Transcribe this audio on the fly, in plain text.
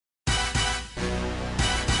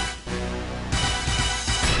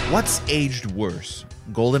What's aged worse?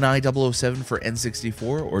 GoldenEye 007 for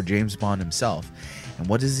N64 or James Bond himself? And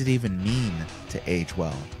what does it even mean to age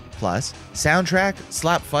well? Plus, soundtrack,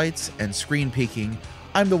 slap fights, and screen peeking.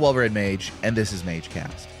 I'm the Well-Read Mage, and this is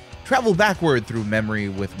MageCast. Travel backward through memory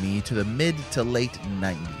with me to the mid to late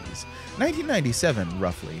 90s. 1997,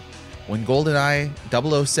 roughly, when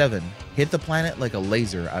GoldenEye 007 hit the planet like a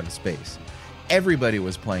laser out of space. Everybody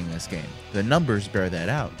was playing this game. The numbers bear that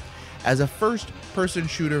out. As a first-person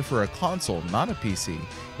shooter for a console, not a PC,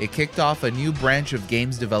 it kicked off a new branch of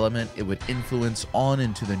games development it would influence on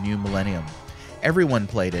into the new millennium. Everyone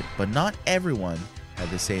played it, but not everyone had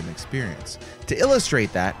the same experience. To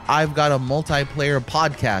illustrate that, I've got a multiplayer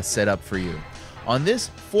podcast set up for you. On this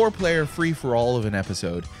 4-player free-for-all of an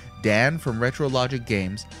episode, Dan from Retro Logic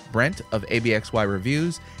Games, Brent of ABXY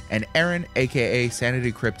Reviews, and Aaron aka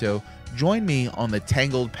Sanity Crypto join me on the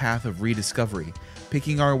tangled path of rediscovery,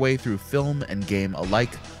 picking our way through film and game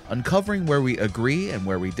alike, uncovering where we agree and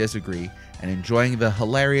where we disagree, and enjoying the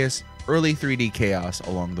hilarious early 3D chaos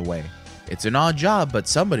along the way. It's an odd job, but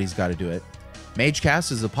somebody's got to do it.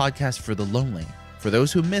 MageCast is a podcast for the lonely, for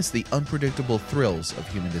those who miss the unpredictable thrills of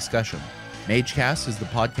human discussion. MageCast is the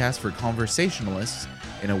podcast for conversationalists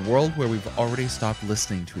in a world where we've already stopped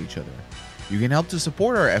listening to each other. You can help to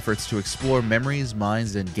support our efforts to explore memories,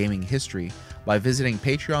 minds, and gaming history by visiting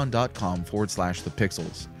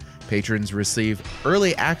patreon.com/thepixels. Patrons receive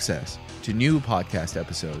early access to new podcast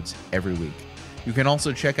episodes every week. You can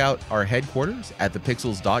also check out our headquarters at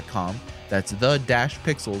thepixels.com. That's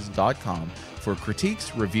the-pixels.com for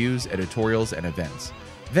critiques, reviews, editorials, and events.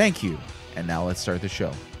 Thank you. And now let's start the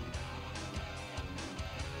show.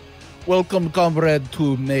 Welcome, comrade,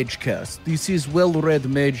 to MageCast. This is Well-Read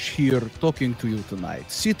Mage here talking to you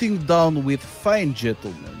tonight, sitting down with fine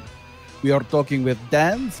gentlemen. We are talking with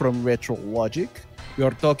Dan from Retro Logic. We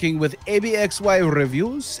are talking with ABXY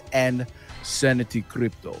Reviews and Sanity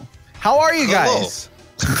Crypto. How are you guys?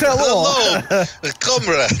 Hello,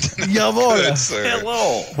 comrade. Jawohl.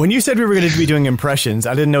 Hello. When you said we were going to be doing impressions,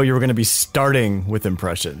 I didn't know you were going to be starting with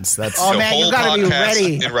impressions. That's Oh, man, you got to be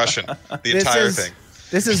ready. In Russian, the entire thing.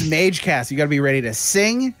 This is MageCast. You got to be ready to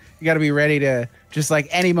sing. You got to be ready to just like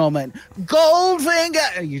any moment.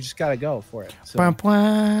 Goldfinger. You just got to go for it. So. That's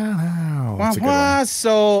a good one.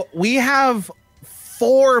 So we have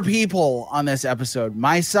 4 people on this episode.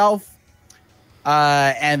 Myself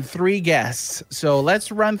and 3 guests. So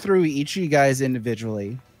let's run through each of you guys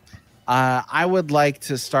individually. I would like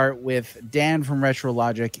to start with Dan from Retro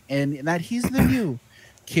Logic, and that he's the new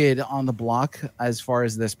kid on the block as far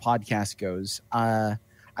as this podcast goes. I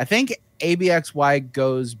think ABXY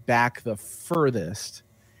goes back the furthest,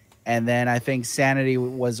 and then I think Sanity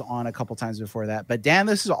was on a couple times before that. But Dan,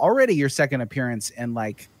 this is already your second appearance in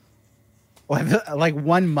like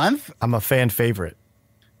 1 month. I'm a fan favorite.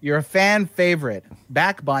 You're a fan favorite,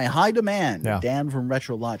 back by high demand. Yeah. Dan from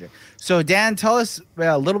Retro Logic. So Dan, tell us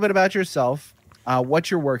a little bit about yourself, what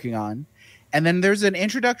you're working on. And then there's an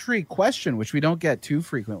introductory question, which we don't get too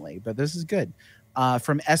frequently, but this is good.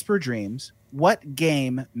 From Esper Dreams, what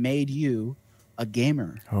game made you a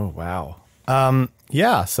gamer? Oh, wow.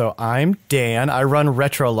 Yeah, so I'm Dan. I run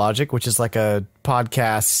Retro Logic, which is like a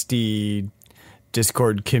podcasty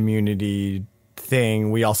Discord community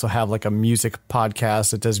thing. We also have like a music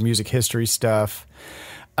podcast that does music history stuff.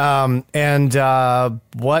 That's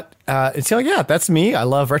me. I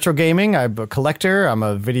love retro gaming. I'm a collector. I'm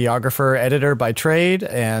a videographer, editor by trade,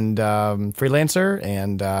 and freelancer.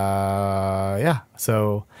 And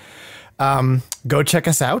so go check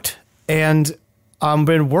us out. And I've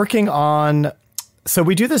been working on. So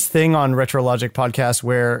we do this thing on Retro Logic podcast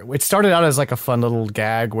where it started out as like a fun little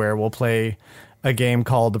gag where we'll play a game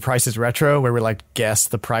called The Price is Retro, where we like guess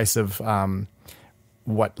the price of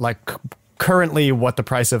currently what the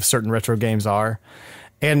price of certain retro games are.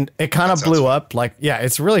 And it kind of blew up. Like, yeah,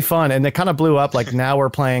 it's really fun. And it kind of blew up. Like now we're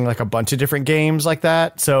playing like a bunch of different games like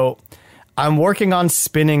that. So I'm working on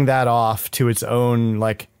spinning that off to its own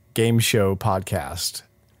like game show podcast.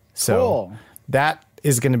 So Cool. That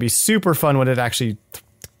is going to be super fun when it actually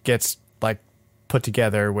gets like put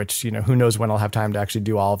together, which, you know, who knows when I'll have time to actually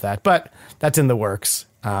do all of that, but that's in the works.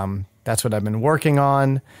 That's what I've been working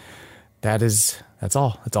on. That's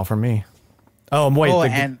all from me. Oh, wait,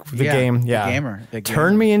 the game. Yeah. The gamer.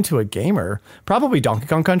 Turn me into a gamer. Probably Donkey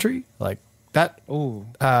Kong Country. Like that. Ooh.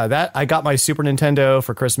 That I got my Super Nintendo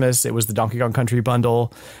for Christmas. It was the Donkey Kong Country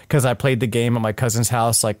bundle because I played the game at my cousin's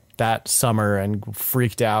house like that summer and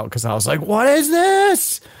freaked out because I was like, what is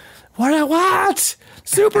this? What?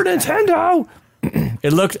 Super Nintendo?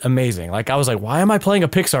 It looked amazing. Like I was like, why am I playing a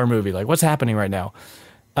Pixar movie? Like what's happening right now?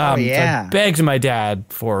 So I begged my dad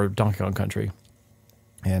for Donkey Kong Country.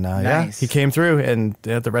 And Nice. he came through, and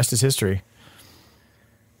the rest is history.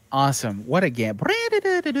 Awesome. What a game. I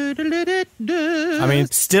mean,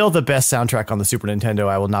 still the best soundtrack on the Super Nintendo.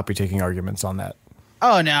 I will not be taking arguments on that.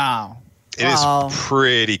 Oh, no. It is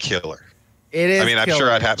pretty killer. It is. I mean, I'm killer.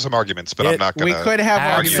 sure I'd have some arguments, but I'm not going to. We could have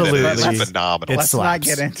Absolutely. arguments. It's Let's, phenomenal. It let's not slaps.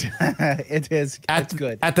 get into it. It's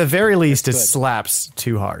good. At the very least, it good. slaps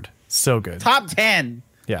too hard. So good. Top 10.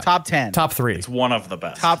 Yeah. Top 10. Top 3. It's one of the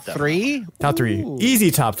best. Top definitely. 3? Top 3. Ooh.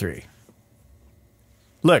 Easy top 3.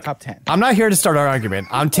 Look, Top 10. I'm not here to start our argument.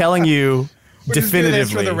 I'm telling you We're just doing this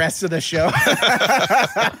definitively. for the rest of the show.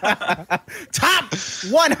 Top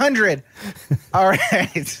 100. All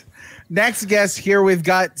right. Next guest here, we've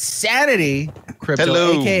got Sanity Crypto,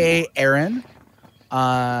 Hello. aka Aaron.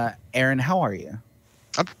 Aaron, how are you?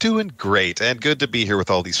 I'm doing great and good to be here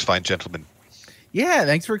with all these fine gentlemen. Yeah,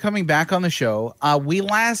 thanks for coming back on the show. We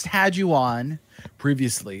last had you on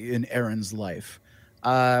previously in Aaron's life.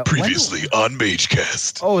 Previously on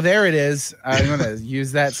MageCast. Oh, there it is. I'm going to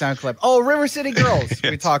use that sound clip. Oh, River City Girls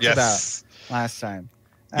we talked Yes. about last time.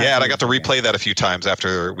 Yeah, and I got to replay that a few times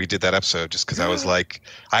after we did that episode just because I was like,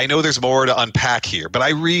 I know there's more to unpack here, but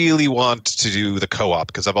I really want to do the co-op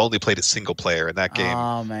because I've only played it single player, and that game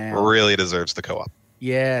Oh, man. really deserves the co-op.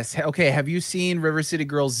 Yes. Okay, have you seen River City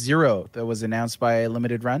Girls 0 that was announced by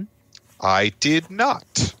Limited Run? I did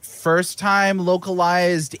not. First time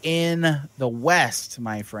localized in the West,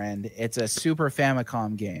 my friend. It's a Super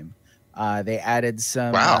Famicom game. They added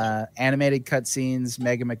some Wow. animated cutscenes.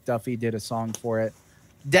 Mega McDuffie did a song for it.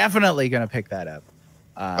 Definitely going to pick that up.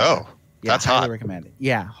 Oh, Yeah, that's highly hot. recommend it.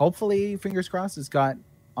 Yeah, hopefully, fingers crossed, it's got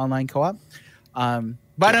online co-op.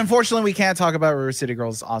 But unfortunately, we can't talk about River City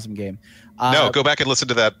Girls' awesome game. No, go back and listen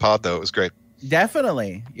to that pod, though. It was great.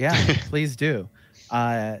 Definitely. Yeah, please do.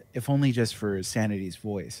 If only just for Sanity's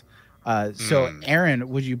voice. So, Aaron,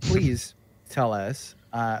 would you please tell us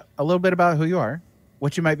a little bit about who you are,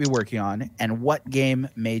 what you might be working on, and what game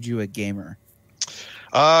made you a gamer?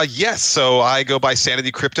 Yes, so I go by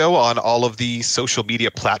Sanity Crypto on all of the social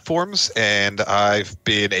media platforms, and I've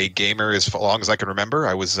been a gamer as long as I can remember.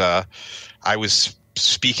 I was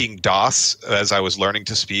speaking DOS as I was learning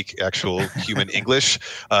to speak actual human English.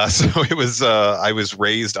 So it was I was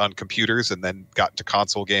raised on computers and then got into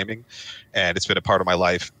console gaming, and it's been a part of my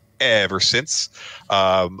life ever since.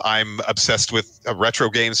 I'm obsessed with retro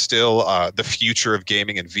games still. The future of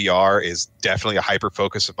gaming and VR is definitely a hyper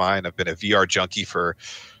focus of mine. I've been a VR junkie for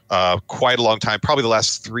quite a long time, probably the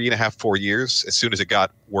last 3.5, 4 years, as soon as it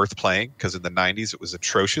got worth playing, because in the 90s it was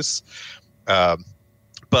atrocious.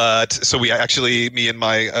 But so we actually, me and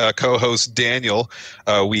my co-host Daniel,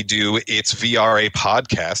 we do It's VR a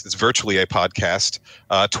podcast. It's virtually a podcast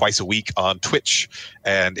twice a week on Twitch,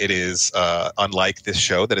 and it is unlike this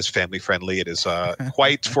show that is family friendly. It is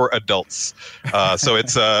quite for adults. So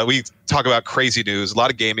it's we talk about crazy news, a lot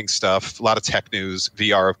of gaming stuff, a lot of tech news,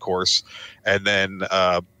 VR of course, and then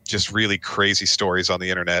just really crazy stories on the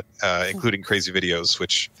internet, including crazy videos,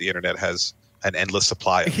 which the internet has an endless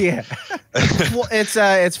supply of. Yeah,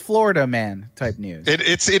 it's Florida man type news.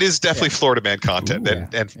 It is definitely Florida man content, Ooh,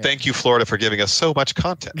 and thank you, Florida, for giving us so much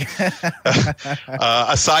content.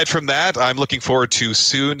 Aside from that, I'm looking forward to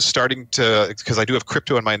soon starting to, because I do have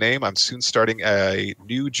crypto in my name, I'm soon starting a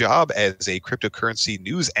new job as a cryptocurrency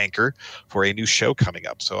news anchor for a new show coming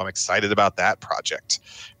up. So I'm excited about that project,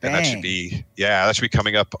 and that should be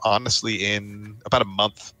coming up honestly in about a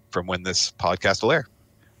month from when this podcast will air.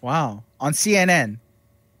 Wow, on CNN.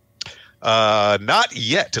 Not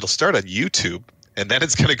yet. It'll start on YouTube, and then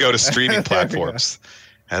it's going to go to streaming platforms,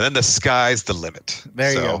 and then the sky's the limit.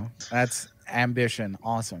 There you go. That's ambition.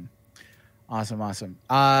 Awesome.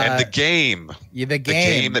 And the game. Yeah, the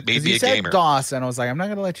game that made 'Cause me you a said gamer. DOS, and I was like, I'm not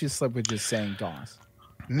going to let you slip with just saying DOS.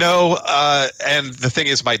 No, and the thing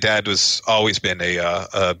is, my dad was always been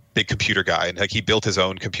a big computer guy, and like he built his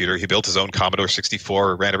own computer. He built his own Commodore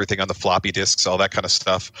 64, ran everything on the floppy disks, all that kind of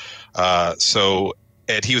stuff.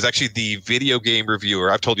 And he was actually the video game reviewer.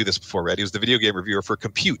 I've told you this before, Red. He was the video game reviewer for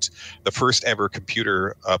Compute, the first ever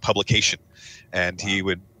computer publication. And he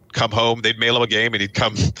would come home, they'd mail him a game, and he'd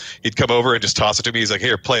come over and just toss it to me. He's like,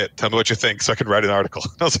 "Here, play it. Tell me what you think, so I can write an article."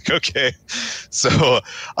 And I was like, "Okay." So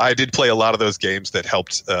I did play a lot of those games that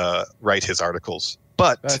helped write his articles.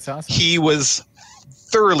 But That's awesome. he was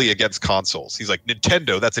thoroughly against consoles. He's like,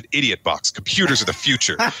 "Nintendo, that's an idiot box. Computers are the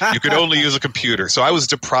future. You could only use a computer." So I was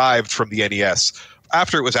deprived from the NES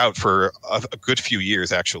after it was out for a good few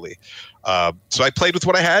years, actually. So I played with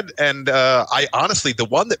what I had, and I honestly, the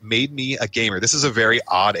one that made me a gamer, this is a very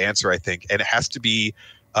odd answer, I think, and it has to be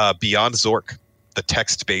Beyond Zork, the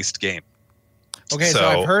text-based game. Okay, so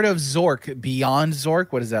I've heard of Zork. Beyond Zork?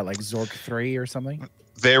 What is that, like Zork 3 or something?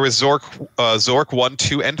 There was Zork 1,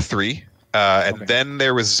 2, and 3. And Okay. then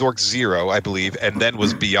there was Zork 0, I believe, and then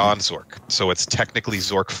was Beyond Zork. So it's technically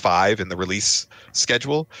Zork 5 in the release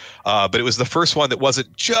schedule. But it was the first one that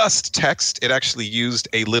wasn't just text. It actually used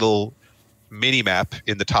a little mini map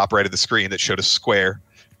in the top right of the screen that showed a square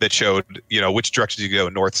that showed, which direction you go,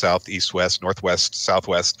 north, south, east, west, northwest,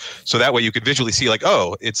 southwest. So that way you could visually see, like,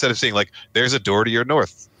 oh, instead of seeing, like, there's a door to your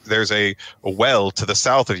north, there's a well to the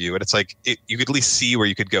south of you. And it's like, you could at least see where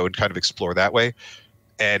you could go and kind of explore that way.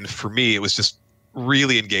 And for me, it was just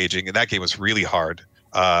really engaging, and that game was really hard.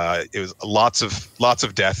 It was lots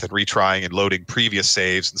of death and retrying and loading previous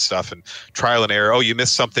saves and stuff, and trial and error. Oh, you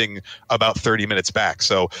missed something about 30 minutes back,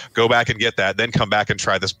 so go back and get that, then come back and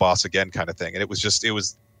try this boss again, kind of thing. And it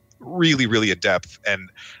was really, really in depth. And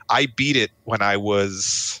I beat it when I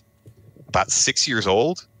was about 6 years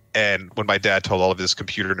old. And when my dad told all of his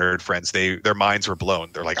computer nerd friends, their minds were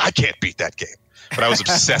blown. They're like, I can't beat that game. But I was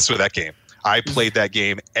obsessed with that game. I played that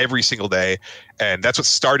game every single day, and that's what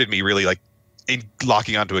started me really like in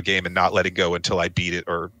locking onto a game and not letting go until I beat it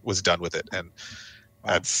or was done with it. And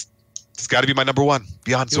it's got to be my number one,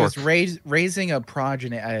 Beyond He was Zork. raising a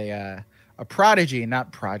progeny, a prodigy,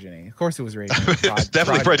 not progeny. Of course, it was raising. It's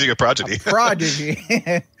definitely raising a prodigy. A prodigy.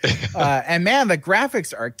 And man, the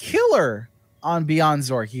graphics are killer on Beyond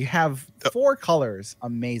Zork. You have 4 colors,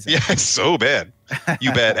 amazing. Yeah, it's so bad.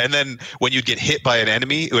 You bet. And then when you'd get hit by an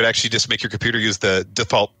enemy, it would actually just make your computer use the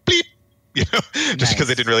default bleep, just because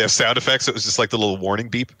they didn't really have sound effects. It was just like the little warning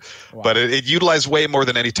beep. Wow. But it utilized way more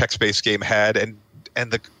than any text-based game had, and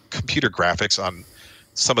the computer graphics on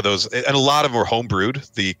some of those, and a lot of them were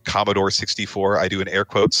homebrewed. The Commodore 64, I do in air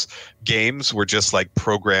quotes, games were just like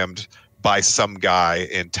programmed by some guy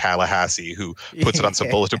in Tallahassee who puts it on some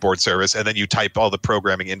bulletin board service, and then you type all the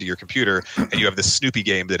programming into your computer, and you have this Snoopy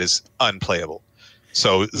game that is unplayable.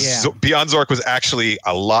 So Beyond Zork was actually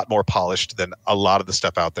a lot more polished than a lot of the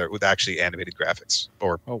stuff out there with actually animated graphics.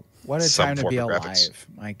 Oh, what a some time to form be of alive! graphics.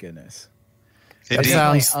 My goodness. Indeed.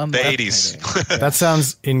 sounds- the 80s. That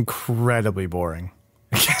sounds incredibly boring.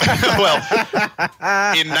 Well,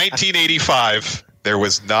 in 1985, there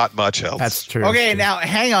was not much else. That's true. Okay, now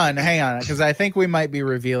hang on, because I think we might be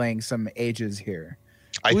revealing some ages here.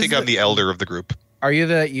 I think I'm the elder of the group. Are you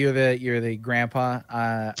you're the grandpa?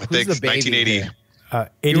 I Who's think the baby 1980. here? You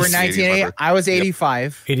 80, were 1980. I was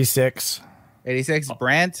 85. 86. 86.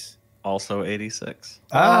 Brent. Also 86.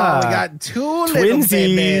 We got 2 little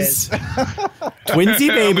babies. Twinsies. Twinsy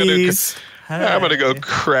babies. I'm going to go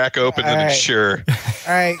crack open All and right. ensure.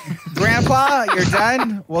 All right, Grandpa, you're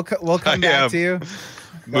done. We'll come I back am. to you. Go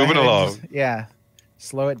Moving ahead and along. yeah,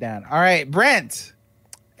 slow it down. All right, Brent.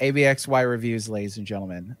 ABXY reviews, ladies and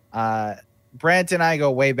gentlemen. Brent and I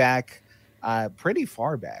go way back, pretty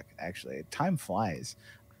far back, actually. Time flies.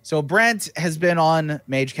 So Brent has been on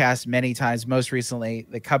MageCast many times. Most recently,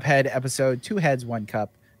 the Cuphead episode, 2 heads, 1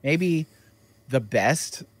 cup. Maybe the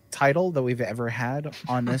best title that we've ever had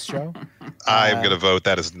on this show. I'm going to vote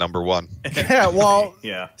that as number 1. Yeah, well,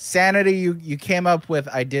 Yeah. Sanity, you came up with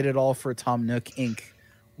I Did It All for Tom Nook Inc.,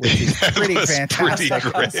 which is That pretty was fantastic pretty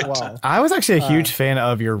great. as well. I was actually a huge fan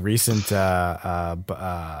of your recent what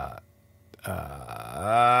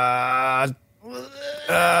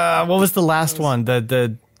was the last one?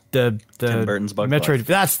 The Tim Burton's Bug Metroid. Life.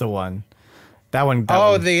 That's the one. That one.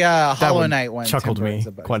 The that Hollow one Knight one chuckled Tim me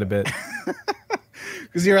Burton's Bug quite a bit.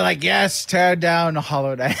 Because you were like, yes, tear down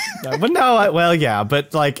Hollow Knight. But no, well, yeah,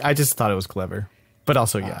 but like I just thought it was clever. But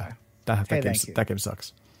also, yeah, that hey, game thank you. that game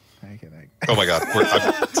sucks. Thank you, thank you. Oh my God.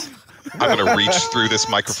 I'm going to reach through this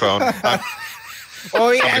microphone.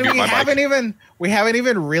 Oh, yeah, I'm and gonna mute my mic. we haven't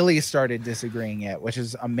even really started disagreeing yet, which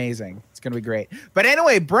is amazing. It's going to be great. But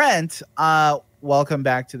anyway, Brent, welcome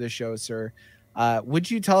back to the show, sir.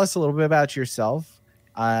 Would you tell us a little bit about yourself,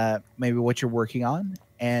 maybe what you're working on,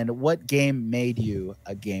 and what game made you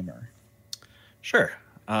a gamer? Sure.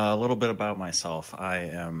 A little bit about myself. I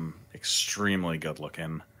am extremely good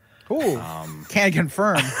looking. Ooh, can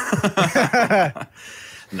confirm.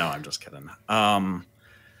 No, I'm just kidding.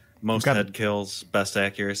 Most Got- head kills, best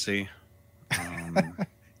accuracy. Are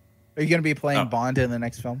you going to be playing Oh. Bond in the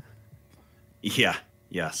next film? Yeah.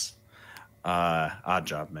 Yes. Odd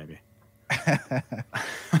job, maybe.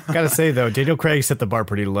 Gotta say though, Daniel Craig set the bar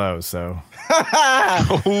pretty low, so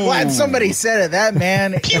Glad somebody said it. That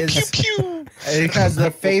man is Pew. he has the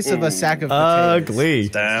face of a sack of potatoes. ugly.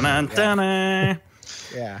 Dun, dun, dun.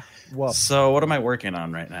 Yeah. Well, So, what am I working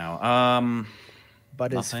on right now?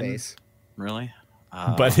 but his Nothing. face. Really?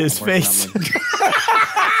 But his I'm working face. on the-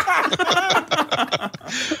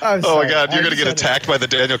 I'm Oh my sorry. God. You're I going to get said it. attacked by the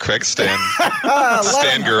Daniel Craig stand. Let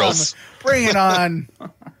Stan him girls. come. Bring it on.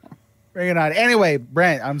 Bring it on. Anyway,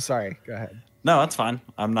 Brent, I'm sorry. Go ahead. No, that's fine.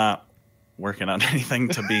 I'm not working on anything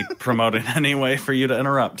to be promoted anyway for you to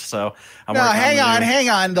interrupt. So I'm No, working hang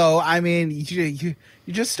on, though. I mean, you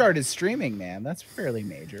just started streaming, man. That's fairly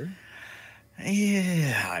major.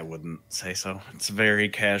 Yeah, I wouldn't say so. It's very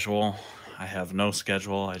casual. I have no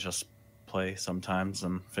schedule. I just play sometimes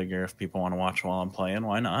and figure if people want to watch while I'm playing,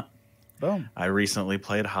 why not? Boom. I recently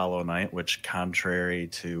played Hollow Knight, which, contrary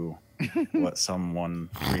to what someone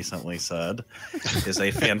recently said, is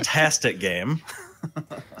a fantastic game.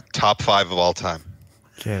 Top 5 of all time.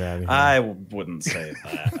 Get out of here. I wouldn't say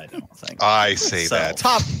that. I don't think. I say So- that.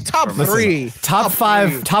 Top Listen, three. Top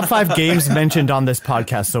five games mentioned on this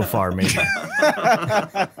podcast so far, maybe.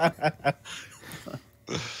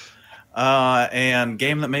 And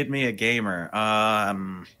game that made me a gamer.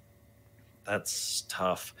 That's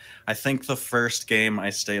tough. I think the first game I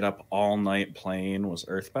stayed up all night playing was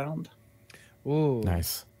Earthbound. Ooh,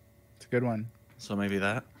 Nice. it's a good one. So maybe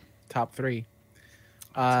that. Top 3.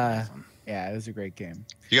 Awesome. Yeah, it was a great game.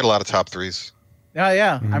 You got a lot of top 3s. Oh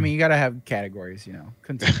yeah, Mm-hmm. I mean, you got to have categories,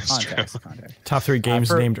 context. Top 3 games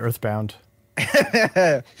for- named Earthbound.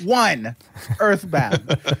 1,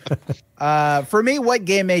 Earthbound. For me, what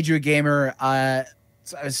game made you a gamer?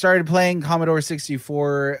 So I started playing Commodore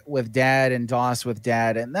 64 with Dad and DOS with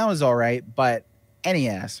Dad, and that was all right. But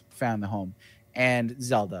NES found the home, and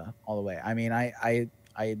Zelda all the way. I mean, I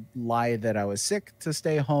lied that I was sick to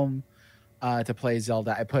stay home to play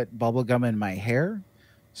Zelda. I put bubblegum in my hair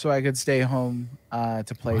so I could stay home to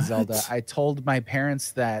play What? Zelda. I told my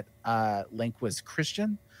parents that Link was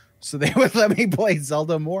Christian, so they would let me play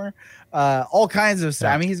Zelda more. All kinds of stuff.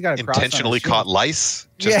 Yeah. I mean, he's got a cross on his Intentionally shield. caught lice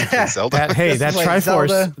just to Yeah. play Zelda. That Like Triforce,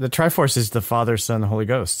 Zelda. the Triforce is the Father, Son, Holy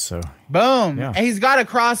Ghost. So Boom. Yeah. And he's got a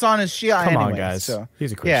cross on his shield. come on, anyway, guys. So.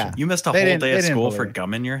 He's a Christian. Yeah. You missed a They whole didn't- day they of didn't school for believe it.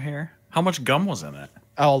 gum in your hair? How much gum was in it?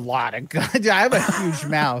 A lot of good. I have a huge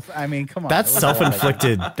mouth. I mean, come on. That's It was a lot of-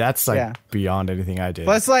 self-inflicted. That's like Yeah. beyond anything I did.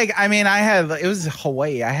 Plus, like, I mean, it was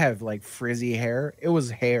Hawaii. I have like frizzy hair. It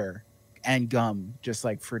was hair and gum just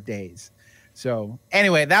like for days. So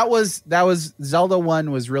anyway, that was Zelda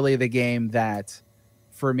 1 was really the game that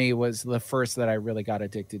for me was the first that I really got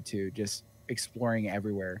addicted to, just exploring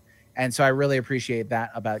everywhere. And so I really appreciate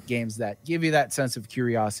that about games that give you that sense of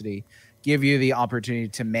curiosity, give you the opportunity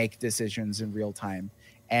to make decisions in real time,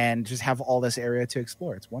 and just have all this area to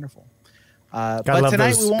explore. It's wonderful. gotta But love tonight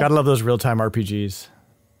those. we won't. Gotta love those real-time RPGs.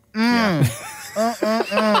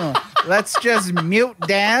 Let's just mute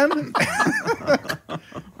Dan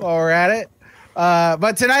while we're at it.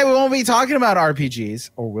 But tonight we won't be talking about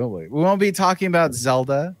RPGs, or will we? We won't be talking about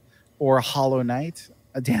Zelda or Hollow Knight.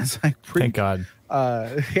 Dan's like, Thank God.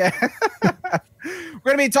 yeah.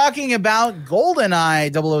 We're going to be talking about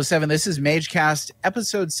GoldenEye 007. This is MageCast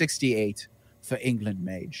episode 68 for England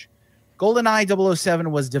Mage. GoldenEye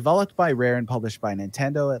 007 was developed by Rare and published by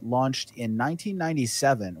Nintendo. It launched in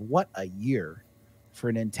 1997. What a year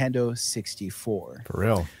for Nintendo 64. For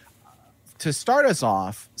real. To start us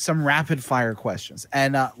off, some rapid fire questions.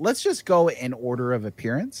 And let's just go in order of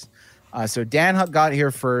appearance. So Dan Huck got here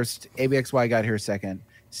first. ABXY got here second.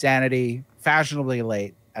 Sanity, fashionably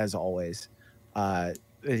late, as always. Always.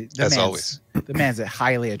 The man's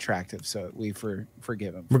highly attractive, so we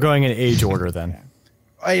forgive him. We're going in age order then.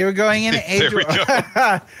 Oh, you're going in age. There we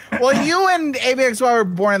go. Well, you and ABXY were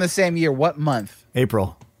born in the same year. What month?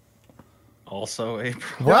 April. Also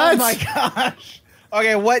April. What? Oh my gosh.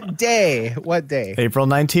 Okay, what day? What day? April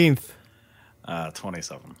 19th.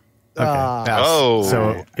 27. Okay. Ah. Yes. Oh,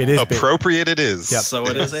 So it is appropriate. It is. Yep. So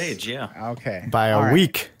it is age, yeah. Okay. by All a right.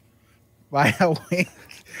 week. By a week.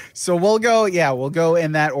 So we'll go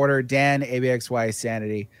in that order. Dan, ABXY,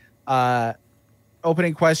 Sanity.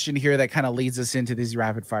 Opening question here that kind of leads us into these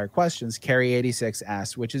rapid fire questions. Carrie86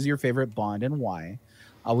 asked, which is your favorite Bond and why?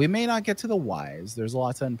 We may not get to the whys. There's a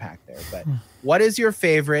lot to unpack there. But what is your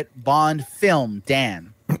favorite Bond film,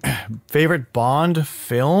 Dan? Favorite Bond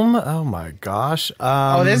film? Oh my gosh.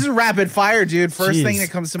 Oh, this is rapid fire, dude. First thing Jeez.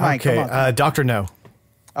 that comes to mind. Okay. Come on. Dr. No.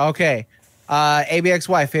 Okay.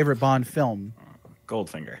 ABXY, favorite Bond film.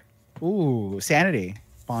 Goldfinger. Ooh, Sanity,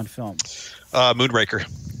 Bond film. Moonraker.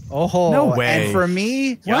 Oh, No way. And for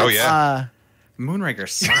me, Oh, yeah. Moonraker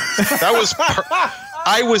sucks. That was.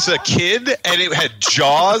 I was a kid, and it had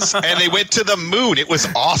Jaws, and they went to the moon. It was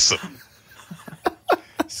awesome.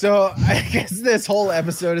 So I guess this whole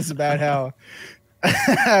episode is about how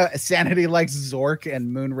Sanity likes Zork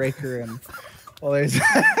and Moonraker, and well, there's.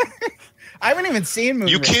 I haven't even seen Moonraker.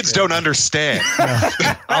 You kids don't understand.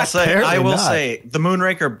 I'll say. Apparently I will not. say the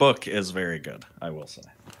Moonraker book is very good. I will say.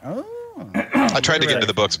 Oh, I tried to get into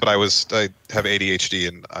the books, but I have ADHD,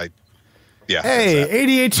 and Yeah. Hey,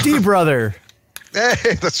 ADHD brother.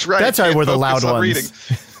 Hey, that's right. That's right, Can't we're the focus loud on ones. reading.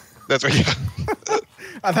 That's right. Yeah.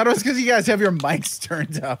 I thought it was because you guys have your mics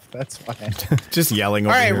turned up. That's why. Just yelling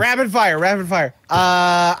over All right, here. rapid fire.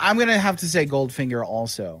 I'm gonna have to say Goldfinger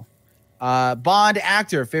also. Bond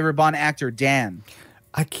actor, favorite Bond actor, Dan.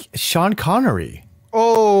 Sean Connery.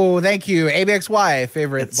 Oh, thank you. ABXY,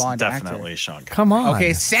 favorite It's Bond definitely actor. Sean Connery. Come on.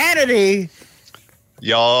 Okay, Sanity.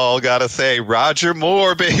 Y'all gotta say Roger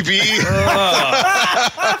Moore, baby.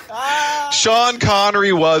 Sean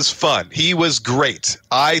Connery was fun. He was great.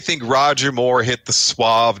 I think Roger Moore hit the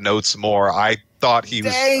suave notes more. I thought he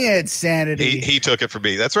was. Dang it, Sanity. He took it from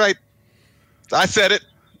me. That's right. I said it.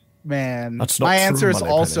 Man, That's not my true, answer is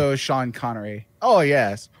Money also Sean Connery. Oh,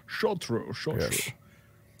 yes. Sure true. Yes.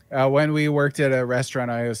 When we worked at a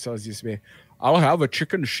restaurant, I always used to be, I'll have a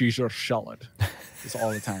chicken Caesar salad. It's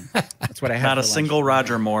all the time. That's what I have. Not a for lunch. single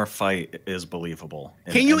Roger Moore fight is believable.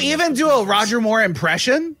 in Can you any of even his do a movies. Roger Moore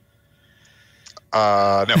impression? No,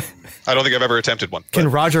 I don't think I've ever attempted one.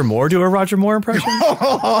 Can Roger Moore do a Roger Moore impression?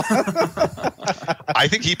 I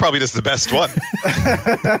think he probably does the best one.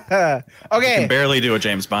 Can Okay. barely do a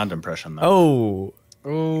James Bond impression though. Oh,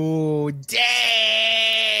 Oh,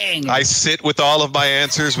 dang. I sit with all of my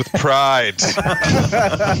answers with pride.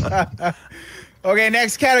 Okay,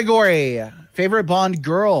 next category. Favorite Bond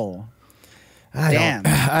girl.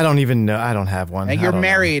 I don't even know. I don't have one. And I you're don't know.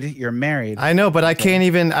 married. You're married. I know, but I can't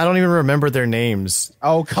even. I don't even remember their names.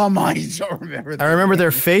 Oh, come on. You don't remember that. I remember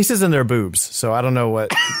their faces and their boobs. So I don't know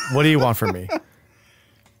what. What do you want from me?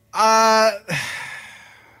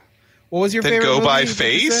 What was your Then favorite go movie by that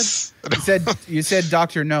face. You said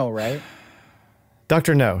Dr. No, right?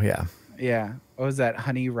 Doctor No. Yeah. Yeah. What was that?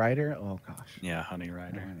 Honey Rider? Oh, gosh. Yeah, Honey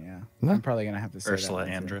Rider. Yeah. No. I'm probably going to have to say Ursula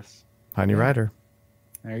that one, too. Andress. Honey Rider.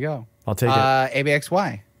 There you go. I'll take it.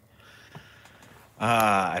 ABXY.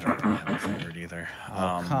 I don't really have a favorite either.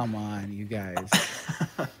 Come on, you guys.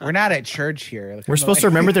 We're not at church here. We're supposed to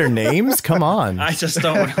remember their names? Come on. I just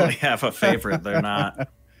don't really have a favorite. They're not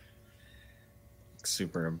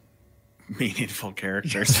super meaningful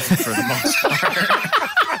characters for the most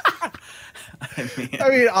part. I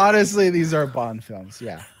mean, honestly, these are Bond films.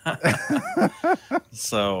 Yeah.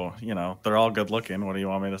 So, they're all good looking. What do you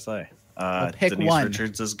want me to say? pick Denise one.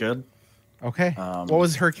 Richards is good. Okay. What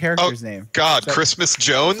was her character's name? God, Is that- Christmas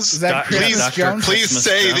Jones. Is that Christmas please, Jones? please Christmas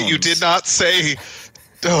say that you Jones. did not say.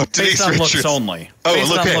 Oh, Denise Based on Richards. looks only. Oh,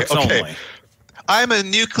 Based on okay, looks okay. only. I'm a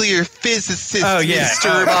nuclear physicist, Oh, yeah.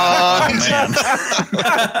 Mr. Bond.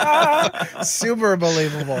 Oh, man. Super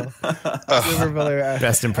believable. Super believable.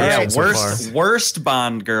 Best Yeah, impression so far. worst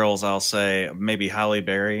Bond girls, I'll say maybe Halle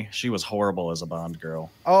Berry. She was horrible as a Bond girl.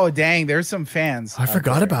 Oh, dang. There's some fans. I out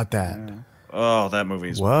forgot there. about that. Oh, that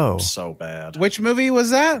movie's Whoa. so bad. Which movie was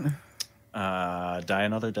that? Die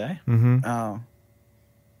Another Day. Mm-hmm. Oh.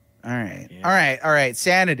 All right. Yeah. All right.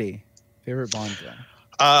 Sanity. Favorite Bond girl.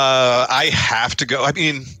 I have to go. I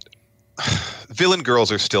mean, villain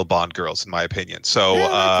girls are still Bond girls, in my opinion. So, Yeah,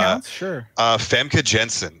 that counts. Sure. Femke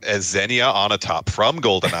Jensen as Xenia Onatopp from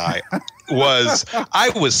GoldenEye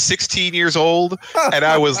I was 16 years old, and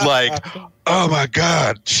I was like, oh my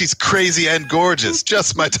God, she's crazy and gorgeous,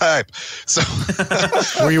 just my type. So,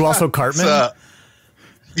 Were you also Cartman?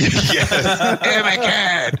 yes, oh my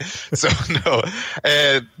God. So, no.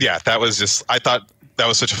 And yeah, that was just, I thought that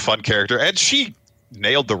was such a fun character. And she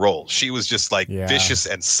nailed the role. She was just like Yeah. vicious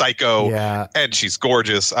and psycho, Yeah. and she's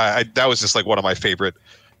gorgeous. That was just like one of my favorite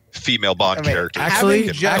female Bond I mean, characters. Actually,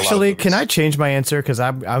 Having just- can I change my answer? Because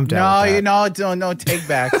I'm down. No, with that. no take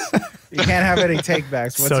backs. You can't have any take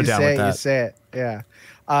backs. Once So you down say with it, you that. say it.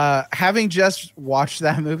 Yeah. Having just watched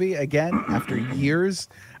that movie again after years,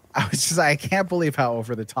 I was just I can't believe how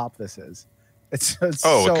over the top this is. It's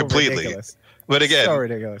so completely. ridiculous. But again, So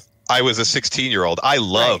ridiculous. I was a 16-year-old. I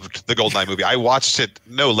loved the GoldenEye movie. I watched it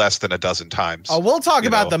no less than a dozen times. Oh, we'll talk you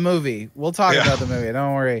about know. the movie. We'll talk Yeah. about the movie.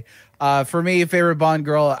 Don't worry. For me, favorite Bond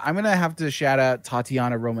girl, I'm gonna have to shout out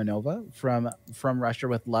Tatiana Romanova from Russia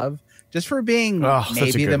with Love, just for being Oh, such a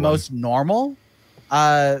maybe good the one. most normal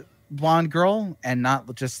Bond girl and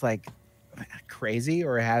not just like crazy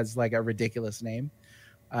or has like a ridiculous name.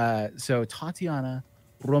 So Tatiana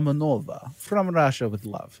Romanova from Russia with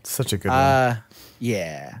Love. Such a good one.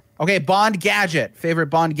 Yeah. Okay, Bond gadget. Favorite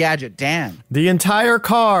Bond gadget, Dan. The entire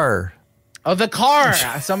car. Oh, the car.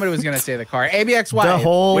 Somebody was gonna say the car. ABXY. The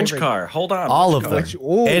whole- Which car? Hold on. All Which of car? them.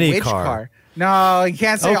 Ooh, Any which car. No, you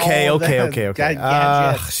can't say Okay, all okay, the okay.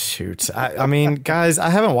 gadgets. Shoot. I mean, guys, I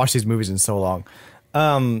haven't watched these movies in so long.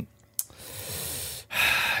 I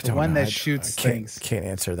The don't one know. that I shoots can't, things. Can't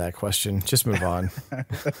answer that question. Just move on.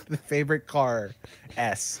 The favorite car.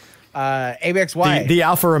 S. ABXY. the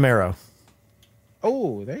Alfa Romero.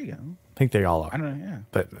 Oh, there you go. I think they all I are. don't know. Yeah,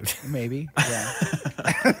 But maybe.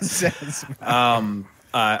 Yeah. Says-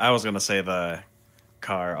 I was gonna say the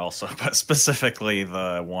car also, but specifically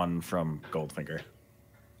the one from Goldfinger.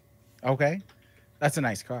 okay, that's a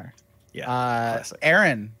nice car. Yeah, classic.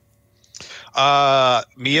 Aaron.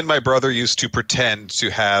 Me and my brother used to pretend to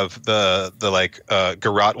have the like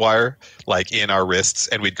garrote wire like in our wrists,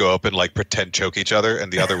 and we'd go up and like pretend choke each other,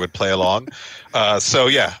 and the other would play along. So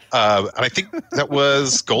yeah, and I think that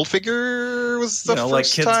was Goldfinger was the like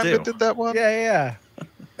first kids time do. that did that one. Yeah.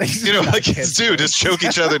 You know, like kids do, just choke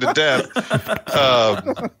each other to death.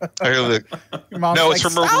 I really, Your mom's No, like, it's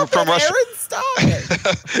from "Stop it, Russia." Aaron, stop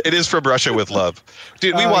it. it is from Russia with Love.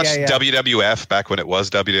 Dude, we Oh, watched yeah. WWF back when it was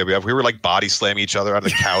WWF. We were like body slamming each other on the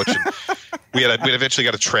couch, and we eventually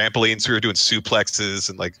got a trampoline, so we were doing suplexes,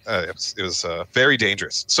 and like it was very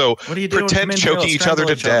dangerous. So What do you do when pretend men kill, choking each other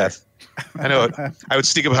to strangle each other? death. I know. I would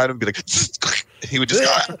sneak up behind him and be like, he would just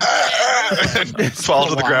and fall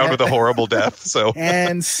to the ground with a horrible death. So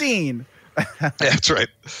And scene. yeah, that's right.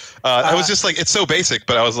 I was just like, it's so basic,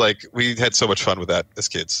 but I was like, we had so much fun with that as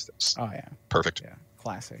kids. It was Oh yeah. perfect. Yeah,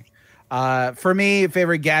 classic. For me,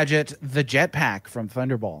 favorite gadget, the jetpack from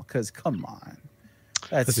Thunderball. Because come on,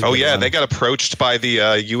 that's Oh yeah, they got approached by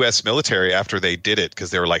the U.S. military after they did it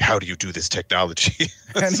because they were like, "How do you do this technology?"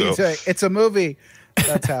 And So- he's like, it's a movie.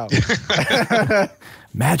 That's how.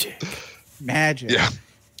 magic. Magic. yeah,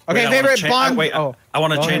 Okay, favorite Bond. I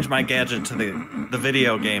want to go change ahead. my gadget to the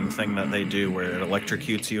video game thing that they do where it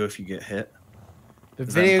electrocutes you if you get hit. The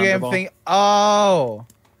Is that in video game Thunderball? thing. Oh,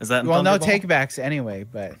 Is that in well, no Thunderball? takebacks anyway,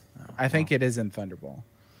 but I think it is in Thunderball.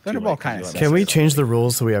 Thunderball late, kind too of. late. Can we change the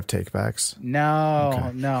rules so we have takebacks? No,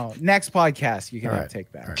 Okay. no. Next podcast, you can All have right.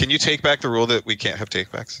 takebacks. can you take back the rule that we can't have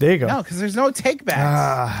takebacks? There you go. No, because there's no takebacks.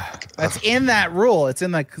 Ah, That's in that rule. It's in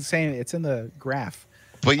the same. It's in the graph.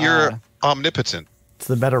 But you're omnipotent. it's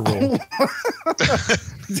the better rule.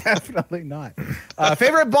 Definitely not.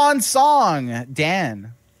 Favorite Bond song,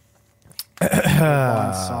 Dan. Favorite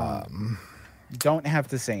Bond song. Don't have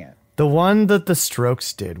to sing it. The one that the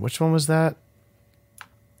Strokes did. Which one was that?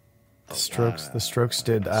 The Strokes. The Strokes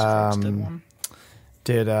did. Strokes did one?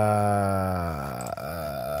 Did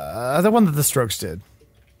the one that the Strokes did.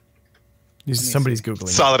 Somebody's googling.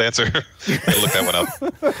 Solid answer. I looked that one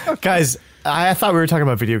up. Guys, I thought we were talking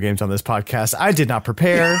about video games on this podcast. I did not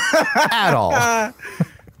prepare at all.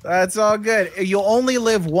 That's all good. You'll only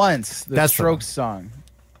live once. The That's the Strokes song.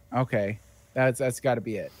 Okay, that's got to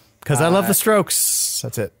be it. Because I love the Strokes.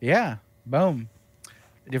 That's it. Yeah. Boom.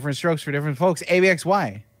 Different strokes for different folks.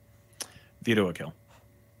 ABXY. View to a Kill.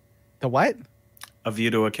 The what? A View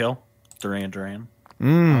to a Kill. Duran Duran.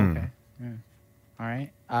 Okay. Yeah. All right.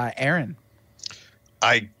 Aaron.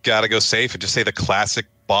 I gotta go safe and just say the classic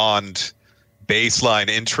Bond baseline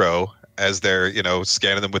intro as they're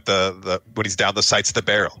scanning them with the when he's down the sights of the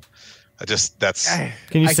barrel. That's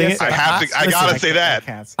Can you I sing guess it? I have to. I Listen, gotta say that.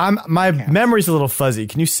 can't. My memory's a little fuzzy.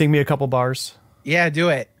 Can you sing me a couple bars? Yeah, do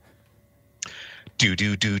it. Do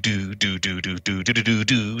do do do do do do do do do do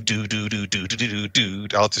do do do do do do do.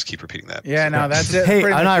 I'll just keep repeating that. Yeah, no, that's it. Hey,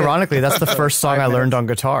 Pretty much it. unironically, that's the first song I 5 learned on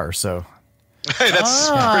guitar. So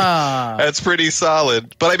That's pretty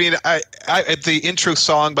solid. But I mean, I the intro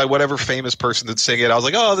song by whatever famous person that sang it, I was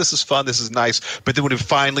like, oh, this is fun, this is nice. But then when it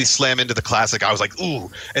finally slammed into the classic, I was like,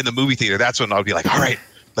 ooh. In the movie theater, that's when I would be like, all right,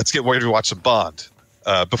 let's get ready to watch some Bond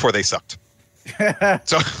before they sucked.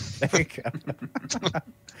 So There you go.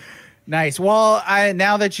 Nice. Well,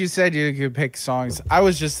 now that you said you could pick songs, I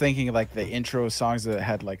was just thinking of, like the intro songs that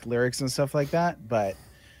had like lyrics and stuff like that. But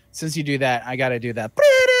since you do that, I got to do that.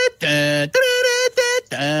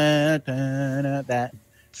 That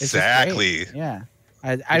it's just Exactly. great. Yeah. we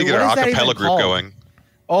need to get our acapella group going.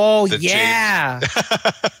 Oh The yeah.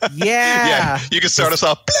 Yeah, Yeah. you can start us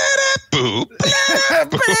off. Boop.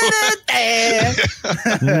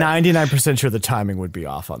 99% sure the timing would be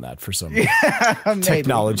off on that for some Maybe,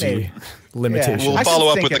 technology maybe. limitation. We'll I follow should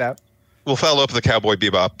up sync with it up. We'll follow up with the Cowboy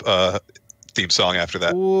Bebop theme song after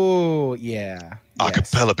that. Ooh, yeah. Yes.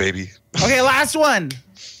 Acapella, baby. Okay, last one.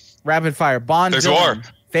 Rapid fire. Bond There's villain. more.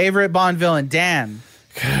 Favorite Bond villain, Dan.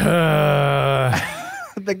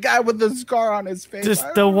 The guy with the scar on his face. just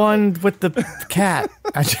the one with the cat.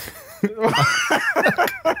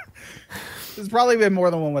 There's probably been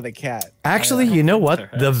more than one with a cat. Actually, you know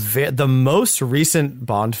what? The most recent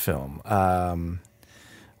Bond film.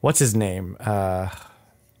 What's his name?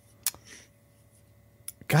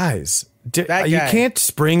 Guys, That you guy. can't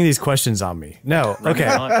spring these questions on me. No,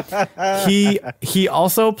 okay. He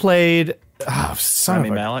also played. Oh, son Rami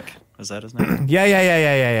of a, Malek. Is that his name?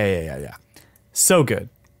 yeah. So good.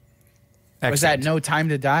 Was that Excellent. No Time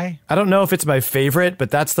to Die? I don't know if it's my favorite, but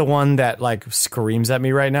that's the one that like screams at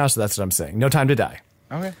me right now. So that's what I'm saying. No Time to Die.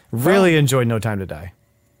 Okay. Really enjoyed No Time to Die.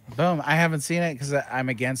 Boom. I haven't seen it because I'm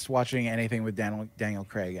against watching anything with Daniel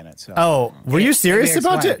Craig in it. So. Oh, were you serious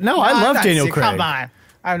about it? No, I I'm love not Daniel se- Craig. Come on.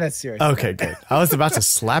 I'm not serious. Okay, good. I was about to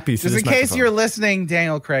slap you through Just in this case microphone. you're listening,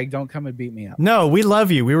 Daniel Craig, don't come and beat me up. No, we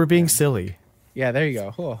love you. We were being silly. Yeah, there you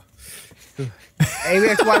go. Oh.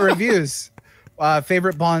 ABXY reviews.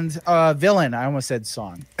 Favorite Bond villain. I almost said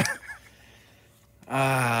song.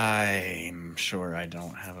 I'm sure I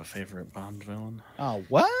don't have a favorite Bond villain. Oh,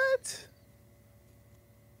 what?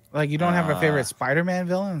 Like you don't have a favorite Spider-Man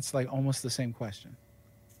villain? It's like almost the same question.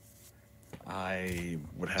 I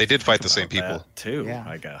would have. They to did fight think the same about that people. too. Yeah.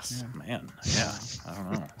 I guess. Yeah. Man, yeah. I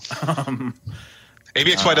don't know.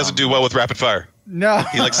 ABXY doesn't do well with rapid fire. No.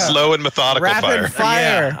 He likes slow and methodical Rapid fire.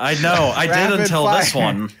 fire. Yeah, I know. I did Rapid until this fire.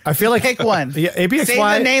 one. I feel like Pick one. Yeah, Say the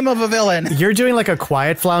ABXY. name of a villain. You're doing like a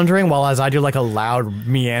quiet floundering, while as I do like a loud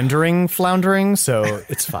meandering floundering. So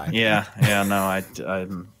it's fine. Yeah, no,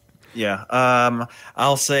 yeah.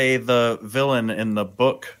 I'll say the villain in the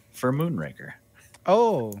book for Moonraker.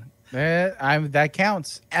 Oh, that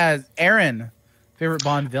counts. As Aaron, favorite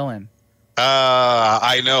Bond villain.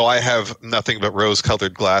 I know I have nothing but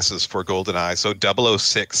rose-colored glasses for GoldenEye. So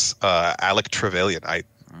 006, Alec Trevelyan. I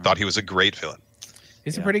thought he was a great villain.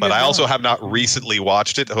 He's a pretty good But I villain. also have not recently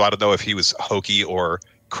watched it. So I don't know if he was hokey or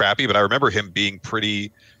crappy, but I remember him being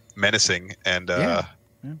pretty menacing and Yeah.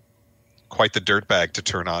 quite the dirtbag to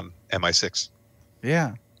turn on MI6.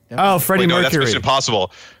 Yeah. Oh, Freddie Wait, no, that's Mercury. Mission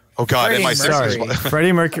Impossible. Oh God, Freddie MI6 Mercury. is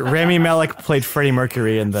Freddie Mercury. Rami Malek played Freddie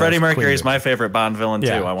Mercury in the. Freddie Mercury is Queen my favorite Bond villain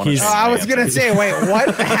Yeah, too. I want to. he's- Oh, I was gonna say, wait,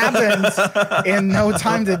 what happens in No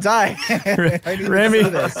Time to Die? I need Rami,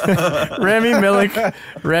 to see this.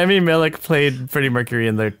 Rami Malek played Freddie Mercury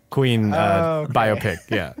in the Queen Okay. biopic.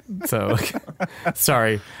 Yeah. So,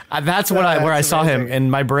 sorry. That's what where I That's saw him, amazing.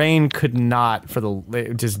 and my brain could not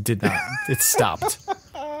it just did not. It stopped.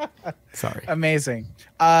 Sorry. Amazing.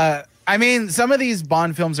 I mean, some of these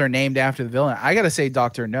Bond films are named after the villain. I gotta say,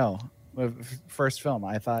 Doctor No, the first film.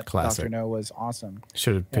 I thought Classic. Doctor No was awesome.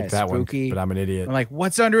 Should have picked Yeah, that one, spooky. but I'm an idiot. I'm like,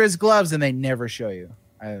 what's under his gloves? And they never show you.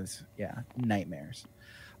 Nightmares.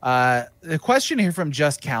 The question here from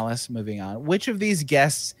Just Callus, moving on. Which of these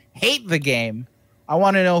guests hate the game? I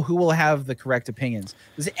want to know who will have the correct opinions.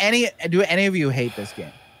 Do any of you hate this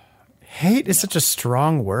game? Hate is such a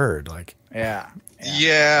strong word. Like, Yeah.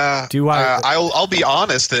 Yeah. Do I- I'll be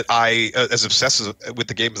honest that I, as obsessed with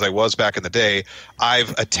the game as I was back in the day,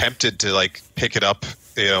 I've attempted to like pick it up,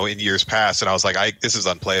 in years past, and I was like, this is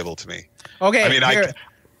unplayable to me. Okay. I mean, here,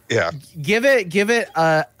 yeah. give it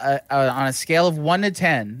on a scale of 1 to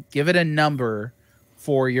 10. Give it a number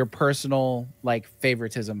for your personal like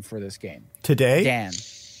favoritism for this game. today? Dan,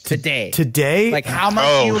 today. Today? Like how much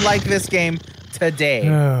do you like this game today?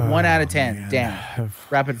 1 out of 10. Dan,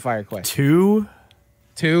 rapid fire question. 2?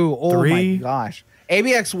 2. Oh 3. my gosh.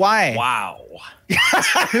 ABXY. Wow.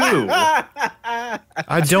 Two.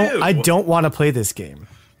 I don't want to play this game.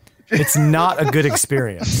 It's not a good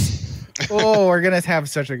experience. Oh, we're gonna have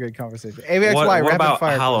such a good conversation. ABXY. What rapid about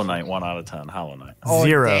fire. Hollow question. Knight? 1 out of 10. Hollow Knight. Oh,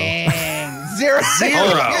 0. Dang.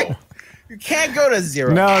 Zero. You can't go to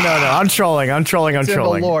 0. No. I'm trolling. in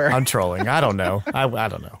the lore. I'm trolling. I don't know. I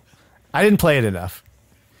don't know. I didn't play it enough.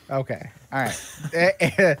 Okay. All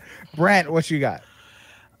right. Brent, what you got?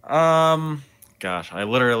 Gosh, I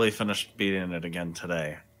literally finished beating it again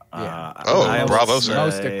today. Yeah. I would bravo, sir.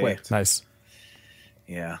 Most say- equipped. Nice.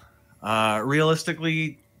 Yeah.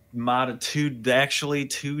 Realistically, modded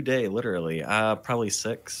 2 day, literally. Probably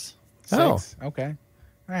 6. Oh. 6. Okay.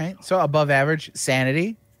 All right. So above average.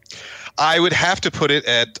 Sanity. I would have to put it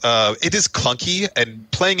at it is clunky, and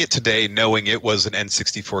playing it today, knowing it was an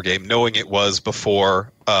N64 game, knowing it was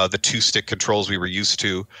before the 2-stick controls we were used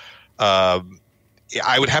to,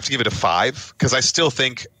 I would have to give it a 5 because I still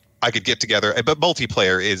think I could get together. But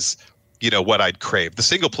multiplayer is, what I'd crave. The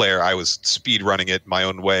single player, I was speed running it my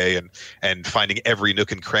own way and finding every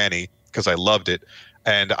nook and cranny because I loved it.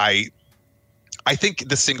 And I think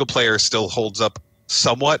the single player still holds up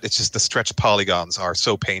somewhat. It's just the stretched polygons are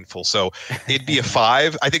so painful. So it'd be a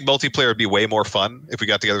 5. I think multiplayer would be way more fun if we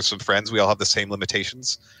got together with some friends. We all have the same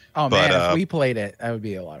limitations. Oh But, man, if we played it, that would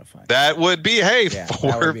be a lot of fun. That would be, hey, Yeah, that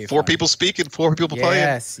four would be fun. people speaking, 4 people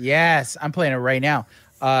playing. Yes. I'm playing it right now.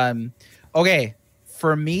 Okay.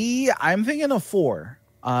 For me, I'm thinking a 4.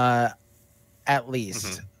 At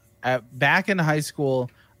least. Back in high school,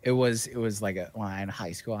 it was like in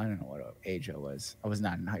high school. I don't know what age I was. I was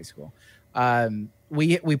not in high school.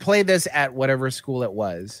 We played this at whatever school it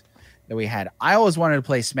was that we had. I always wanted to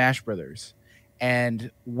play Smash Brothers,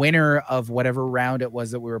 and winner of whatever round it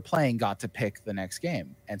was that we were playing got to pick the next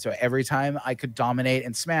game. And so every time I could dominate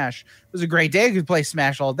and Smash, it was a great day. I could play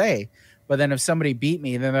Smash all day. But then if somebody beat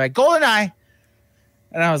me, then they're like, GoldenEye.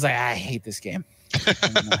 And I was like, I hate this game.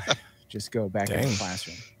 And, just go back into the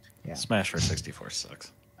classroom. Yeah. Smash for 64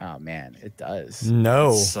 sucks. Oh, man, it does.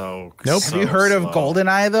 No. So Nope. Have you heard of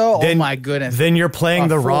GoldenEye, though? Then- oh, my goodness. Then you're playing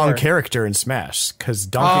the wrong Four. character in Smash because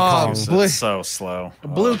Donkey Kong. Blue- It's so slow.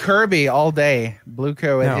 Blue Kirby all day. Blue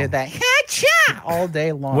Kirby No. did that headshot all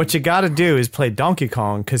day long. What you got to do is play Donkey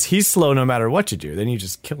Kong because he's slow no matter what you do. Then you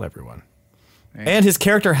just kill everyone. Right. And his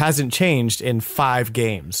character hasn't changed in 5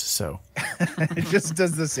 games, so It just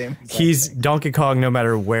does the same. exact he's thing. Donkey Kong no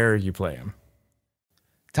matter where you play him.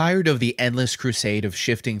 Tired of the endless crusade of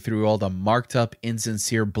shifting through all the marked up,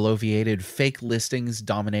 insincere, bloviated, fake listings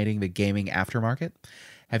dominating the gaming aftermarket?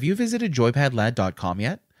 Have you visited joypadlad.com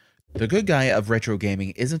yet? The good guy of retro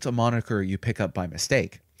gaming isn't a moniker you pick up by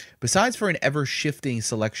mistake. Besides for an ever-shifting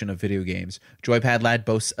selection of video games, Joypad Lad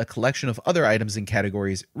boasts a collection of other items and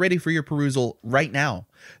categories ready for your perusal right now.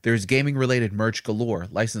 There's gaming-related merch galore,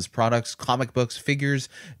 licensed products, comic books, figures,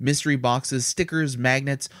 mystery boxes, stickers,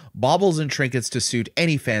 magnets, baubles, and trinkets to suit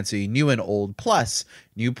any fancy, new and old, plus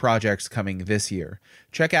new projects coming this year.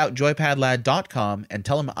 Check out joypadlad.com and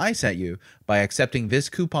tell them I sent you by accepting this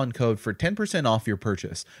coupon code for 10% off your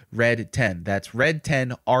purchase. RED10. That's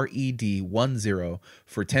RED10, RED10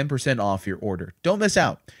 for 10% off your order. Don't miss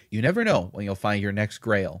out. You never know when you'll find your next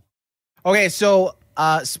grail. Okay, so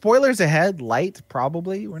spoilers ahead, light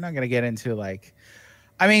probably. We're not going to get into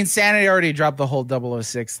I mean, Sanity already dropped the whole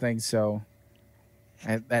 006 thing, so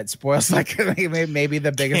that spoils maybe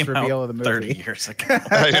the biggest Came out reveal of the movie. 30 years ago.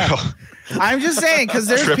 I know. I'm just saying, because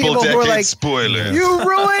there's Triple people who are decade like, spoiler. you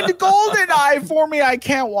ruined GoldenEye for me. I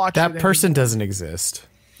can't watch it. That anymore." person doesn't exist.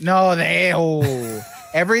 No,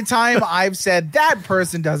 every time I've said that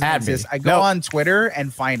person doesn't At me. exist, I go Nope. on Twitter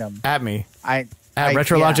and find them. At me. At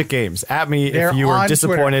Retrologic Games. At me They're if you were on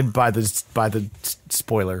disappointed by the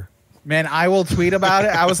spoiler. Man, I will tweet about it.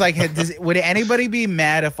 I was like, would anybody be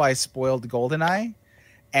mad if I spoiled GoldenEye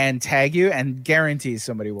and tag you? And guarantee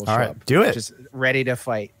somebody will show All right, up. do it. Just ready to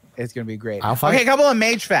fight. It's going to be great. I'll fight. Okay, a couple of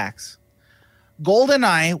mage facts.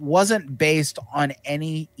 GoldenEye wasn't based on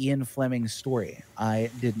any Ian Fleming story. I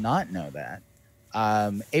did not know that.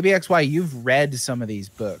 ABXY, you've read some of these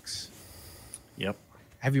books. Yep.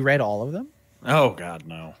 Have you read all of them? Oh God,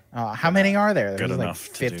 no. How many are there? Good There's like enough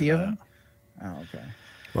to 50 do of that. them? Oh, okay.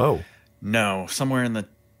 Whoa. No, somewhere in the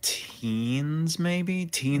teens, maybe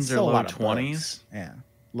teens Still or a low lot of 20s. books. Yeah.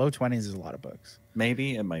 Low 20s is a lot of books.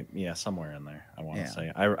 Maybe it might. Yeah, somewhere in there. I want to Yeah.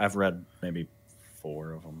 say I've read maybe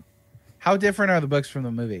 4 of them. How different are the books from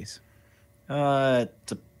the movies? It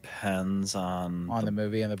depends on The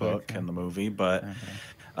movie and the book? and the movie, but Okay.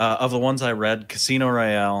 of the ones I read, Casino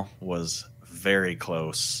Royale was very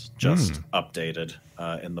close, just updated.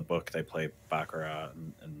 In the book, they play Baccarat,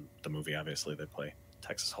 and in the movie, obviously, they play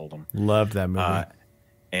Texas Hold'em. Loved that movie.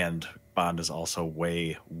 And Bond is also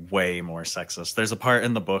way, way more sexist. There's a part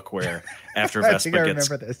in the book where after I think I Vespa gets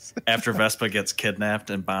remember this. after Vespa gets kidnapped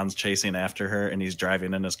and Bond's chasing after her, and he's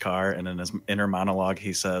driving in his car, and in his inner monologue,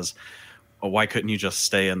 he says, "Oh, why couldn't you just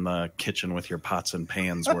stay in the kitchen with your pots and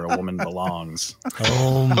pans where a woman belongs?"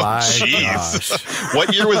 Oh my Jeez. gosh.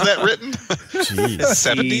 What year was that written? Jeez.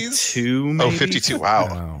 70s? 52, Oh, maybe? 52. Wow.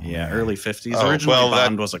 Wow. Yeah, early 50s. Oh, Originally, well, that-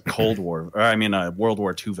 Bond was a Cold War, or I mean, a World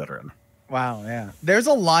War II veteran. Wow, yeah. There's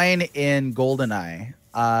a line in GoldenEye.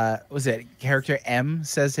 Was it character M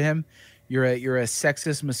says to him, "You're a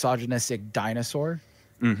sexist, misogynistic dinosaur,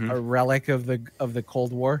 Mm-hmm. a relic of the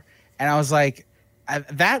Cold War." And I was like,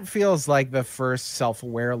 that feels like the first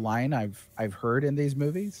self-aware line I've heard in these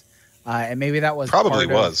movies. And maybe that was Probably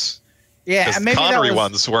part of- was. Yeah, Because maybe Connery that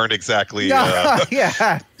was, ones weren't exactly, No,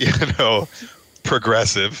 yeah,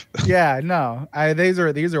 progressive. yeah, no. These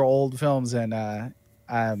are old films, and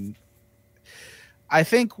I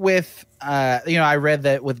think with I read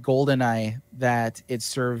that with GoldenEye that it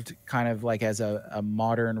served kind of like as a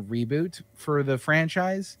modern reboot for the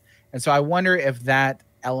franchise, and so I wonder if that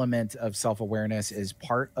element of self-awareness is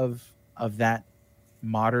part of that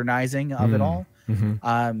modernizing of it all.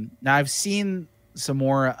 Mhm. Now I've seen some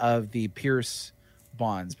more of the Pierce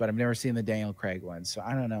Bonds, but I've never seen the Daniel Craig ones, so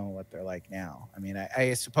I don't know what they're like now. I mean,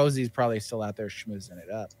 I suppose he's probably still out there schmoozing it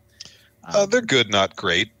up. They're good, not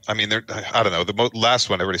great. I mean, I don't know. The last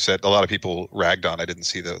one, everybody said, a lot of people ragged on. I didn't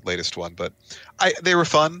see the latest one, but they were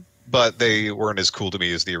fun, but they weren't as cool to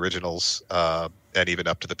me as the originals, and even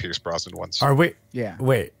up to the Pierce Brosnan ones. Are we? Yeah.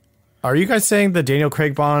 Wait. Are you guys saying the Daniel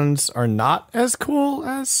Craig Bonds are not as cool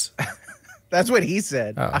as? That's what he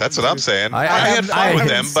said. Oh. That's what I'm saying. I I had have- fun I with haven't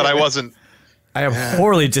them, but seen I it. wasn't. I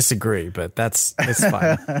wholly disagree, but it's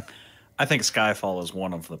fine. I think Skyfall is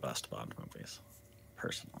one of the best Bond movies,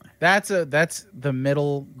 personally. That's the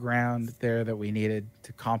middle ground there that we needed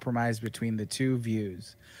to compromise between the two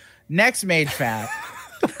views. Next made fact.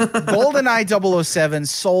 GoldenEye 007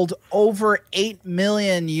 sold over 8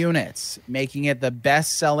 million units, making it the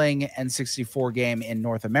best-selling N64 game in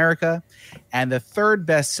North America and the third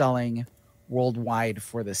best-selling worldwide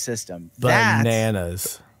for the system.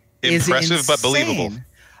 Bananas. That is Impressive but believable. insane.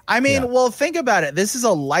 I mean, Yeah. well, think about it. This is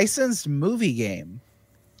a licensed movie game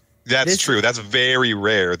That's true. That's very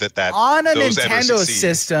rare that on a those ever Nintendo succeed.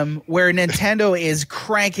 system where Nintendo is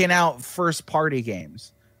cranking out first-party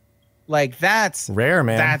games. Like that's Rare,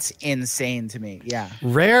 man. That's insane to me. Yeah.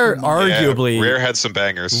 Rare, arguably, Rare had some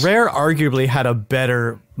bangers. Rare arguably had a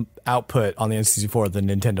better output on the N64 than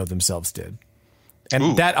Nintendo themselves did. And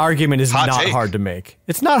Ooh. that argument is Hot not take. hard to make.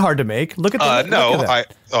 It's not hard to make. Look at the No, look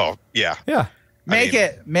at that. yeah. Yeah. Make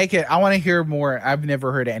mean- it. I want to hear more. I've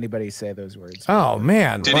never heard anybody say those words. Oh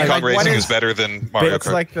man. Diddy Like, Kong what Racing is- is better than Mario It's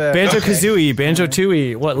Kart. like the Banjo okay. Kazooie, Banjo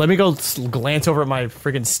Tooie. What? Let me go glance over at my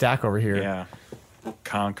friggin' stack over here. Yeah.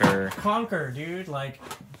 Conquer, Conquer, dude. Like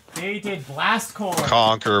they did Blast Core.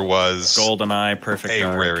 Conquer was GoldenEye, Perfect a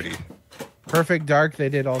Dark. rarity. Perfect Dark. They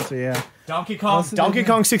did also. Yeah. Donkey Kong. Also- Donkey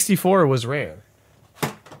Kong 64 was Rare.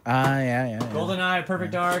 Yeah. GoldenEye,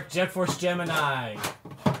 Perfect Dark, Jet Force Gemini.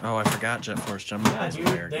 Oh, I forgot Jet Force Gemini. Yeah, was a dude.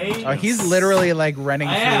 rare game. They. Oh, he's literally like running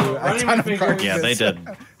I am, through a running ton my of fingers. cards. Yeah, they did.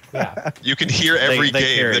 Yeah. You can hear every they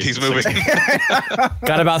game carried that he's moving.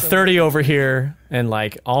 Got about 30 over here, and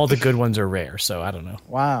like all the good ones are rare. So I don't know.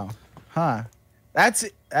 Wow. Huh. That's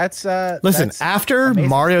Listen, that's after amazing.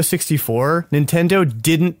 Mario 64, Nintendo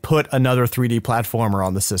didn't put another 3D platformer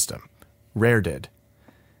on the system. Rare did.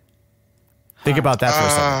 Think about that for a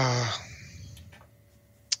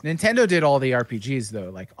second. Nintendo did all the RPGs though,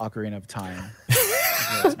 like Ocarina of Time.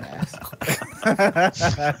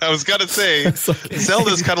 I was gonna say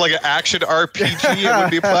Zelda's kind of like an action RPG. It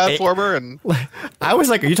would be a platformer, and I was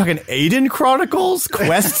like, are you talking Aiden Chronicles?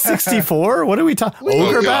 Quest 64? What are we talking?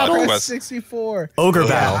 Ogre God, Battle? Quest. 64. Ogre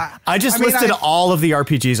Battle. I just I mean, listed I- all of the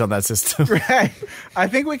RPGs on that system. Right. I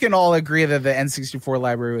think we can all agree that the N64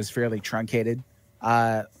 library was fairly truncated.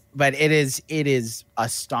 But it is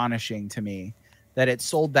astonishing to me that it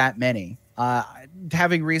sold that many.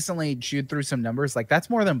 Having recently chewed through some numbers, like that's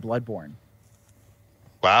more than Bloodborne.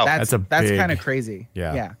 wow, That's a that's big- kind of crazy.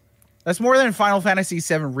 Yeah. Yeah. That's more than Final Fantasy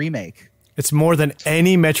VII Remake. It's more than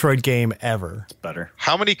any Metroid game ever. Better.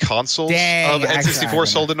 how many consoles Dang, of actually, I N64 don't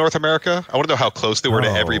sold in North America? I want to know how close they were to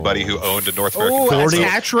Oh. everybody who owned a North American Oh, console.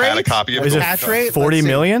 attach Had a rate? copy of Is it Attach rate? 40 Let's see.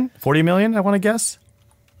 million? 40 million, I want to guess.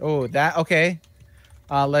 Oh, that okay.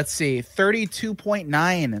 Let's see.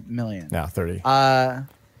 32.9 million. No, 30.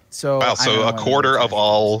 So Wow, I don't so know a what quarter the of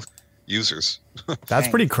all users. That's Dang.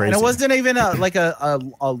 pretty crazy. And it wasn't even a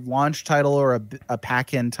launch title or a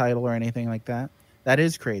pack-in title or anything like that. That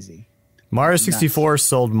is crazy. Mario 64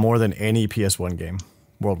 sold more than any PS1 game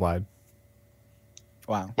worldwide.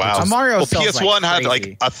 Wow. Wow. Mario well, sells PS1 had crazy.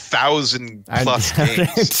 like 1,000 plus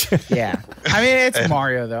games. Yeah. I mean, it's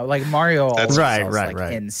Mario though. Like Mario always That's- Right, sells, right, like,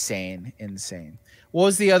 right. insane. What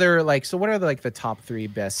was the other so what are the top 3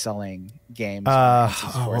 best-selling games? on Oh,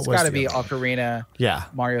 N64? what It's was got to the be other one? Ocarina, Yeah.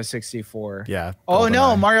 Mario 64. Yeah. Oh no,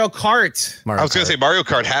 GoldenEye. Mario Kart. Mario I was going Kart. to say Mario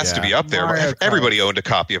Kart has to Yeah. be up there. Mario Kart. Everybody owned a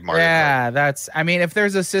copy of Mario Kart. Yeah, that's. I mean, if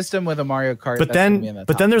there's a system with a Mario Kart, But that's gonna be in then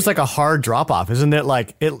the top there's 3. like a hard drop off. Isn't it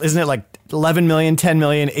like 11 million, 10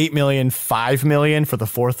 million, 8 million, 5 million for the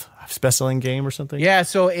fourth best-selling game or something? Yeah,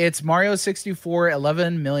 so it's Mario 64,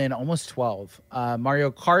 11 million, almost 12. Mario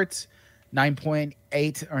Kart,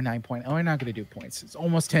 9.8 or 9. Oh, we're not going to do points. It's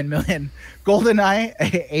almost 10 million. GoldenEye,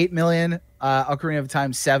 8 million. Ocarina of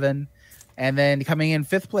Time, 7. And then coming in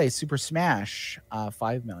 5th place, Super Smash,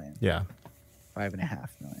 5 million. Yeah. 5.5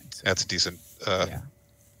 million. So, That's a decent yeah.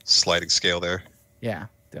 sliding scale there. Yeah,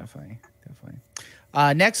 definitely.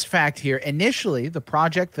 Next fact here. Initially, the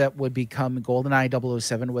project that would become GoldenEye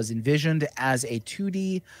 007 was envisioned as a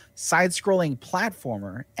 2D side-scrolling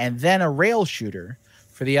platformer and then a rail shooter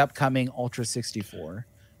for the upcoming Ultra 64.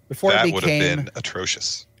 Before That it would have became, been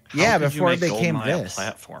atrocious. yeah, How could you before it make became GoldenEye this. a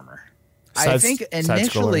platformer. I Side- think side-scroller.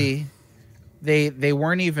 initially they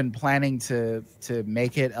weren't even planning to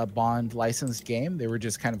make it a Bond licensed game. They were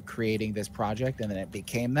just kind of creating this project, and then it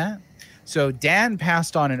became that. So Dan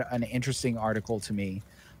passed on an interesting article to me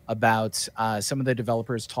about some of the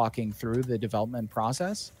developers talking through the development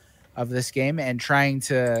process of this game and trying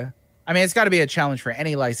to. I mean, it's got to be a challenge for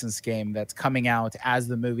any licensed game that's coming out as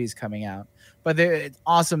the movie's coming out. But it's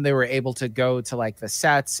awesome they were able to go to like the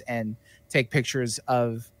sets and take pictures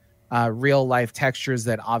of real life textures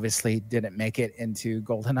that obviously didn't make it into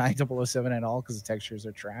GoldenEye 007 at all because the textures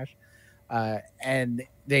are trash. And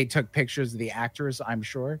they took pictures of the actors, I'm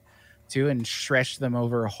sure, too, and stretched them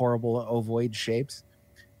over horrible ovoid shapes.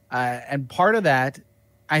 And part of that,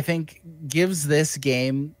 I think, gives this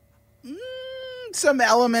game some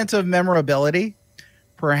element of memorability,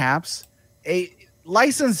 perhaps.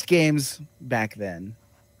 Licensed games back then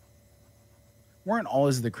weren't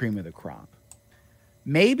always the cream of the crop.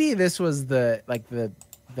 Maybe this was the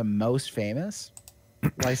most famous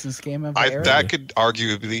licensed game of the era. That could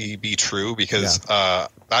arguably be true because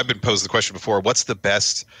I've been posed the question before: what's the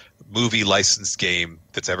best movie licensed game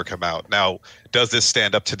that's ever come out? Now, does this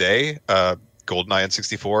stand up today? GoldenEye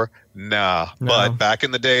N64? Nah. No. But back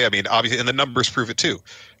in the day, I mean, obviously, and the numbers prove it too,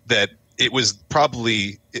 that it was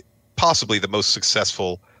possibly the most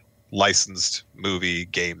successful licensed movie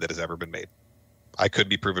game that has ever been made. I could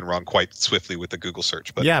be proven wrong quite swiftly with the Google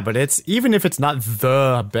search, but yeah, but it's even if it's not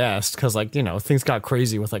the best, because like things got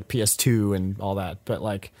crazy with like PS2 and all that, but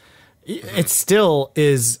like it still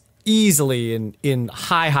is easily in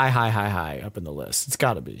high up in the list. It's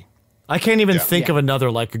got to be. I can't even think of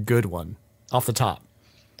another like a good one off the top.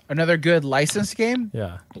 Another good licensed game?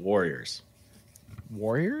 Yeah, Warriors.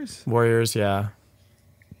 Yeah.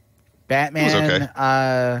 Batman.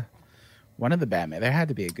 Okay. One of the Batman. There had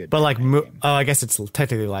to be a good. But like, game. I guess it's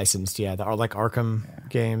technically licensed. Yeah, like Arkham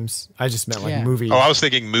games. I just meant like movie. Oh, I was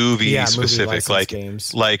thinking movie specific, licensed like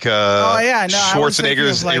games. like I was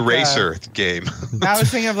Schwarzenegger's thinking of, Eraser game. I was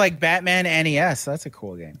thinking of like Batman NES. That's a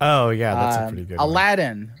cool game. Oh yeah, that's a pretty good one.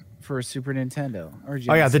 Aladdin for Super Nintendo. Or Genesis.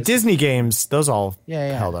 Oh yeah, the Disney games. Those all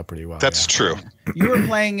Yeah. held up pretty well. That's true. You were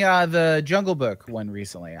playing the Jungle Book one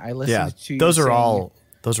recently. I listened to you. Those are all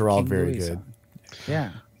King very Louis good. song.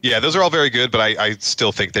 Yeah. Yeah, those are all very good, but I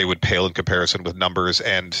still think they would pale in comparison with numbers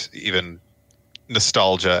and even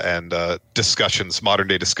nostalgia and modern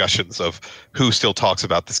day discussions of who still talks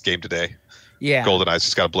about this game today. Yeah. GoldenEye's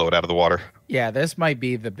just got to blow it out of the water. Yeah, this might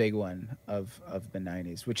be the big one of the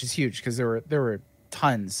 90s, which is huge because there were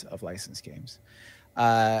tons of licensed games.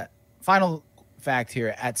 Final fact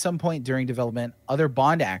here, at some point during development, other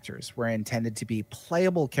Bond actors were intended to be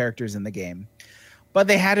playable characters in the game, but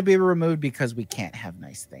they had to be removed because we can't have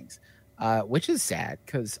nice things, which is sad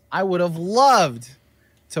because I would have loved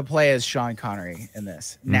to play as Sean Connery in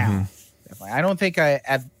this. Now, definitely. I don't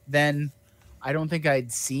think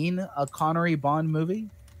I'd seen a Connery Bond movie.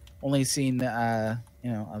 Only seen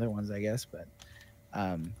other ones, I guess. But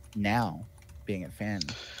now, being a fan,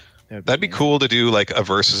 that'd be cool to do like a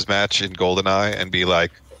versus match in GoldenEye and be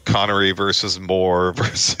like Connery versus Moore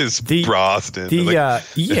versus Brosnan. The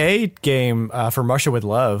EA game from Russia with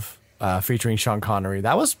Love, featuring Sean Connery,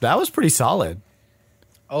 that was pretty solid.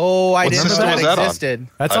 Oh, I What didn't know system that was that on? existed.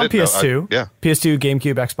 That's I on didn't know. PS2. Yeah. PS2,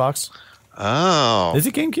 GameCube, Xbox. Oh, Is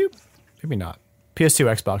it GameCube? Maybe not. PS2,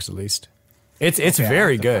 Xbox at least. It's Okay, I'll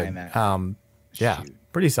very have to good. find that. Yeah,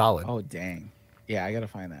 pretty solid. Oh, dang. Yeah, I gotta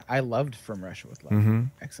find that. I loved From Russia with Love.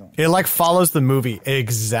 Excellent. It like follows the movie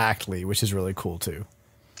exactly, which is really cool too.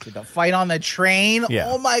 The fight on the train. Yeah.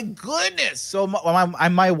 Oh my goodness. So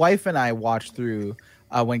my wife and I watched through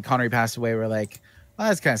when Connery passed away. We're like, oh,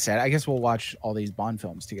 that's kind of sad. I guess we'll watch all these Bond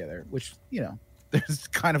films together, which, there's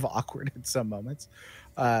kind of awkward at some moments.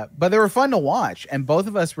 But they were fun to watch. And both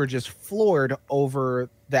of us were just floored over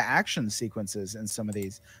the action sequences in some of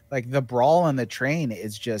these. Like the brawl on the train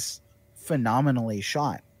is just phenomenally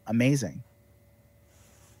shot. Amazing.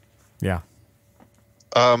 Yeah.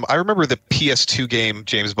 I remember the PS2 game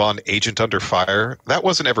James Bond Agent Under Fire. That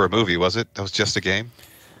wasn't ever a movie, was it? That was just a game.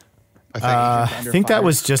 I think that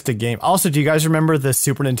was just a game. Also, do you guys remember the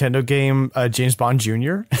Super Nintendo game James Bond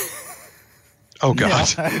Jr.? Oh God.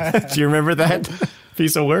 Do you remember that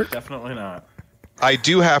piece of work? Definitely not. I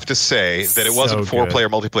do have to say that it wasn't So good. 4-player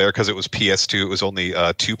multiplayer because it was PS2. It was only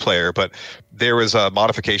 2-player, but there was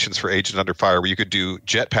modifications for Agent Under Fire where you could do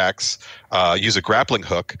jetpacks, use a grappling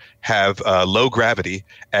hook, have low gravity,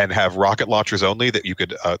 and have rocket launchers only. That you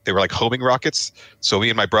could. They were like homing rockets. So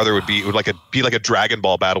me and my brother would be like a Dragon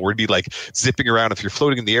Ball battle where we'd be like zipping around. If you're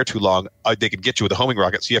floating in the air too long, they could get you with a homing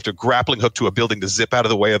rocket. So you have to grappling hook to a building to zip out of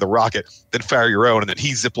the way of the rocket, then fire your own, and then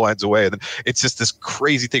he zip lines away. And then it's just this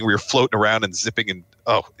crazy thing where you're floating around and zipping. And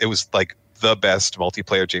it was like the best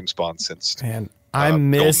multiplayer James Bond since. And I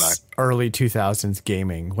miss GoldenEye. early 2000s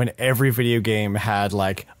gaming when every video game had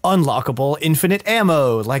like unlockable infinite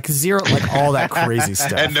ammo, like zero, like all that crazy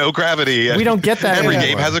stuff. And no gravity. We don't get that Every anymore.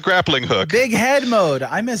 game has a grappling hook. Big head mode.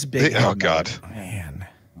 I miss big head Oh mode. God. Man.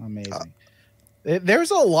 Amazing.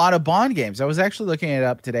 There's a lot of Bond games. I was actually looking it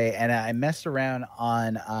up today, and I messed around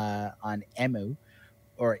on Emu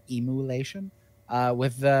or Emulation.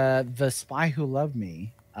 with the Spy Who Loved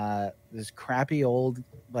Me, this crappy old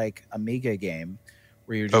like Amiga game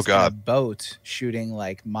where you're just in a boat shooting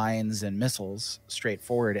like mines and missiles straight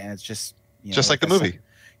forward, and it's just just like the movie.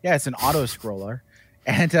 Yeah, it's an auto scroller.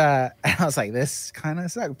 And I was like, this kind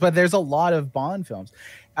of sucks. But there's a lot of Bond films,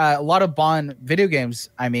 a lot of Bond video games,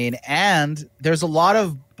 I mean, and there's a lot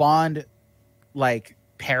of Bond like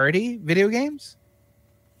parody video games.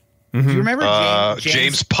 Do you remember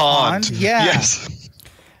James Pond? Yeah. Yes.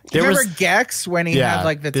 Do you remember Gex when he had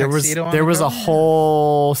like the tuxedo on? There was a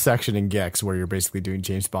whole section in Gex where you're basically doing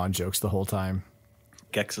James Bond jokes the whole time.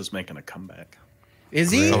 Gex is making a comeback. Is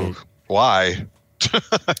he? Oh, why?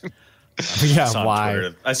 Yeah,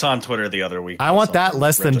 why? I saw on Twitter the other week. I want that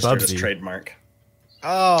less than Bubsy. Trademark.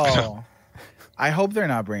 Oh, I hope they're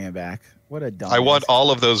not bringing it back. What a dumb. I want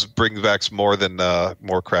all of those bringbacks more than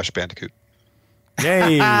more Crash Bandicoot.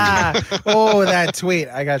 Yay! Oh, that tweet!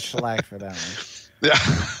 I got shellacked for that one. Yeah,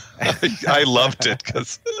 I loved it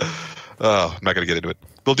because. Oh, I'm not going to get into it.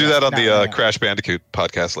 We'll do that on the Crash Bandicoot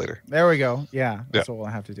podcast later. There we go. Yeah, that's what we'll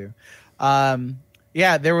have to do.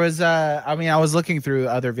 Yeah, there was. I mean, I was looking through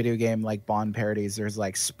other video game like Bond parodies. There's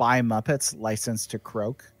like Spy Muppets licensed to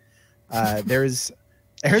Croak. There's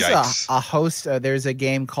a host. There's a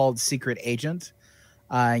game called Secret Agent.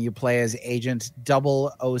 You play as Agent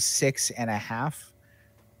 006 and a half.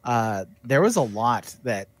 There was a lot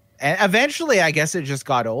that, and eventually, I guess it just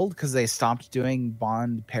got old because they stopped doing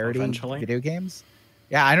Bond parody video games.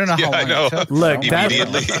 Yeah, I don't know how long it took. Look,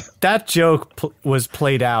 that joke was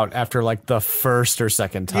played out after like the first or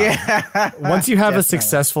second time. Yeah. Once you have a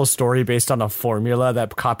successful story based on a formula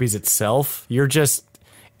that copies itself, you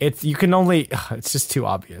can only, it's just too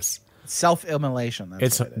obvious. Self-immolation.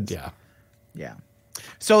 That's what it is. Yeah. Yeah.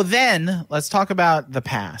 So then let's talk about the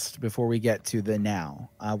past before we get to the now.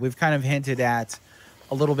 We've kind of hinted at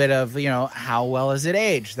a little bit of, how well is it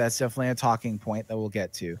aged? That's definitely a talking point that we'll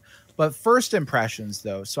get to. But first impressions,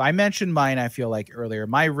 though. So I mentioned mine, I feel like, earlier.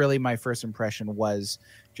 My first impression was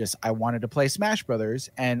just I wanted to play Smash Brothers,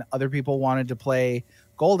 and other people wanted to play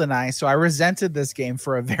GoldenEye. So I resented this game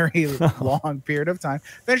for a very long period of time.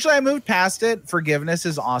 Eventually, I moved past it. Forgiveness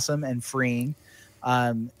is awesome and freeing.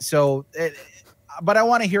 But I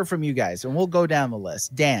want to hear from you guys, and we'll go down the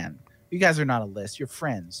list. Dan, you guys are not a list. You're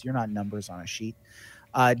friends. You're not numbers on a sheet.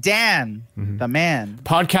 Dan, the man.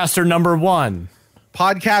 Podcaster number one.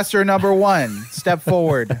 Step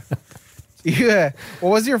forward. Yeah.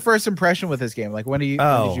 What was your first impression with this game? Like, when did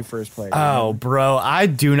you first play it? Oh, bro, I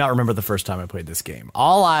do not remember the first time I played this game.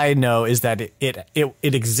 All I know is that it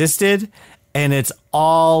existed, and it's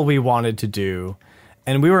all we wanted to do.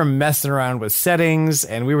 And we were messing around with settings,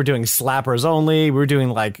 and we were doing slappers only. We were doing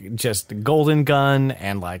like just golden gun,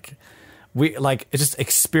 and just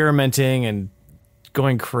experimenting and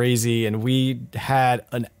going crazy. And we had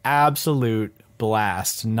an absolute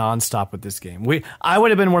blast nonstop with this game. I would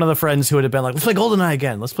have been one of the friends who would have been like, let's play GoldenEye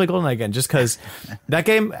again, just because that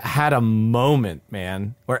game had a moment,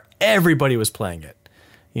 man, where everybody was playing it.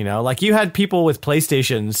 Like you had people with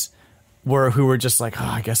PlayStations who were just like, oh,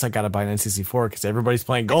 I guess I gotta buy an N64 because everybody's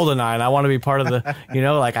playing GoldenEye and I want to be part of the,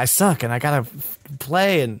 like I suck and I gotta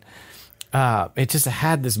play, and it just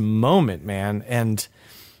had this moment, man. And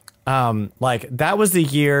that was the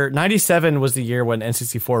year, 97 was the year when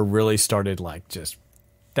N64 really started,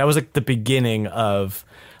 that was like the beginning of,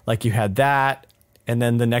 like, you had that, and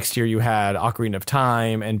then the next year you had Ocarina of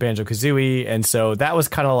Time and Banjo-Kazooie, and so that was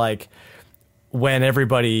kind of like when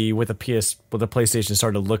everybody with a PlayStation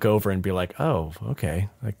started to look over and be like, oh, okay,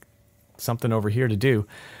 like something over here to do.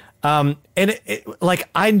 And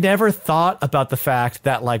I never thought about the fact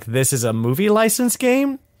that like this is a movie license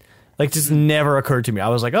game. Like, just never occurred to me. I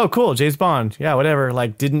was like, oh, cool, James Bond. Yeah, whatever.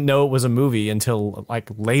 Like, didn't know it was a movie until, like,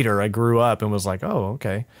 later I grew up and was like, oh,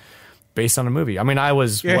 okay. Based on a movie. I mean, I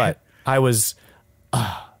was, what? I was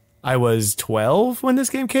 12 when this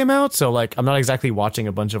game came out. So, like, I'm not exactly watching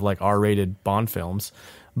a bunch of, like, R-rated Bond films.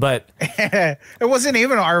 But it wasn't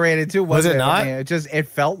even R-rated too, was it? Not? I mean, it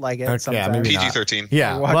felt like it. Okay, sometimes. maybe PG-13.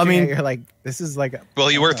 Yeah, well, I mean, you're like, this is like. Well,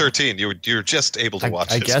 you were 13. You're just able to watch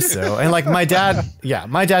it. I guess so. And like my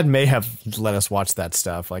dad may have let us watch that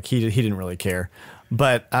stuff. Like he didn't really care,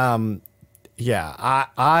 but I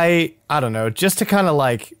don't know. Just to kind of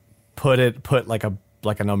like put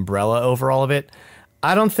like an umbrella over all of it.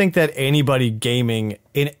 I don't think that anybody gaming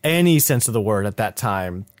in any sense of the word at that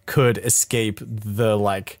time could escape the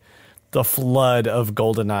flood of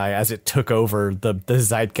GoldenEye as it took over the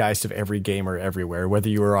zeitgeist of every gamer everywhere. Whether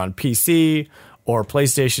you were on PC or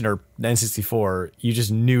PlayStation or N64, you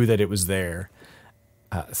just knew that it was there.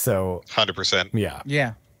 So 100%. Yeah.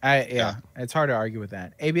 It's hard to argue with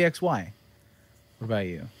that. ABXY. What about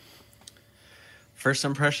you? First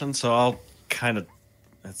impression, so I'll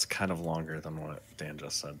it's kind of longer than what Dan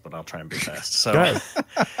just said, but I'll try and be fast. So Go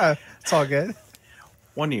ahead. It's all good.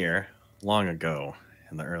 1 year, long ago,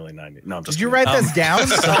 in the early 90s. No, I'm just Did you kidding. write this down?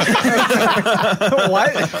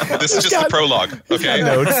 What? This is just the prologue. Okay,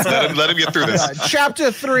 let him get through this.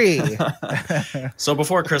 Chapter 3. So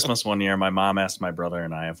before Christmas 1 year, my mom asked my brother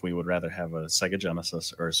and I if we would rather have a Sega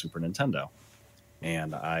Genesis or a Super Nintendo.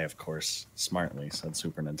 And I, of course, smartly said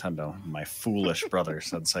Super Nintendo. My foolish brother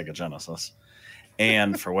said Sega Genesis.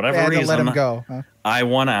 And for whatever Had to reason, let him go. Huh? I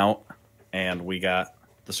won out and we got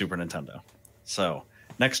the Super Nintendo. So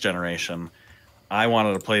next generation, I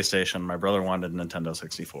wanted a PlayStation. My brother wanted a Nintendo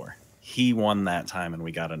 64. He won that time and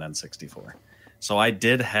we got an N64. So I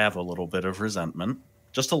did have a little bit of resentment,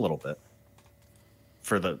 just a little bit,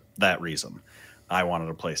 for that reason. I wanted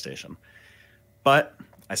a PlayStation. But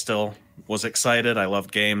I still was excited. I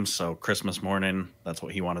loved games. So Christmas morning, that's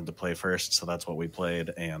what he wanted to play first. So that's what we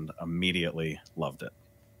played and immediately loved it.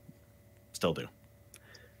 Still do.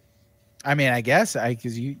 I mean, I guess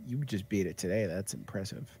because you just beat it today. That's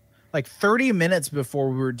impressive. Like 30 minutes before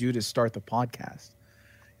we were due to start the podcast,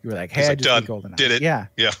 you were like, "Hey, He's I like, just done. beat GoldenEye." Did it. Yeah.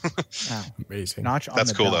 Yeah. Wow. Amazing. Notch on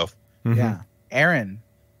That's the cool, belt. Mhm. Yeah. Aaron.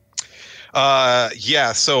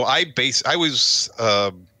 Yeah. So I was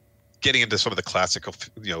getting into some of the classical,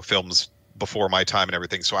 films before my time and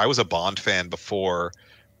everything. So I was a Bond fan before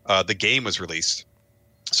the game was released.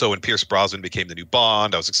 So when Pierce Brosnan became the new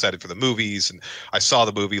Bond, I was excited for the movies, and I saw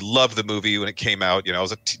the movie, loved the movie when it came out. I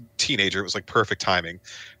was a teenager; it was like perfect timing.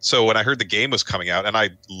 So when I heard the game was coming out, and I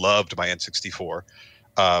loved my N64,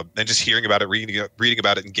 and just hearing about it, reading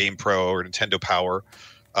about it in Game Pro or Nintendo Power,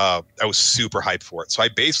 I was super hyped for it. So I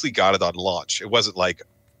basically got it on launch. It wasn't like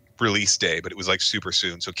release day, but it was like super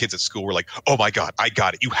soon. So kids at school were like, "Oh my God, I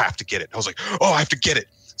got it! You have to get it!" I was like, "Oh, I have to get it!"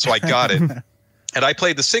 So I got it, and I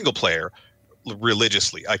played the single player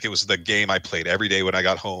religiously. Like it was the game I played every day when I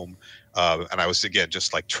got home, and I was again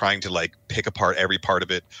just like trying to like pick apart every part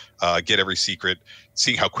of it, get every secret,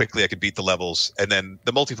 seeing how quickly I could beat the levels. And then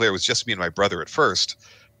the multiplayer was just me and my brother at first,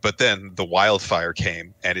 but then the wildfire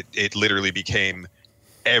came, and it literally became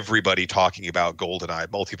everybody talking about GoldenEye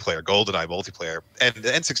multiplayer. And the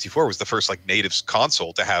N64 was the first like native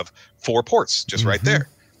console to have 4 ports just right there.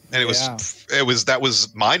 And that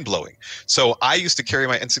was mind blowing. So I used to carry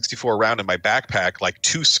my N64 around in my backpack, like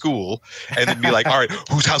to school, and then be like, "All right,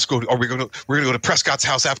 whose house we're going to go to Prescott's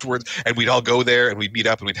house afterwards," and we'd all go there and we'd meet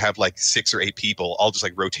up and we'd have like 6 or 8 people all just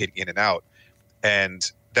like rotating in and out,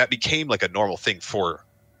 and that became like a normal thing for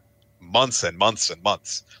months and months and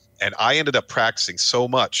months. And I ended up practicing so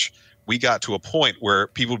much, we got to a point where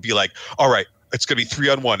people would be like, "All right, it's going to be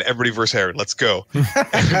 3-on-1, everybody versus Aaron. Let's go."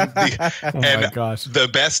 My gosh. The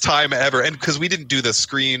best time ever. And because we didn't do the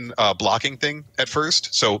screen blocking thing at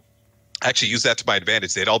first, so I actually used that to my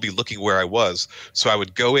advantage. They'd all be looking where I was. So I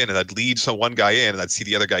would go in and I'd lead one guy in and I'd see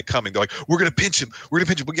the other guy coming. They're like, "We're going to pinch him. We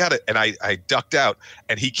got it." And I ducked out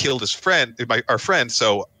and he killed his friend, our friend.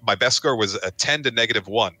 So my best score was a 10 to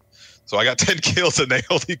 -1. So I got 10 kills and they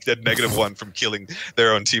only did -1 from killing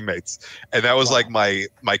their own teammates. And that was like my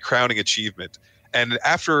crowning achievement. And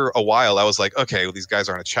after a while, I was like, okay, well, these guys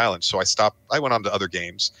aren't a challenge. So I stopped. I went on to other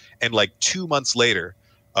games. And like 2 months later,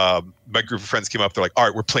 my group of friends came up. They're like, "All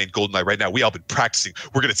right, we're playing GoldenEye right now. We all been practicing.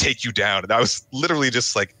 We're going to take you down." And I was literally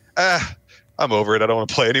just like, I'm over it. I don't want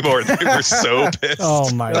to play anymore. And they were so pissed.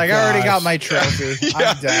 Oh my! Like, gosh. I already got my trophy.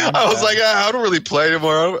 Yeah, I'm done. I was like, I don't really play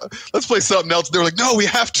anymore. Let's play something else. They were like, "No, we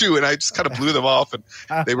have to." And I just kind of blew them off, and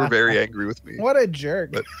they were very angry with me. What a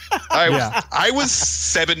jerk. But I was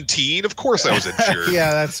 17. Of course, I was a jerk.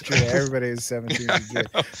 Yeah, that's true. Everybody is 17.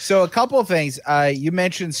 So a couple of things. You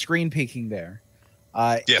mentioned screen peeking there.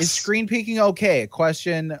 Yes. Is screen peeking okay? A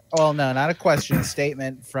question. Well, no, not a question. A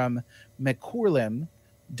statement from McCourlim.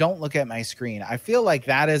 "Don't look at my screen." I feel like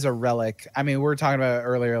that is a relic. I mean, we were talking about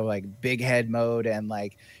earlier, like big head mode and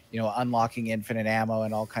like, unlocking infinite ammo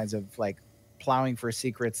and all kinds of like plowing for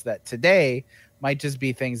secrets that today might just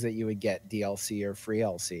be things that you would get DLC or free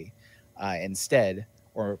LC instead,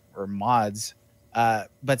 or mods.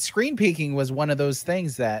 But screen peeking was one of those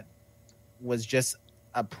things that was just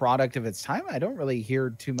a product of its time. I don't really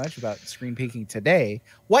hear too much about screen peeking today.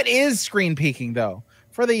 What is screen peeking though?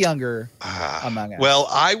 For the younger among us. Well,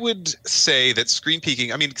 I would say that screen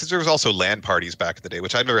peeking, I mean, because there was also LAN parties back in the day,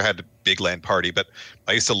 which I've never had a big LAN party, but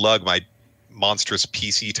I used to lug my monstrous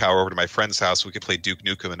PC tower over to my friend's house. We could play Duke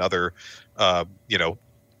Nukem and other,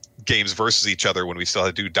 games versus each other when we still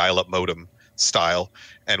had to do dial-up modem style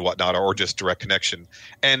and whatnot, or just direct connection.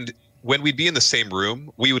 And when we'd be in the same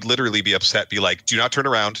room, we would literally be upset, be like, do not turn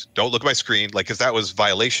around, don't look at my screen, like, because that was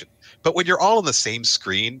violation. But when you're all on the same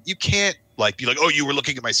screen, you can't like be like, oh, you were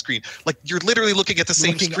looking at my screen. Like, you're literally looking at the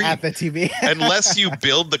same Looking screen. at the TV. Unless you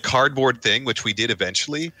build the cardboard thing, which we did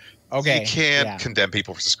eventually, Okay, you can't yeah. condemn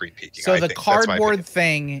people for screen peeking. So I the think. That's my cardboard opinion.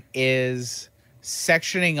 thing is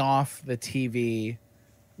sectioning off the TV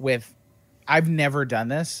with. I've never done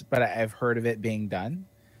this, but I've heard of it being done.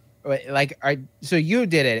 Like, so you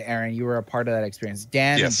did it, Aaron. You were a part of that experience.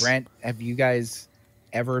 Dan Yes. and Brent, have you guys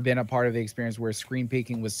ever been a part of the experience where screen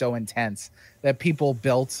peeking was so intense that people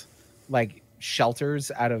built like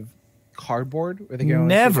shelters out of cardboard where they can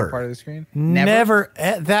only see Never. part of the screen? Never.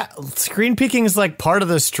 That screen peeking is like part of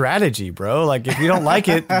the strategy, bro. Like, if you don't like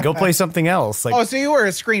it, go play something else. Like, Oh, so you were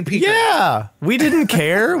a screen peeker? yeah, we didn't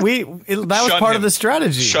care. That was Shun part him. of the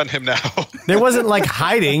strategy. Shun him now. There wasn't like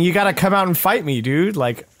hiding. You got to come out and fight me, dude.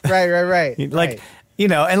 Like, Right. like, right. you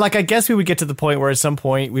know, and like, I guess we would get to the point where at some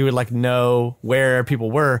point we would like know where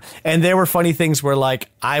people were. And there were funny things where like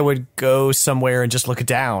I would go somewhere and just look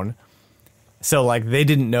down. So like they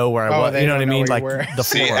didn't know where I Oh, was. they You know what I don't know mean? where Like you were. the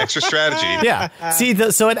See, floor. extra strategy. Yeah. See,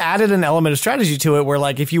 so it added an element of strategy to it where,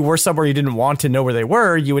 like, if you were somewhere you didn't want to know where they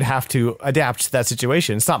were, you would have to adapt to that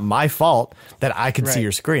situation. It's not my fault that I could see Right.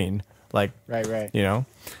 your screen. Like, Right. you know?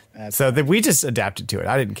 That's So that we just adapted to it.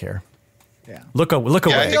 I didn't care. Yeah. Look Yeah, away.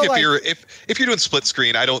 I think feel if you're doing split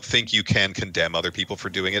screen, I don't think you can condemn other people for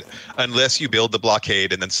doing it unless you build the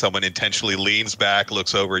blockade and then someone intentionally leans back,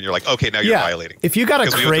 looks over, and you're like, okay, now you're Yeah. violating. If you gotta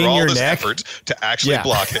Because we went through crane all your this neck- effort to actually Yeah.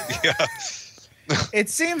 block it. Yeah. It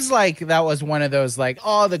seems like that was one of those like,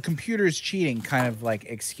 oh, the computer's cheating kind of like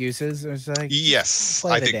excuses. It was like, Yes,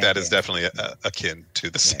 Play I the think damn that is game. definitely akin to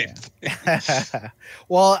the same thing.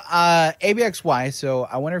 well, ABXY. So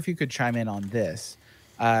I wonder if you could chime in on this.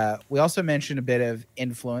 We also mentioned a bit of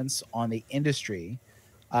influence on the industry.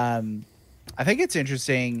 I think it's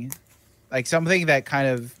interesting, like something that kind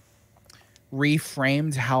of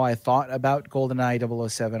reframed how I thought about GoldenEye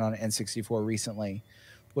 007 on N64 recently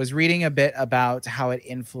was reading a bit about how it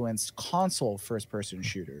influenced console first-person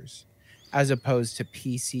shooters as opposed to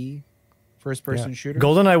PC first-person shooters.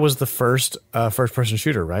 GoldenEye was the first first-person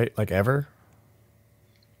shooter, right? Like ever.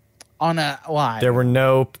 On a why? There were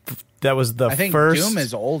no. That was the I think first. Doom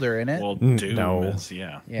is older, isn't it? Well, Doom no. is,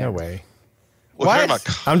 yeah. Yeah. No way. We're What? talking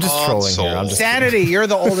about I'm just trolling here. I'm consoles. just- Sanity, you're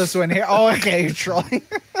the oldest one here. Oh, okay, you're trolling.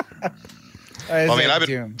 I mean, I've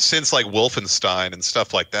been since like Wolfenstein and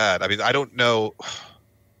stuff like that. I mean, I don't know.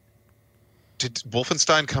 Did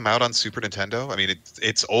Wolfenstein come out on Super Nintendo? I mean,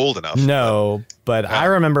 it's old enough. No, but I Yeah.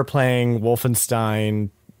 remember playing Wolfenstein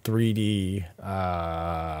 3D.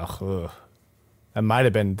 It might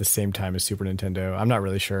have been the same time as Super Nintendo. I'm not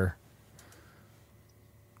really sure.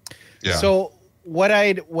 Yeah. So what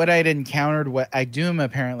I'd encountered, Doom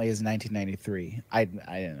apparently is 1993. I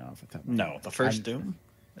didn't know if it's No, the 1st Doom?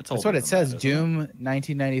 It's That's older what it than says. that, isn't it? Doom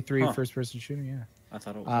 1993 Huh. first person shooter. Yeah. I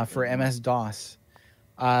thought it was For MS DOS.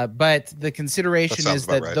 But the consideration That sounds is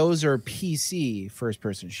that about right. those are PC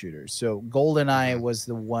first-person shooters. So GoldenEye was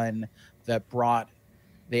the one that brought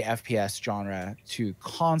the FPS genre to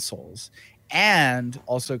consoles and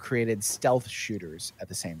also created stealth shooters at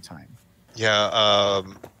the same time. Yeah,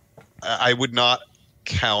 I would not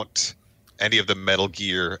count any of the Metal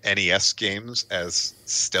Gear NES games as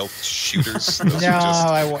stealth shooters. Those No, are just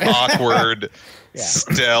I won't. awkward, Yeah.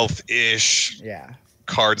 stealth-ish Yeah.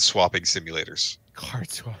 card swapping simulators. Card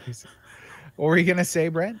swaps. What were you going to say,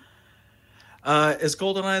 Brent? Is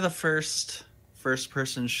GoldenEye the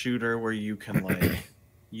first-person shooter where you can like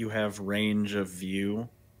you have range of view?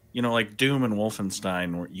 You know, like Doom and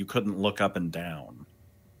Wolfenstein, where you couldn't look up and down.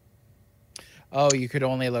 Oh, you could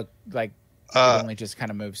only look like you could only just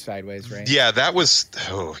kind of move sideways, right? Yeah, that was.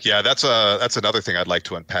 Oh, yeah, that's another thing I'd like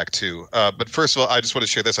to unpack too. But first of all, I just want to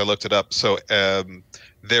share this. I looked it up. So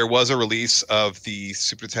there was a release of the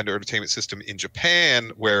Super Nintendo Entertainment System in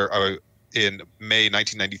Japan, where in May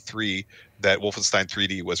 1993, that Wolfenstein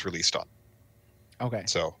 3D was released on. Okay.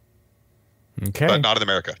 So, Okay. but not in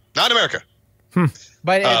America. Not in America.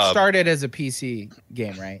 But it started as a PC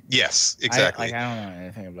game, right? Yes, exactly. I don't know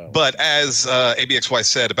anything about. But as ABXY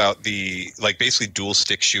said about the like basically dual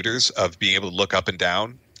stick shooters of being able to look up and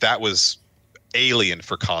down, that was alien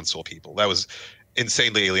for console people. That was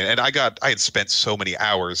insanely alien. And I had spent so many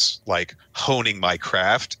hours like honing my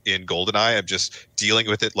craft in GoldenEye. I'm just dealing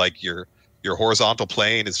with it like your horizontal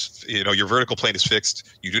plane is, your vertical plane is fixed.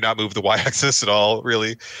 You do not move the y-axis at all,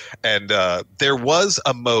 really. And there was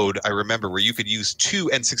a mode, I remember, where you could use two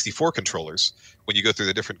N64 controllers when you go through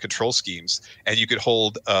the different control schemes, and you could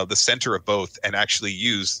hold the center of both and actually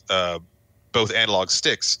use both analog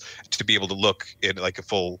sticks to be able to look in like a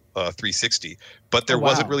full 360. But there Oh, wow.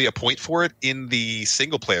 wasn't really a point for it in the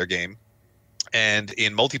single player game. And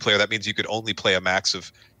in multiplayer, that means you could only play a max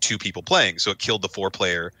of 2 people playing. So it killed the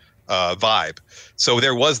 4-player vibe. So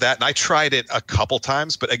there was that, and I tried it a couple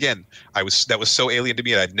times, but again, that was so alien to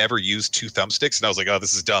me, and I'd never used 2 thumbsticks, and I was like, oh,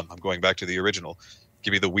 this is dumb. I'm going back to the original.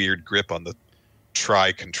 Give me the weird grip on the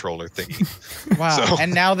tri-controller thingy. Wow. So-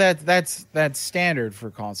 And now that's standard for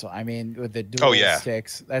console. I mean, with the dual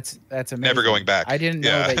sticks, that's amazing. Never going back. I didn't know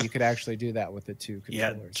Yeah. that you could actually do that with the 2 Yeah,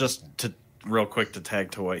 controllers. just to real quick to tag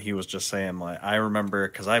to what he was just saying. Like I remember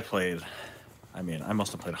because I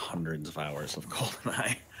must have played hundreds of hours of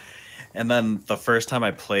GoldenEye. And then the first time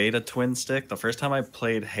I played a twin stick, the first time I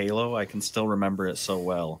played Halo, I can still remember it so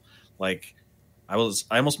well. Like I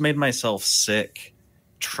almost made myself sick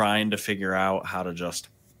trying to figure out how to just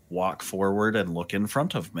walk forward and look in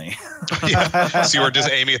front of me. Yeah. So you were just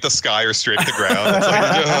aiming at the sky or straight at the ground.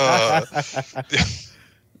 It's like,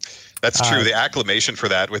 that's true. The acclamation for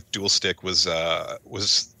that with dual stick was a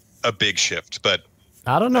big shift, but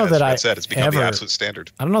I don't know as that Fred I said, it's become ever. the absolute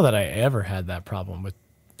standard. I don't know that I ever had that problem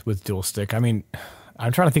with dual stick. I mean,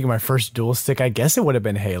 I'm trying to think of my first dual stick. I guess it would have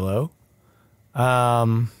been Halo.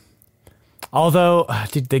 Although,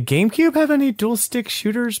 did the GameCube have any dual stick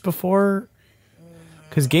shooters before?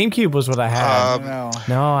 Because GameCube was what I had. No.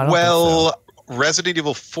 No, I don't. Well, Resident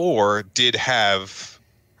Evil 4 did have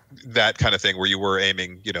that kind of thing where you were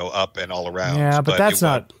aiming, up and all around. Yeah, but that's it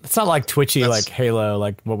not. It's not like twitchy That's- like Halo,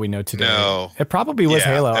 like what we know today. No. It probably was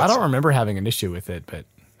Yeah, Halo. I that's- don't remember having an issue with it, but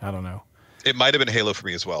I don't know. It might have been Halo for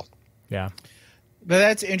me as well. Yeah. But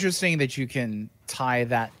that's interesting that you can tie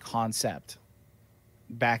that concept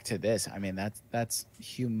back to this. I mean, that's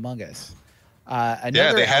humongous. Yeah,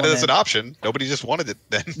 Another they had it as element- an option. Nobody just wanted it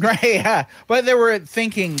then. Right, yeah. But they were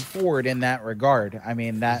thinking forward in that regard. I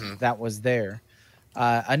mean, that was there.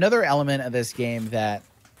 Another element of this game that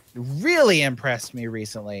really impressed me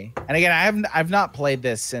recently, and again, I've not played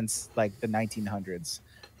this since like the 1900s,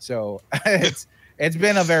 so it's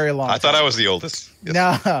been a very long. I thought time. I was the oldest. Yes.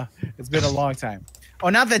 No, it's been a long time. Oh,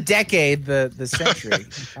 not the decade, the century.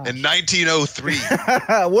 In 1903,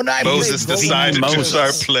 When I Moses played decided to Moses.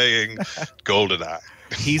 start playing GoldenEye.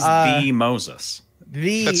 He's the Moses.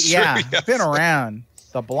 That's true, yes. Been around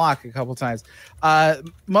the block a couple times.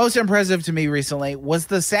 Most impressive to me recently was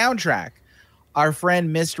the soundtrack. Our friend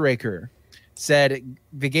Mistraker said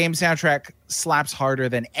the game soundtrack slaps harder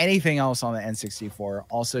than anything else on the N64.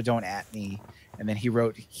 Also, don't at me. And then he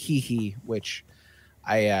wrote hee hee, which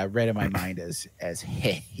I read in my mind as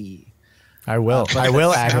hee hee. I will. but I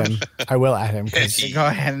will the at sound- him. I will at him. 'cause He- Go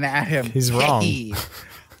ahead and at him. He's wrong. Hey.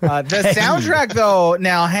 The soundtrack, though,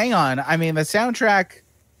 now hang on. I mean, the soundtrack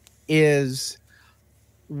is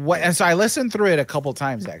what. And so I listened through it a couple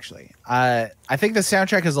times actually. I think the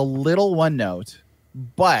soundtrack is a little one note,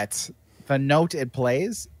 but the note it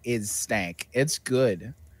plays is stank. It's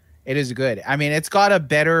good. It is good. I mean, it's got a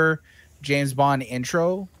better James Bond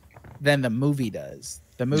intro than the movie does.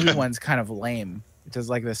 The movie one's kind of lame. It does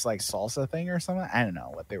like this like salsa thing or something. I don't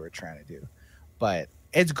know what they were trying to do, but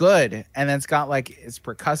it's good. And then it's got like it's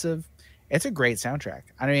percussive. It's a great soundtrack.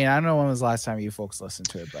 I mean, I don't know when was the last time you folks listened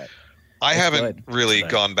to it, but I It's haven't good. really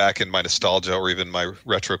Right. gone back in my nostalgia or even my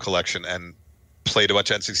retro collection and played a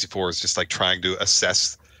bunch of N64s, just like trying to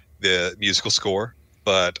assess the musical score.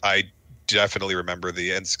 But I definitely remember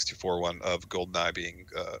the N64 one of GoldenEye being,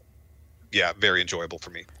 very enjoyable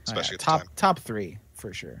for me, especially at the time. top 3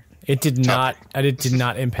 for sure. It did not. It did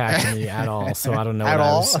not impact me at all. So I don't know. At what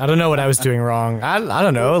all? I don't know what I was doing wrong. I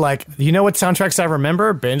don't know. Like what soundtracks I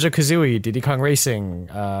remember? Banjo-Kazooie, Diddy Kong Racing.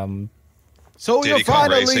 So Diddy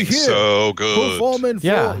Kong Racing, so good. performing for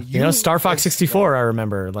Yeah, Star Fox 64. I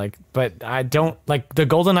remember. But I don't like the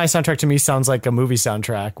GoldenEye soundtrack. To me, sounds like a movie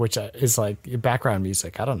soundtrack, which is like background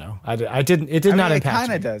music. I don't know. I didn't. It did not It impact.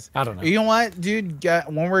 kind of me. does. I don't know. You know what, dude?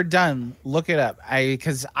 When we're done, look it up.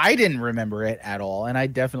 Because I didn't remember it at all, and I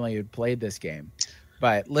definitely had played this game.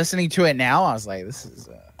 But listening to it now, I was like, "This is."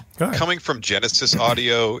 Go ahead. Coming from Genesis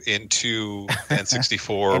audio into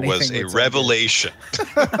N64 was Anything a that's revelation.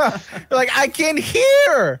 Like I can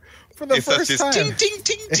hear for the It's that first just time. ding, ding,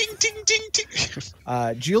 ding, ding, ding, ding,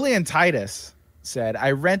 ding. Julian Titus said,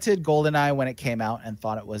 I rented GoldenEye when it came out and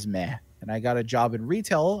thought it was meh. And I got a job in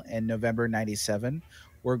retail in November 97,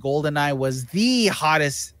 where GoldenEye was the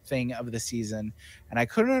hottest thing of the season. And I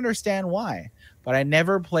couldn't understand why. But I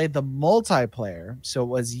never played the multiplayer. So it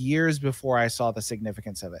was years before I saw the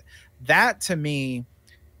significance of it. That to me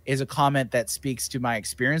is a comment that speaks to my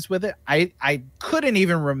experience with it. I couldn't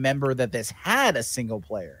even remember that this had a single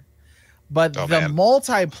player. But Oh, the man.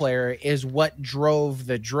 multiplayer is what drove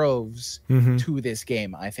the droves Mhm. to this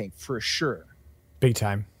game, I think, for sure. Big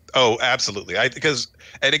time. Oh, absolutely.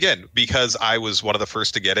 Because I was one of the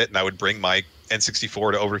first to get it, and I would bring my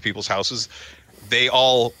N64 to over people's houses. They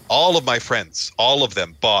all of my friends, all of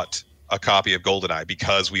them bought a copy of GoldenEye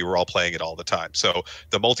because we were all playing it all the time. So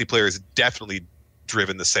the multiplayer has definitely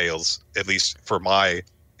driven the sales, at least for my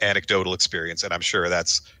anecdotal experience, and I'm sure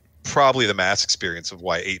that's probably the mass experience of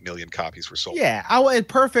why 8 million copies were sold. Yeah,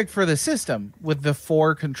 perfect for the system with the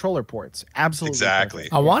 4 controller ports. Absolutely. Exactly.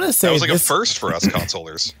 perfect. I want to say That was like this, a first for us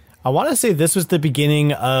consolers. I want to say this was the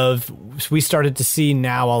beginning of, we started to see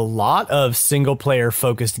now a lot of single player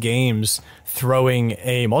focused games throwing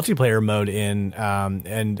a multiplayer mode in.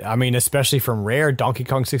 And I mean, especially from Rare, Donkey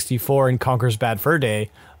Kong 64 and Conker's Bad Fur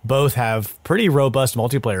Day both have pretty robust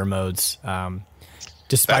multiplayer modes.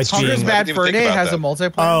 Despite That's true. Conker's being, I Bad didn't even Fur think Day about has that. a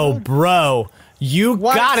multiplayer. oh, mode? bro. You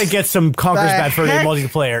What gotta get some Conker's the Bad Fur Day heck?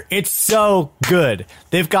 multiplayer. It's so good.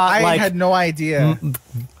 They've got I like had no idea.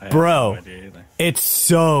 I have Bro. no idea either. it's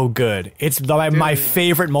so good. It's my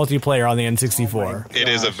favorite multiplayer on the N64. It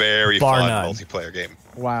is a very Bar fun none. multiplayer game.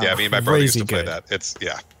 Wow. Yeah, me and my brother used Crazy to play good. that. It's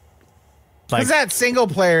Like Because that single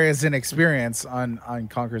player is an experience on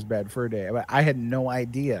Conker's Bad Fur Day. But I had no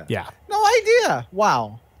idea. yeah, No idea.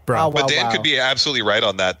 Wow. Bro. Wow, But wow, Dan wow. could be absolutely right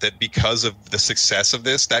on that. That because of the success of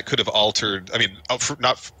this, that could have altered. I mean,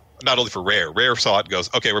 not only for Rare. Rare saw it and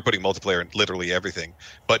goes, okay, we're putting multiplayer in literally everything.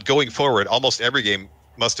 But going forward, almost every game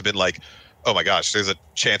must have been like, oh my gosh, there's a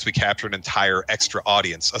chance we capture an entire extra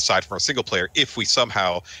audience aside from our single player if we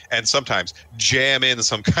somehow and sometimes jam in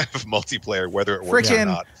some kind of multiplayer, whether it works or Freaking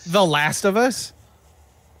not. The Last of Us,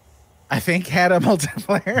 I think, had a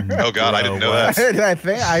multiplayer. Oh God, I Bro, didn't know what? that. I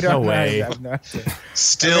think I don't No know. way. I have no idea.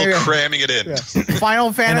 Still Maybe- cramming it in. Yeah.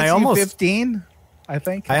 Final Fantasy almost- 15, I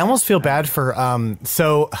think. I almost feel bad for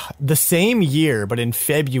so the same year, but in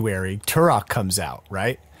February, Turok comes out,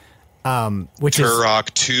 right? Which is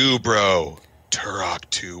Turok 2, bro. Turok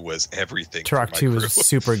 2 was everything. for Turok my 2 crew. was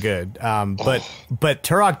super good. But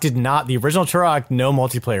Turok did not, the original Turok, no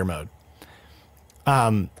multiplayer mode.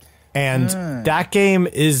 And that game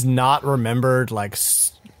is not remembered like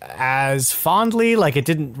as fondly, like it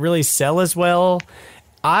didn't really sell as well.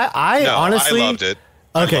 I No, honestly I loved it.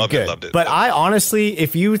 Okay, I loved good. It, loved it. But I honestly,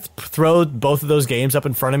 if you throw both of those games up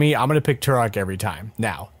in front of me, I'm going to pick Turok every time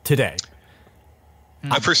now, today.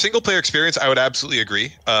 For single player experience, I would absolutely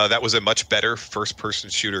agree. That was a much better first person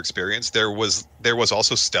shooter experience. There was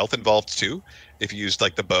also stealth involved too. If you used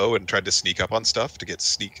like the bow and tried to sneak up on stuff to get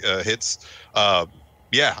sneak hits.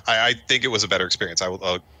 Yeah, I think it was a better experience. I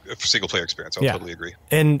will for single player experience. I'll Yeah. totally agree.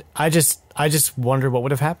 And I just wonder what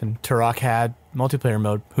would have happened. Turok had multiplayer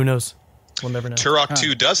mode. Who knows? We'll never know. Turok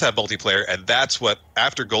 2 does have multiplayer, and that's what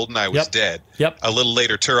after GoldenEye was Yep. dead. Yep. A little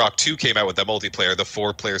later, Turok 2 came out with that multiplayer, the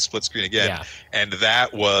 4-player split screen again, Yeah. and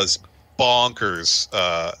that was bonkers.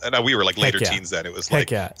 And we were like later Heck yeah. teens then. It was Heck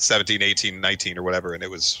like yeah. 17, 18, 19 or whatever, and it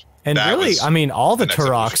was. And that really, was I mean, all the the next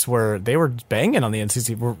Turoks were banging on the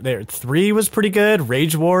N64. 3 was pretty good.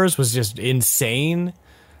 Rage Wars was just insane.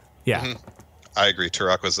 Yeah. Mm-hmm. I agree.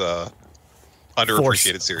 Turok was a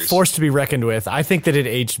underappreciated series. Forced to be reckoned with. I think that it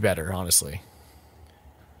aged better, honestly.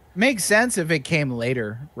 Makes sense if it came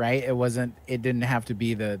later, right? It didn't have to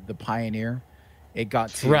be the pioneer. It got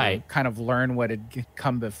to Right. kind of learn what had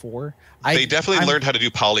come before. They definitely learned how to do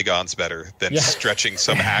polygons better than stretching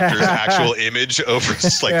some actor's actual image over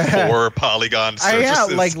like 4 polygon surfaces. Yeah,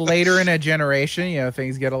 like later in a generation,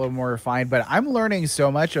 things get a little more refined. But I'm learning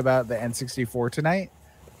so much about the N64 tonight.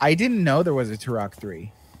 I didn't know there was a Turok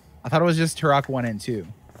 3. I thought it was just Turok 1 and 2.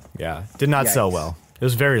 Yeah. Did not sell Yikes. well. It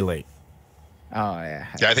was very late. Oh, yeah.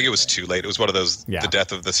 Yeah, I think it was too late. It was one of those. Yeah. The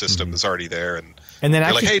death of the system is already there, and And then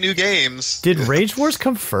they're like, actually, "Hey, new games." did Rage Wars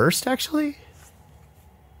come first, actually?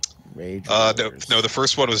 Rage No, the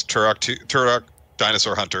first one was Turok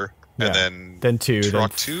Dinosaur Hunter, Yeah. and Then 2, then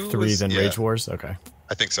Turok 2 3, was- then yeah. Rage Wars? Okay.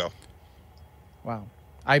 I think so. Wow.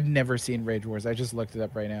 I've never seen Rage Wars. I just looked it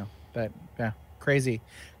up right now. But yeah, crazy.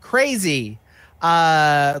 Question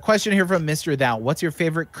here from Mr. Thou. What's your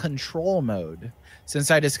favorite control mode? Since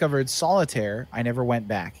I discovered Solitaire, I never went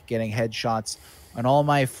back. Getting headshots on all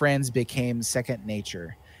my friends became second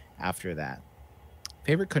nature after that.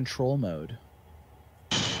 Favorite control mode?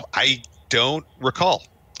 I don't recall,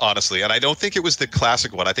 honestly, and I don't think it was the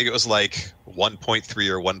classic one. I think it was like 1.3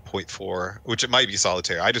 or 1.4, which it might be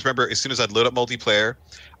Solitaire. I just remember as soon as I'd load up multiplayer,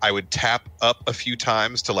 I would tap up a few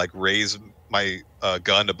times to like raise my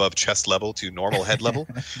gun above chest level to normal head level,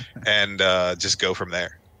 and just go from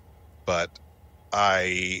there. But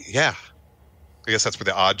I guess that's where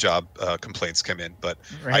the odd job complaints come in, but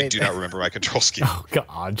I Right. do not remember my control scheme. Oh god,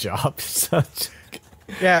 odd job. Such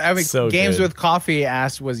Yeah, I mean, So Games good. with Coffee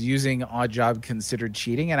asked, was using Odd Job considered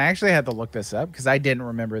cheating? And I actually had to look this up because I didn't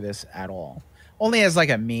remember this at all. Only as like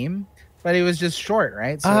a meme, but it was just short,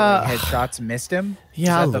 right? So like, headshots missed him. Is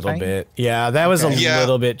yeah, that a the little thing? bit. Yeah, that was Okay. a Yeah.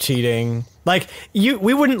 little bit cheating. Like we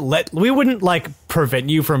wouldn't like prevent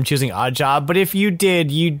you from choosing odd job, but if you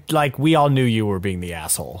did, we all knew you were being the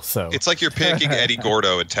asshole. So It's like you're picking Eddie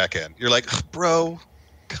Gordo in Tekken. You're like, bro,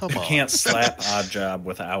 come You on. can't slap odd job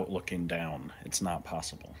without looking down. It's not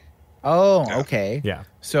possible. Oh, Yeah. okay. yeah.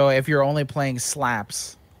 So if you're only playing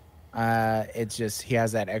slaps, it's just he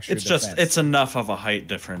has that extra. It's just defense. it's enough of a height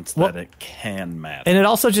difference Well- that it can matter. And it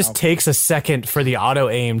also just takes a second for the auto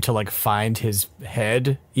aim to like find his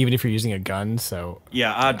head, even if you're using a gun. So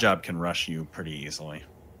Yeah, odd job can rush you pretty easily.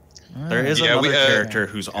 There is Yeah, we, another uh, character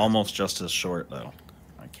who's almost just as short though.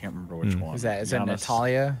 I can't remember which one. Is that Giannis-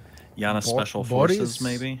 Natalia? Giannis Bo- Special Boris? Forces,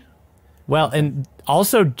 maybe. well, and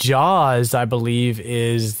also Jaws, I believe,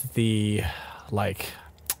 is the like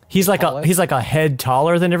he's like a head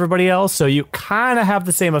taller than everybody else, so you kind of have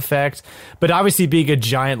the same effect. But obviously, being a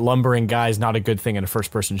giant lumbering guy is not a good thing in a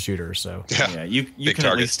first-person shooter. So Yeah, you Big can at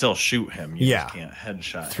target. least still shoot him. You Yeah. just can't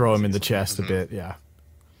headshot. throw him in the easily. chest a bit. Yeah.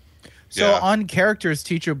 So Yeah. on characters,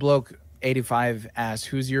 Teacher Bloke 85 asked,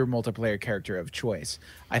 "Who's your multiplayer character of choice?"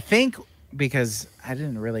 I think because I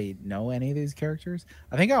didn't really know any of these characters,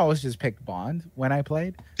 I think I always just picked Bond when I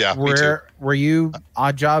played. Yeah, me too. Were you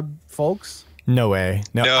Odd Job folks? No way.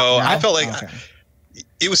 No, I felt like Okay.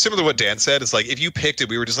 it was similar to what Dan said. It's like if you picked it,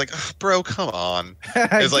 we were just like, "Ugh, bro, come on.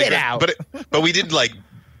 It's like, Get out. But we didn't like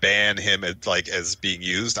ban him as being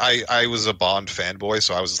used. I was a Bond fanboy,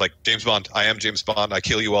 so I was just like, James Bond. I am James Bond. I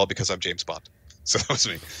kill you all because I'm James Bond. So that was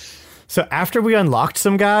me. So after we unlocked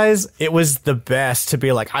some guys, it was the best to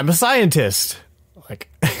be like, I'm a scientist. Like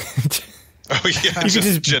Oh yeah, you could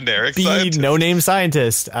just generic. be scientist. no-name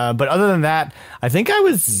scientist. But other than that, I think I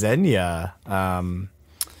was Xenia. I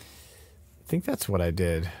think that's what I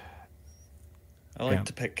did. I like Yeah.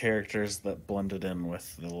 to pick characters that blended in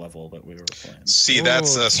with the level that we were playing. See,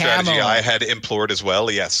 that's Ooh, a strategy camo. I had implored as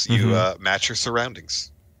well. Yes, you match your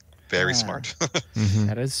surroundings. Very Ah. smart.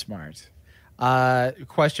 That is smart.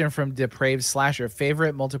 Question from Depraved Slasher.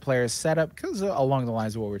 Favorite multiplayer setup? Because along the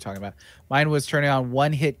lines of what we were talking about. Mine was turning on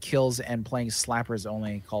one-hit kills and playing slappers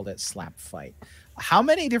only, called it Slap Fight. How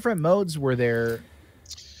many different modes were there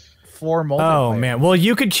for multiplayer? Oh man, well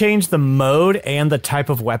you could change the mode and the type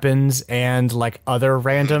of weapons and like other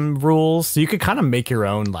random rules, so you could kind of make your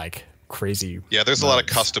own like crazy. Yeah, there's a lot of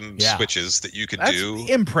custom Yeah. switches that you could That's do.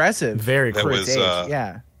 impressive. Very That cool. was, Stage,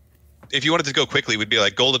 yeah. If you wanted to go quickly, we'd be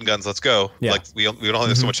like, golden guns, let's go. Yeah. Like we don't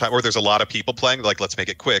have so much time, or there's a lot of people playing, like let's make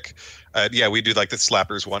it quick. Yeah, we do like the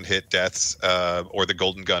slappers, one hit deaths, or the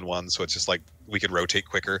golden gun one, so it's just like we could rotate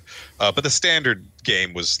quicker. But the standard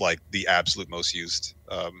game was like the absolute most used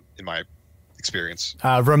in my experience.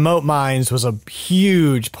 Remote mines was a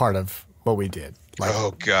huge part of what we did. Like,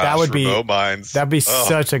 Oh gosh, that would be remote mines. that'd be Oh.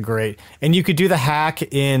 such a great. And you could do the hack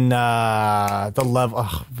in the level.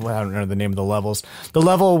 Oh, well, I don't know the name of the levels. The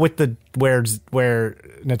level with the where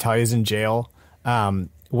Natalia's in jail.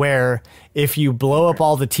 Where if you blow up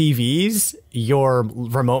all the TVs, your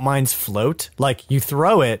remote mines float. Like you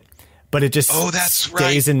throw it, but it just that's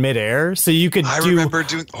stays right. in midair. So you could I do. remember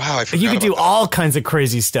doing. Wow, I forgot You could do about that. all kinds of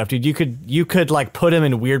crazy stuff, dude. You could like put them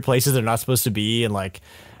in weird places they're not supposed to be, and like,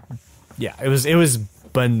 yeah, it was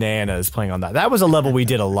bananas playing on that. That was a level we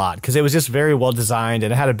did a lot because it was just very well designed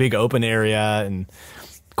and it had a big open area and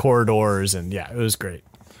corridors, and yeah, it was great.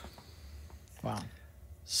 Wow.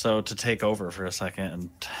 So to take over for a second,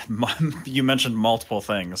 and you mentioned multiple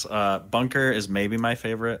things. Bunker is maybe my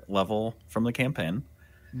favorite level from the campaign,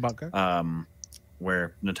 Bunker.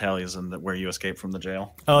 where Natalia's where you escape from the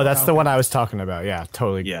jail. Oh, that's the one I was talking about. Yeah,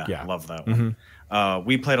 totally. Yeah, Yeah, love that one.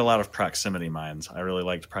 We played a lot of proximity mines. I really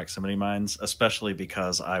liked proximity mines, especially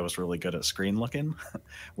because I was really good at screen looking,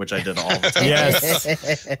 which I did all the time. Yes.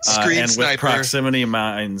 Screen and with sniper. proximity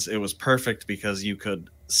mines, it was perfect because you could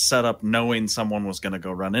set up knowing someone was going to go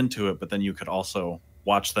run into it, but then you could also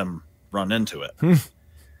watch them run into it. So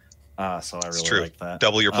I It's really true. like that.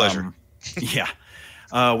 Double your pleasure. Yeah.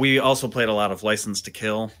 We also played a lot of License to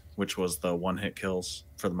Kill, which was the one-hit kills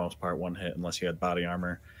for the most part, one hit unless you had body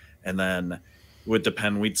armor. And then it would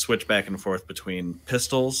depend. We'd switch back and forth between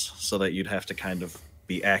pistols so that you'd have to kind of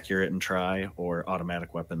be accurate and try, or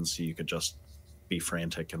automatic weapons so you could just be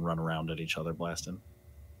frantic and run around at each other blasting.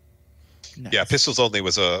 Nice. Yeah, pistols only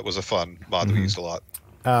was a fun mod that we used a lot.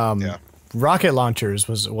 Yeah. Rocket launchers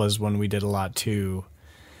was one we did a lot too.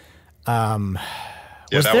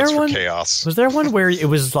 Yeah, Was that there one's for one- chaos. Was there one where it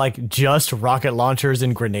was like just rocket launchers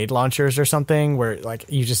and grenade launchers or something, where like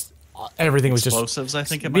you just everything was just Explosives, I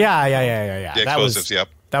think it might yeah. The That was explosives, yep.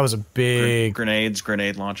 that was a big Grenades,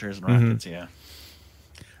 grenade launchers, and rockets, yeah.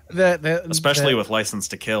 Especially with License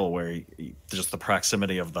to Kill, where just the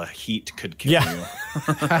proximity of the heat could kill Yeah.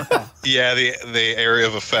 you. Yeah, the area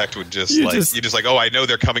of effect would just You like just- you just like, oh, I know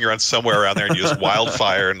they're coming around somewhere around there, and you just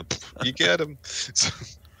wildfire and you get them.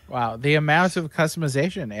 Wow, the amount of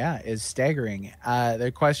customization, is staggering.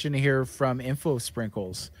 The question here from Info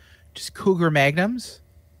Sprinkles, just Cougar Magnums.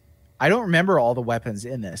 I don't remember all the weapons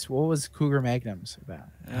in this. What was Cougar Magnums about?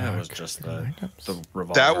 Yeah, it was just the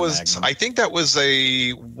revolver. That was, Magnum. I think that was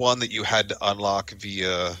a one that you had to unlock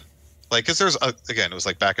via, like, because there's again, it was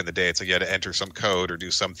like back in the day. It's like you had to enter some code or do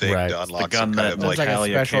something Right. to the unlock gun some that kind of That's like. like a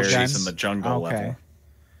Talia special carries gun? in the jungle Okay. level.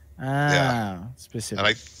 Ah, specific. And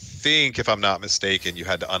I think, if I'm not mistaken, you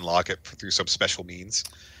had to unlock it through some special means.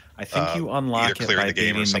 I think you either unlock it clearing by the game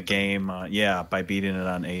or beating the something. game. By beating it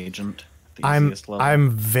on Agent. The I'm easiest level.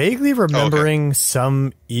 I'm vaguely remembering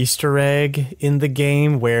some Easter egg in the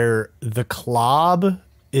game where the Clob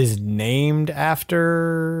is named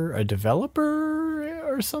after a developer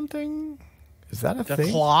or something. Is that a the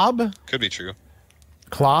thing? Clob? Could be true.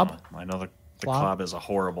 Clob? I know the Clob? club is a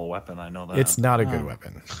horrible weapon. I know that. It's not a good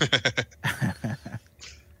weapon.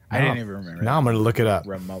 I didn't even remember. Now I'm gonna look it up.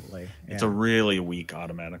 remotely. It's a really weak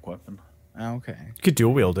automatic weapon. Okay. You could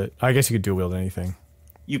dual wield it. I guess you could dual wield anything.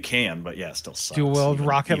 You can, but yeah, it still sucks. Dual wield Even-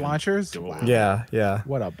 rocket even launchers? dual Wow. wield. Yeah.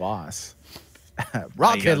 What a boss.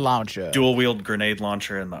 Rocket got launcher. Dual wield grenade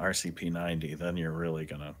launcher and the RCP-90. Then you're really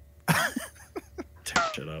gonna tear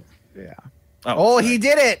shit up. Yeah. Oh, Oh, he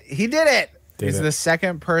did it. He did it. Did He's it. the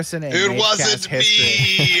second person in It Magecast wasn't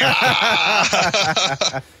history.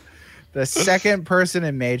 me. The second person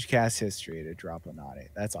in Magecast history to drop a naughty.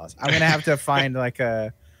 That's awesome. I'm gonna have to find like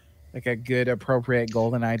a good appropriate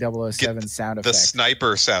GoldenEye 007 sound The effect.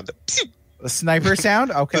 sniper sound. The sniper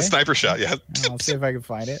sound? Okay. The sniper shot. Yeah. I'll see if I can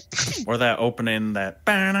find it. or that opening that.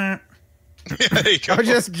 There you go. Oh,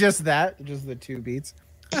 just that, just the two beats.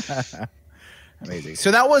 Amazing. So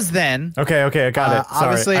that was then. Okay, I got it. Sorry,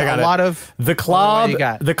 Obviously, I got a it. lot of The What do Clob, you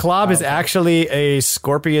got? the Clob is okay. actually a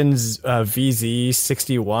Scorpion's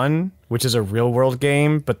VZ61, which is a real world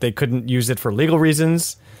game, but they couldn't use it for legal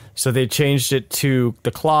reasons. So they changed it to the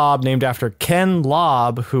Clob, named after Ken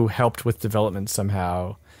Lobb, who helped with development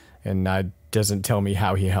somehow. And doesn't tell me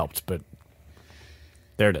how he helped, but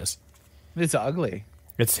there it is. It's ugly.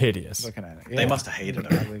 It's hideous. Looking at it. They must have hated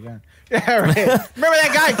him. Ugly gun. Yeah, right. Remember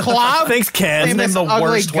that guy, Clob? Thanks, Ken. Name Named this the ugly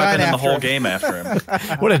worst gun weapon in the after whole him. game after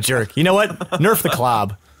him. What a jerk. You know what? Nerf the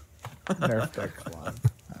Clob. Nerf that Clob.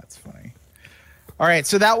 That's funny. All right,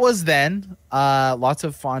 so that was then. Lots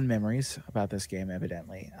of fond memories about this game,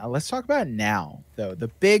 evidently. Let's talk about now, though. The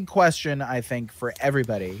big question, I think, for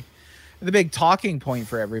everybody, the big talking point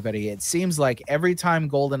for everybody, it seems like every time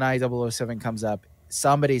GoldenEye 007 comes up,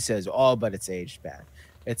 somebody says, oh, but it's aged bad.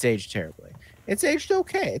 It's aged terribly. It's aged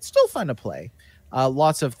okay. It's still fun to play.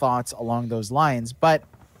 Lots of thoughts along those lines. But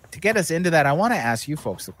to get us into that, I want to ask you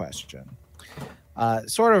folks the question.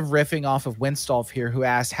 Sort of riffing off of Winstolf here, who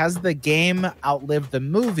asked, has the game outlived the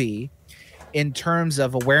movie in terms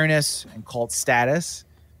of awareness and cult status?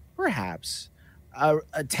 Perhaps.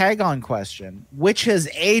 A tag-on question, which has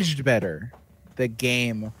aged better, the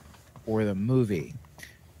game or the movie?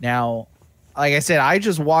 Now, like I said, I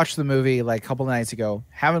just watched the movie like a couple of nights ago.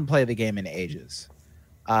 Haven't played the game in ages.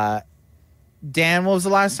 Dan, what was the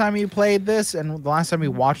last time you played this and the last time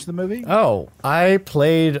you watched the movie? Oh, I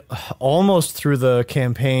played almost through the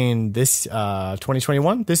campaign this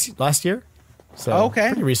 2021, this last year. So Okay.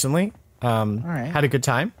 pretty recently. right. Had a good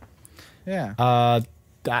time. Yeah.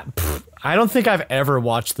 I don't think I've ever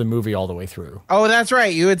watched the movie all the way through. Oh, that's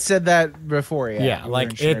right. You had said that before. Yeah. Yeah, You like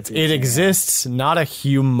weren't sure it if you'd seen exists. Not a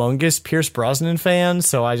humongous Pierce Brosnan fan,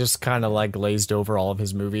 so I just kind of like glazed over all of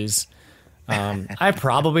his movies. I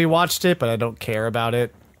probably watched it, but I don't care about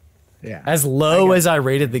it. Yeah. As low as I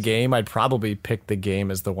rated the game, I'd probably pick the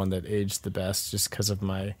game as the one that aged the best, just because of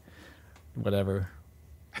my whatever.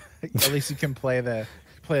 At least you can play the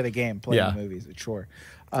game, play Yeah. the movies. Sure.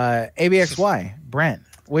 ABXY, Brent,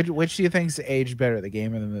 which do you think's aged better, the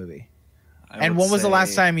game or the movie? And when was the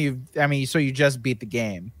last time so you just beat the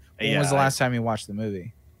game. When was the last time you watched the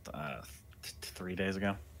movie? 3 days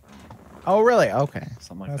ago? Oh, really? Okay.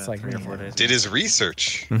 Something like That's that. like 3 or me. 4 days Did ago. his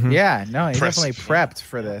research. Yeah, no, he Impressive. definitely prepped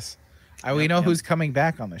for this. We know who's coming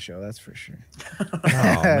back on the show, that's for sure. Oh,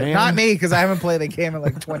 man. Not me, because I haven't played the game in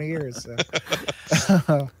like 20 years.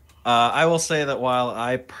 So. I will say that while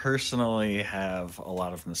I personally have a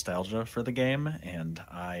lot of nostalgia for the game, and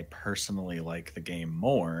I personally like the game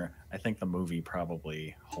more, I think the movie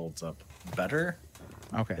probably holds up better.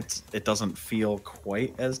 Okay. It doesn't feel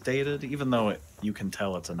quite as dated, even though you can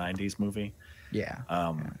tell it's a '90s movie. Yeah.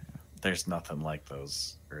 There's nothing like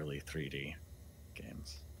those early 3D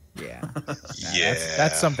games. Yeah. Yeah.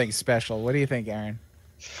 That's something special. What do you think, Aaron?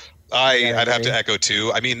 I'd have to echo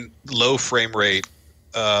too. I mean, low frame rate,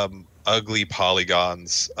 ugly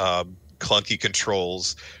polygons, clunky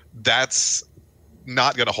controls. That's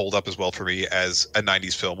not going to hold up as well for me as a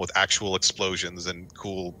 90s film with actual explosions and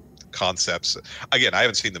cool concepts. Again, I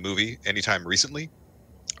haven't seen the movie anytime recently.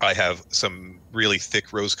 I have some really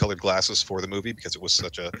thick rose-colored glasses for the movie because it was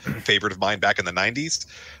such a favorite of mine back in the 90s.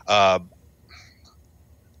 I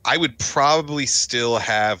would probably still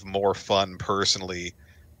have more fun personally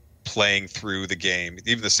playing through the game,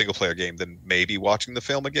 even the single-player game, than maybe watching the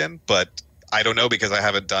film again. But I don't know because I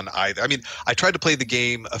haven't done either. I mean, I tried to play the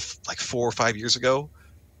game like 4 or 5 years ago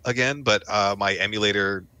again, but my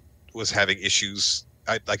emulator was having issues.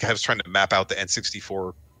 I was trying to map out the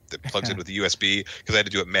N64 that plugs in with the USB because I had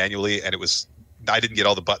to do it manually, and I didn't get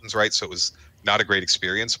all the buttons right, so it was not a great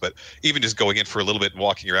experience. But even just going in for a little bit and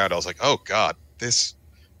walking around, I was like, oh God, this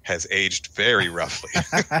has aged very roughly.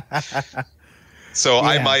 So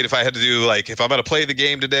I might, if I had to do if I'm going to play the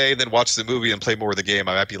game today, then watch the movie and play more of the game,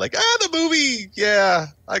 I might be like, the movie. Yeah,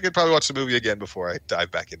 I could probably watch the movie again before I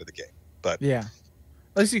dive back into the game. But yeah,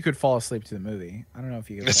 at least you could fall asleep to the movie. I don't know if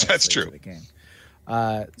you could. That's true. To the game.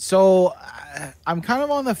 So I'm kind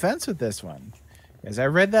of on the fence with this one, because I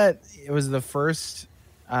read that it was the first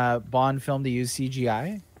Bond film to use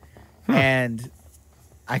CGI, and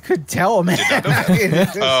I could tell, man.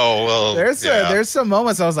 There's some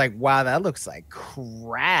moments I was like, wow, that looks like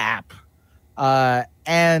crap.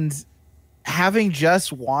 And having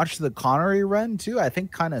just watched the Connery run too, I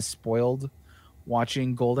think kind of spoiled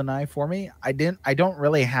watching GoldenEye for me. I don't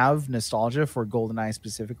really have nostalgia for GoldenEye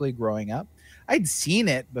specifically growing up. I'd seen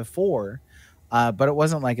it before, but it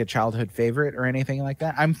wasn't like a childhood favorite or anything like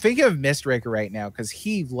that. I'm thinking of Mistraker right now because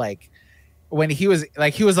he when he was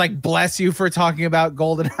like, bless you for talking about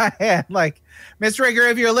GoldenEye. Like,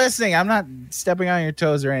 Mistraker, if you're listening, I'm not stepping on your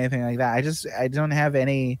toes or anything like that. I don't have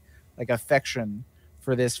any affection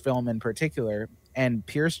for this film in particular. And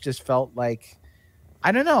Pierce just felt like,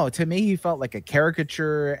 I don't know, to me, he felt like a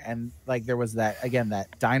caricature. And there was that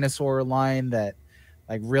dinosaur line that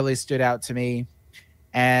really stood out to me.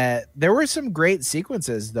 And there were some great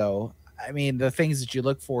sequences though. I mean, the things that you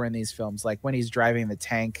look for in these films, like when he's driving the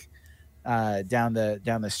tank down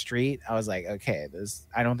the street, I was like, okay,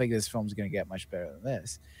 I don't think this film's going to get much better than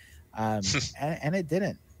this. And it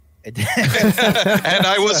didn't. It didn't. And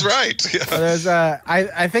I was right. There's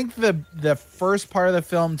I think the first part of the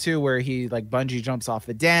film too, where he bungee jumps off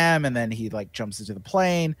the dam and then he jumps into the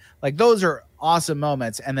plane, those are awesome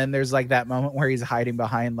moments. And then there's that moment where he's hiding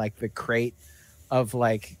behind the crate of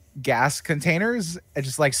gas containers and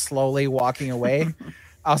just slowly walking away.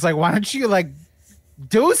 I was like, why don't you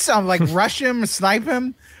do something, rush him, snipe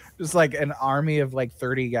him, just an army of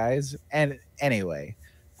 30 guys. And anyway,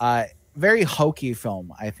 very hokey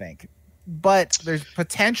film, I think, but there's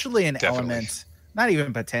potentially an element, not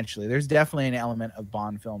even potentially, there's definitely an element of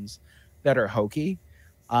Bond films that are hokey.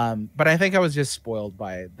 But I think I was just spoiled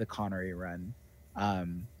by the Connery run,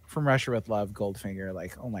 From Russia with Love,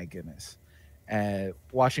 Goldfinger, oh my goodness.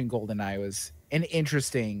 Watching GoldenEye was an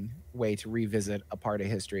interesting way to revisit a part of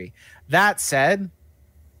history. That said,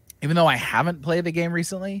 even though I haven't played the game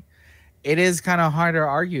recently, it is kind of hard to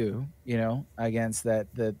argue, against that.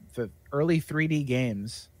 The early 3D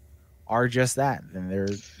games are just that, and they're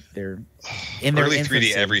in their early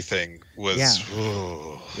infancy. 3D everything was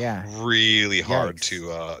really hard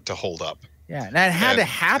to hold up. Yeah, and that had to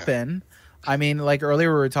happen. Yeah. I mean,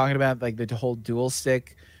 earlier we were talking about the whole dual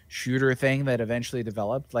stick shooter thing that eventually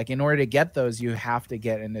developed. In order to get those, you have to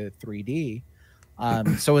get into 3D.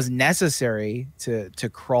 So it was necessary to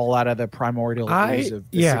crawl out of the primordial ooze of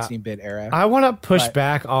the 16-bit era. I want to push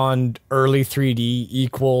back on early 3D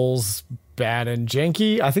equals bad and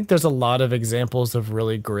janky. I think there's a lot of examples of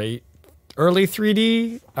really great early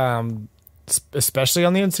 3D, especially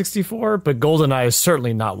on the N64, but GoldenEye is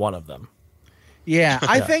certainly not one of them. Yeah,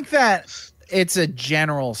 I think that it's a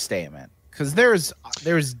general statement. Because there's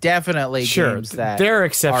definitely games that there are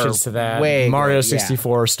exceptions to that. Mario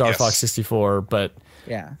 64, Star Fox 64, but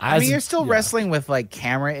I mean, you're still wrestling with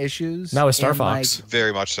camera issues. Not with Star Fox,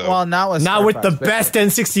 very much so. Well, not with the best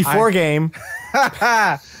N64 game.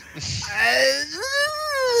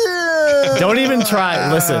 Don't even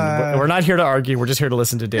try. Listen, we're not here to argue. We're just here to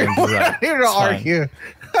listen to Dan. We're not here to argue.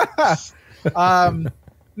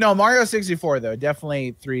 No, Mario 64 though,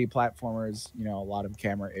 definitely 3D platformers. You know, a lot of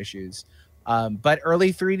camera issues, but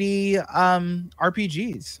early 3D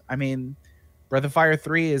RPGs. I mean, Breath of Fire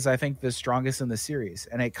 3 is, I think, the strongest in the series,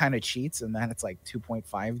 and it kind of cheats in that it's like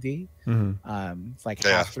 2.5D. It's like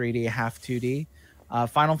half 3D, half 2D.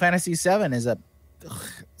 Final Fantasy 7 is a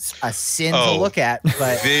sin to look at,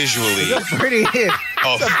 but visually, it's a pretty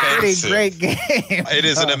great game. It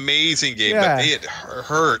is an amazing game, but it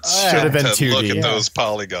hurts Should have been to 2D. look at those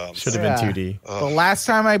polygons. Should have been 2D. The last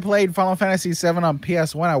time I played Final Fantasy 7 on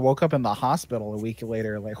PS1, I woke up in the hospital a week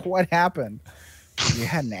later. Like, what happened? You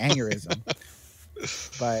had an aneurysm.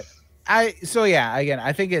 But I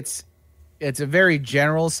think it's a very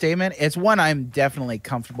general statement. It's one I'm definitely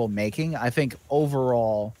comfortable making. I think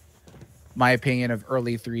overall, my opinion of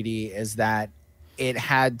early 3D is that it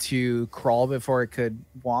had to crawl before it could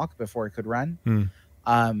walk, before it could run.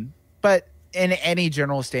 But in any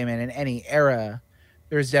general statement, in any era,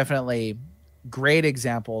 there's definitely great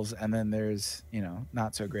examples, and then there's,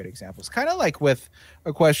 not so great examples. Kind of like with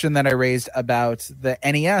a question that I raised about the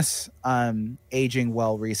NES aging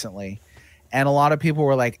well recently. And a lot of people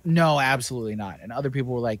were like, no, absolutely not. And other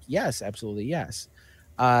people were like, yes, absolutely yes.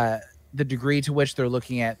 The degree to which they're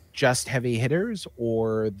looking at just heavy hitters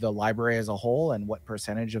or the library as a whole and what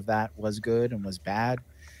percentage of that was good and was bad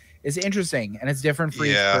is interesting. And it's different for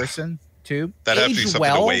each person too. That has to be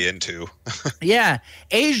something to weigh into. Yeah.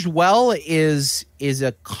 Aged well is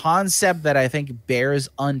a concept that I think bears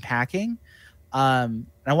unpacking. And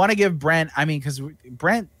I want to give Brent, because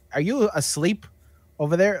Brent, are you asleep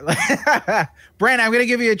over there? Brent, I'm going to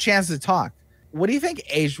give you a chance to talk. What do you think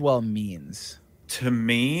aged well means? To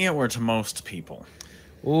me or to most people?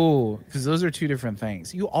 Ooh, because those are two different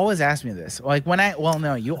things. You always ask me this. Like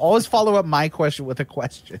you always follow up my question with a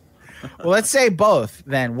question. Well, let's say both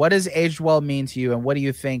then. What does aged well mean to you, and what do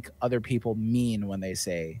you think other people mean when they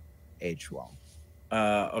say aged well?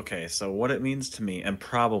 Okay, so what it means to me, and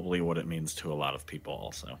probably what it means to a lot of people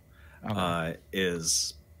also,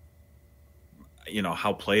 is,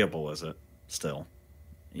 how playable is it still?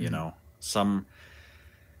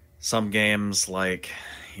 Some games like,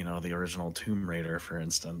 the original Tomb Raider, for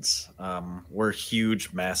instance, were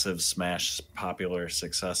huge, massive, smash, popular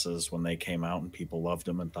successes when they came out and people loved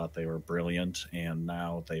them and thought they were brilliant, and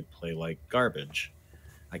now they play like garbage.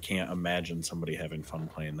 I can't imagine somebody having fun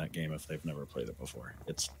playing that game if they've never played it before.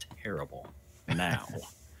 It's terrible now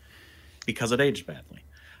because it aged badly.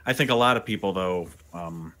 I think a lot of people, though,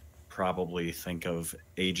 probably think of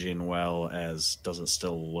aging well as, does it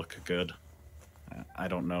still look good? I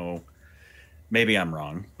don't know. Maybe I'm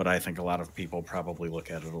wrong, but I think a lot of people probably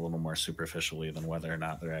look at it a little more superficially than whether or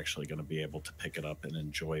not they're actually going to be able to pick it up and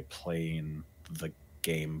enjoy playing the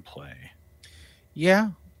gameplay.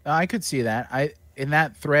 Yeah, I could see that. In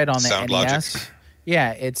that thread on the Sound NES, logic.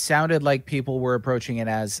 Yeah, it sounded like people were approaching it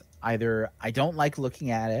as either I don't like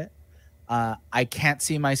looking at it, I can't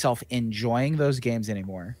see myself enjoying those games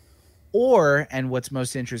anymore, or, and what's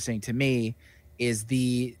most interesting to me, is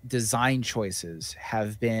the design choices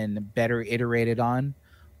have been better iterated on,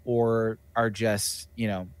 or are just,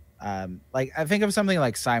 like I think of something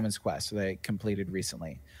like Simon's Quest that I completed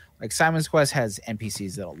recently. Like Simon's Quest has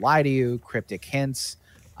NPCs that'll lie to you, cryptic hints,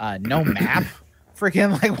 no map.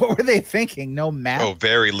 Freaking, like, what were they thinking? No map. Oh,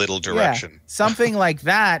 very little direction. Yeah, something like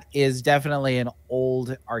that is definitely an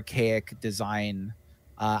old, archaic design,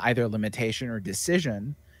 either limitation or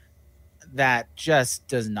decision that just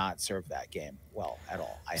does not serve that game well at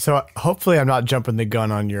all. Hopefully I'm not jumping the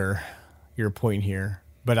gun on your point here,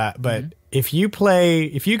 but if you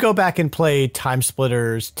go back and play Time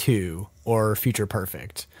Splitters 2 or Future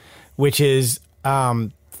Perfect, which is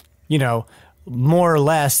more or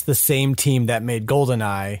less the same team that made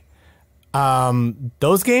GoldenEye,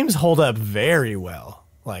 those games hold up very well.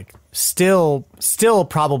 Like still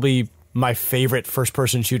probably my favorite first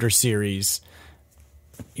person shooter series,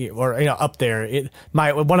 or up there.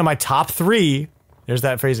 One of my top 3. There's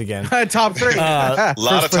that phrase again. Top 3. A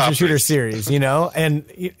lot of first person shooter series,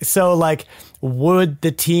 and so like, would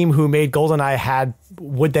the team who made GoldenEye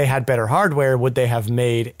had better hardware? Would they have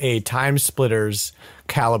made a Time Splitters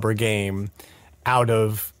caliber game out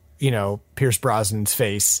of Pierce Brosnan's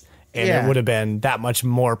face, and it would have been that much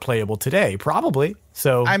more playable today? Probably.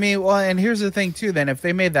 So and here's the thing too. Then if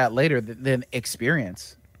they made that later, then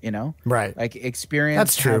Experience, right, like Experience,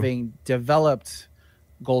 that's true. Having developed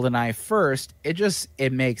GoldenEye first,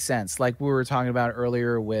 it makes sense. Like we were talking about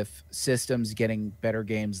earlier with systems getting better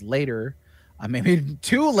games later, maybe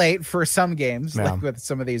too late for some games, like with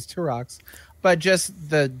some of these Turoks. but just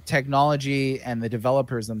the technology and the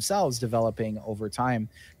developers themselves developing over time.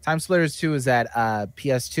 Time Splitters 2 is at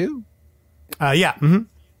PS2. Yeah. Mm-hmm.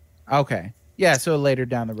 Okay, yeah. So later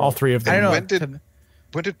down the road, All three of them. I don't know.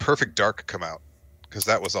 When did Perfect Dark come out? Because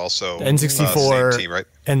that was also N64, same team, right?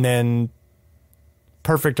 and then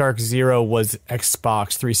Perfect Dark Zero was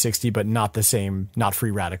Xbox 360, but not the same, not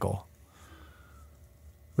Free Radical,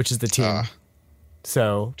 which is the team.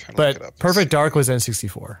 So, Trying to look it but up. Perfect Dark was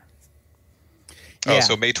N64. Oh, Yeah.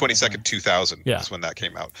 so May 22nd, 2000 Yeah. is when that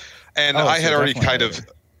came out. And Oh, I so had already definitely kind of,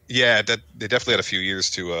 later. yeah, they definitely had a few years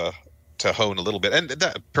to hone a little bit. And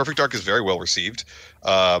that Perfect Dark is very well received.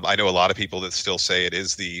 I know a lot of people that still say it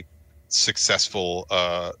is the successful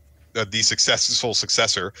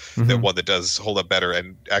successor, that one that does hold up better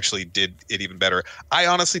and actually did it even better. I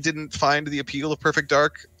honestly didn't find the appeal of Perfect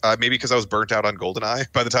Dark, maybe because I was burnt out on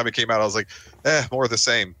GoldenEye. By the time it came out, I was like, more of the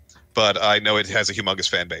same. But I know it has a humongous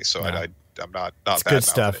fan base, so Yeah. I'm not It's bad good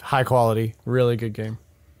stuff. High quality. Really good game.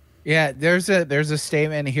 Yeah, there's a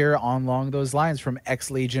statement here along those lines from X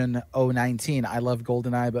Legion 019. I love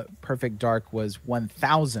GoldenEye, but Perfect Dark was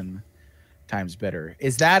 1,000 times better.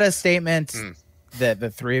 Is that a statement that the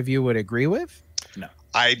three of you would agree with? No.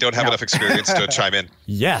 I don't have enough experience to chime in.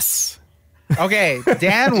 Yes. Okay,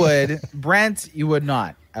 Dan would. Brent, you would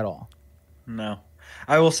not at all. No.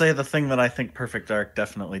 I will say the thing that I think Perfect Dark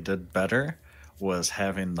definitely did better was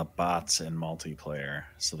having the bots in multiplayer,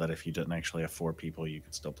 so that if you didn't actually have 4 people, you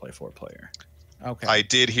could still play 4-player. Okay. I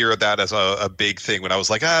did hear that as a big thing when I was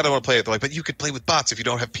like, I don't want to play it. They're like, but you could play with bots if you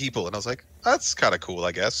don't have people. And I was like, that's kind of cool,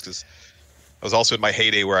 I guess, because I was also in my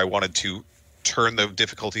heyday where I wanted to turn the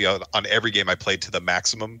difficulty on every game I played to the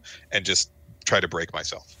maximum and just try to break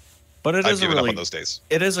myself. But it I've is given up on those days.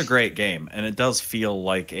 It is a great game, and it does feel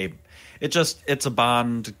like it's a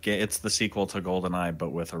Bond. It's the sequel to GoldenEye, but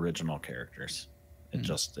with original characters. Yeah,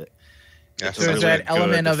 So so there's really that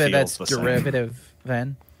element of it that's feels the same. derivative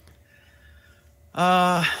then?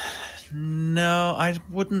 No, I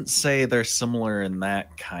wouldn't say they're similar in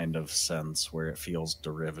that kind of sense where it feels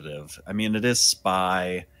derivative. I mean, it is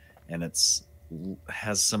spy, and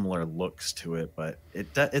has similar looks to it, but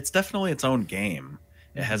it's definitely its own game.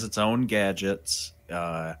 It has its own gadgets.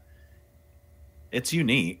 It's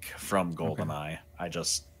unique from GoldenEye. I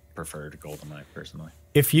just preferred GoldenEye personally.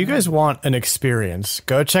 If you guys want an experience,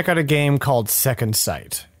 go check out a game called Second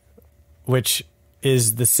Sight, which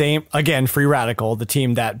is the same, again, Free Radical, the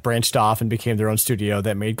team that branched off and became their own studio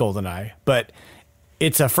that made GoldenEye. But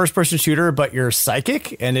it's a first-person shooter, but you're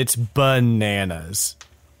psychic, and it's bananas.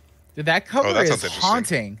 Dude, that cover that is sounds interesting.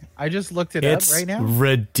 haunting. I just looked it It's up right now.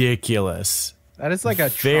 ridiculous. That is like a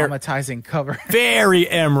Fair- traumatizing cover. Very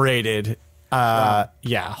M-rated. Yeah,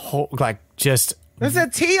 just... There's a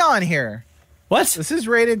T on here. What? This is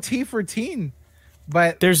rated T for teen.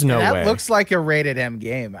 But There's no that way. looks like a rated M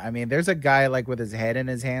game. I mean, there's a guy like with his head in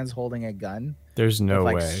his hands holding a gun. There's no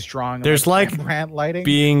with, way. Strong. There's like Rembrandt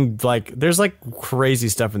lighting. there's like crazy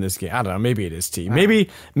stuff in this game. I don't know. Maybe it is T.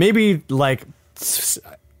 Maybe like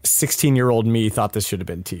 16-year-old me thought this should have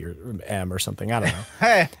been T or M or something. I don't know.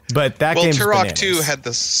 Hey, But that Well, game's Turok bananas. 2 had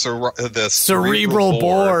the cerebral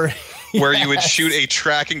bore. where you would shoot a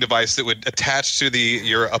tracking device that would attach to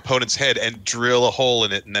your opponent's head and drill a hole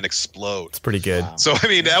in it and then explode. It's pretty good. So, I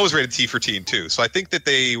mean, that was rated T for teen, too. So I think that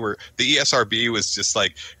the ESRB was just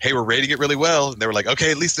like, hey, we're rating it really well. And they were like,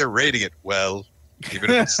 okay, at least they're rating it well.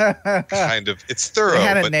 Even if it's kind of, it's thorough, They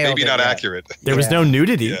hadn't but nailed maybe it not yet. accurate. There was Yeah. no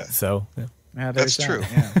nudity, Yeah. so yeah. yeah, That's there's true.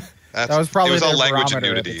 Yeah. That's, That was probably it was all their language and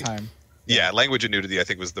barometer at nudity. the time. Yeah, language and nudity, I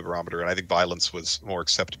think, was the barometer. And I think violence was more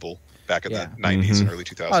acceptable back in Yeah. the 90s and early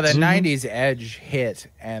 2000s. Oh, the '90s edge hit,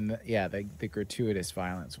 and the gratuitous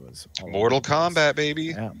violence was all over Mortal the place. Kombat, baby.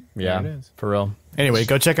 Yeah, Yeah, there it is. for real. Anyway,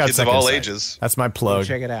 go check out Kids of Second all Sight. ages. That's my Go plug.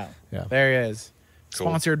 check it out. Yeah. There he is. Cool.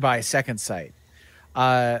 Sponsored by Second Sight.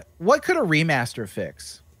 What could a remaster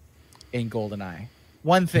fix in GoldenEye?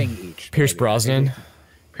 One thing each. Pierce maybe. Brosnan.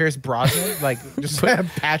 Pierce Brosnan, like just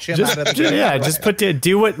patch him Just, out of the yeah, just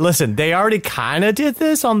do what. Listen, they already kind of did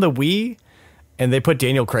this on the Wii, and they put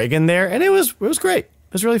Daniel Craig in there, and it was great.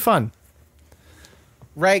 It was really fun.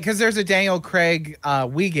 right, because there's a Daniel Craig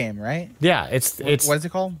Wii game, right? Yeah, it's What is it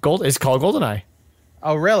called? It's called GoldenEye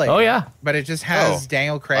Oh, really? Oh, yeah. But it just has Oh,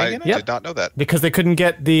 Daniel I Craig in it. Yep. did not know that. because they couldn't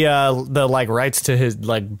get the like rights to his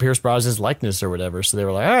like Pierce Brosnan's likeness or whatever, so they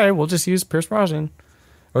were like, all right, we'll just use Pierce Brosnan,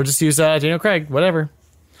 or just use Daniel Craig, whatever.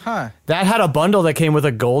 Huh? That had a bundle that came with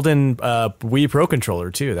a golden Wii Pro controller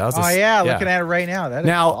too. That was Oh yeah, looking at it right now. That is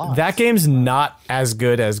now boss. that game's not as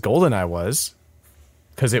good as GoldenEye was,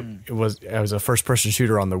 because it was a first person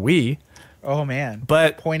shooter on the Wii, Oh man.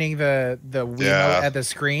 But Pointing the Wiimote Yeah. at the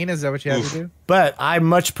screen, is that what you have to do? but I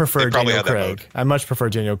much prefer They probably Daniel had that mode. Craig. I much prefer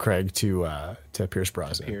Daniel Craig to Pierce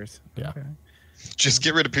Brosnan. Pierce. Yeah. Okay. Just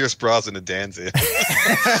get rid of Pierce Brosnan and Danzig.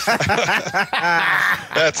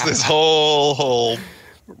 That's this whole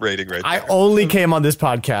rating right there. I only came on this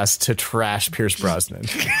podcast to trash Pierce Brosnan.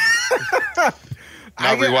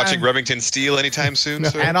 Not rewatching Remington Steele anytime soon,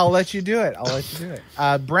 sir? And I'll let you do it.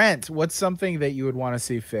 Brent, what's something that you would want to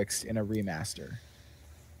see fixed in a remaster?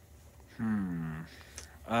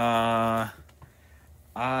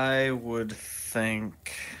 I would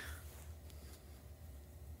think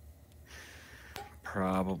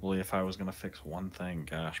probably if I was going to fix one thing,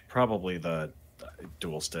 gosh, probably the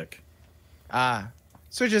dual stick.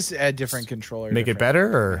 So just a different controller. Make it different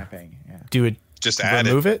better or mapping, yeah. do it? Just add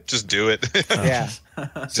Remove it? Just do it. Yeah.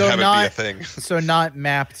 Just So have it be a not thing. so not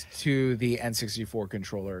mapped to the N64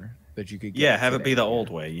 controller that you could get. Yeah, have it today. be the old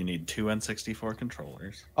way. You need 2 N64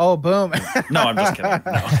 controllers. Oh, boom. No, I'm just kidding.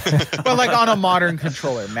 No. But like on a modern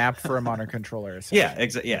controller, mapped for a modern controller. Yeah,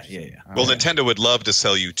 essentially. yeah. Well, Nintendo would love to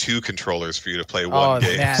sell you 2 controllers for you to play Oh, one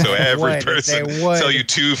game. man, So they every would. person They would. sell you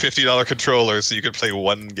 2 $50 controllers so you can play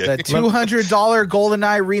one game. The $200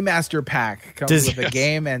 GoldenEye remaster pack comes Does- with a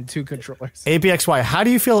game and 2 controllers. ABXY, how do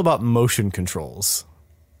you feel about motion controls?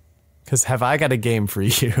 Because have I got a game for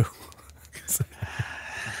you?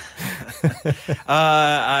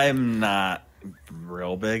 I'm not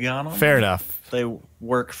real big on them. Fair enough. They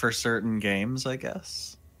work for certain games, I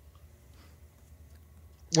guess.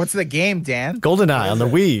 What's the game, Dan? GoldenEye on the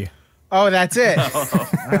Wii. Oh, that's it.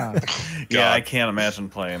 Yeah, I can't imagine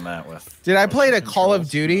playing that with. Did I played a motion Call of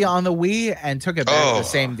controls. Duty on the Wii and took it back Oh. the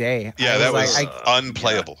same day? Yeah, I that was like,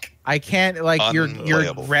 unplayable. I can't like your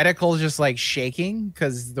Unplayable. reticle just like shaking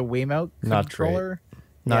because the Wiimote Not controller.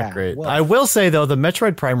 Not Yeah, great. well- I will say though, the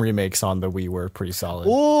Metroid Prime remakes on the Wii were pretty solid.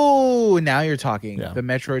 Ooh, now you're talking. Yeah. The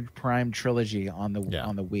Metroid Prime trilogy on the Yeah.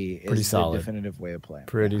 Wii is Pretty the solid. definitive way of playing.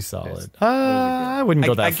 Pretty Yeah, solid. it's I wouldn't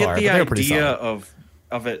go that I far, get the but they were pretty idea solid.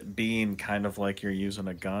 of it being kind of like you're using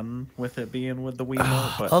a gun with it being with the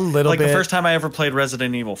Wiimote, but A little like bit. the first time I ever played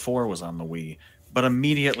Resident Evil 4 was on the Wii, but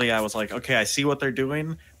immediately I was like, okay, I see what they're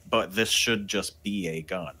doing, but this should just be a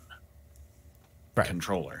gun Right.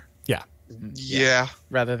 controller. Yeah. Yeah.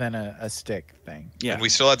 rather than a stick thing. Yeah, And we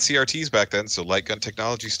still had CRTs back then, so light gun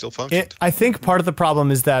technology still functioned. I think part of the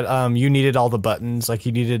problem is that you needed all the buttons. Like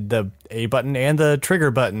you needed the A button and the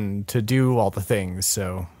trigger button to do all the things.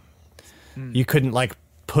 So you couldn't like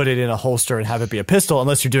put it in a holster and have it be a pistol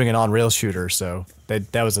unless you're doing an on-rail shooter. So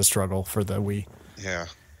that was a struggle for the Wii. Yeah.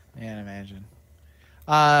 Can't imagine.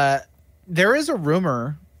 There is a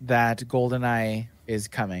rumor that GoldenEye is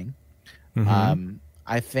coming.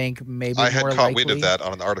 I think maybe I had more caught likely, wind of that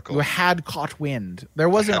on an article. You had caught wind. There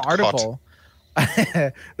was I an had caught. article.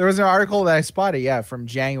 There was an article that I spotted, yeah, from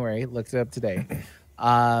January. Looked it up today.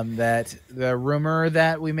 That the rumor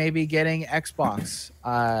that we may be getting Xbox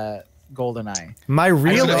GoldenEye. My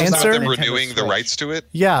real Isn't it about answer, them Nintendo renewing the Switch. rights to it?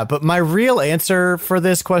 yeah, but my real answer for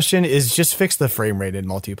this question is just fix the frame rate in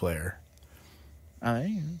multiplayer.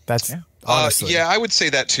 That's Yeah. honestly. Yeah, I would say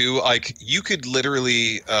that too. Like, you could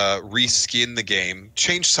literally reskin the game,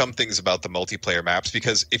 change some things about the multiplayer maps,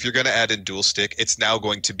 because if you're going to add in dual stick, it's now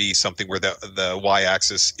going to be something where the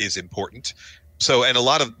y-axis is important. So, and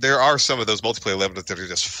there are some of those multiplayer levels that are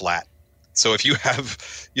just flat. So if you have,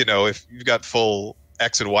 if you've got full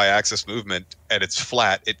X and Y axis movement and it's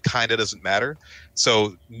flat, it kind of doesn't matter.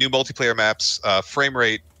 So new multiplayer maps, frame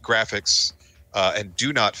rate, graphics, and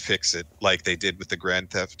do not fix it like they did with the Grand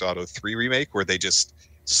Theft Auto 3 remake, where they just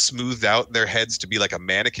smoothed out their heads to be like a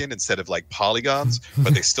mannequin instead of like polygons,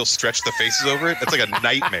 but they still stretch the faces over it. It's like a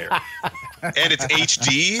nightmare. And it's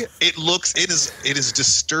HD. It is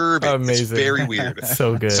disturbing. Amazing. It's very weird.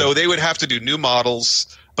 So good. So they would have to do new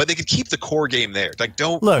models, but they could keep the core game there. Like,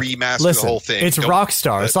 don't Look, remaster listen, the whole thing. It's Don't-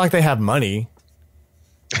 Rockstar. It's not like they have money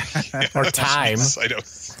or time. I know,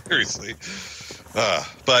 seriously.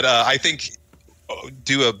 But I think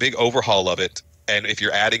do a big overhaul of it, and if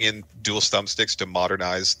you're adding in dual thumbsticks to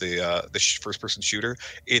modernize the first-person shooter,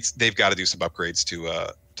 they've got to do some upgrades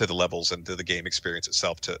to the levels and to the game experience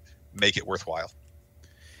itself to make it worthwhile.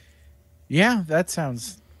 Yeah, that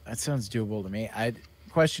sounds doable to me.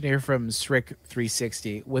 Question here from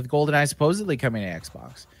Srick360. With GoldenEye supposedly coming to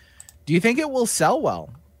Xbox, do you think it will sell well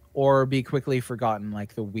or be quickly forgotten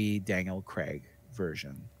like the Wii Daniel Craig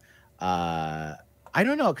version? I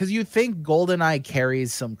don't know, because you think GoldenEye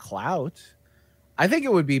carries some clout. I think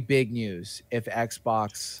it would be big news if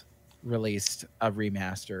Xbox released a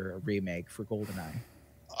remaster, a remake for GoldenEye.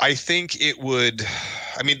 I think it would.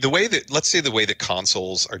 I mean, let's say the way that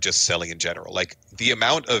consoles are just selling in general, like the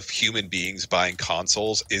amount of human beings buying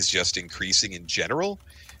consoles is just increasing in general.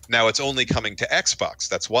 Now it's only coming to Xbox.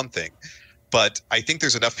 That's one thing. But I think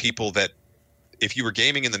there's enough people that if you were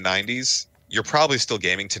gaming in the 90s, you're probably still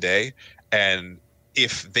gaming today. And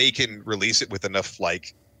if they can release it with enough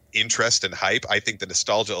like interest and hype, I think the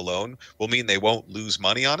nostalgia alone will mean they won't lose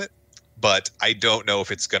money on it. But I don't know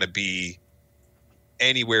if it's going to be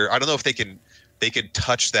anywhere. I don't know if they can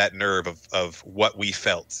touch that nerve of what we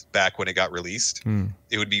felt back when it got released.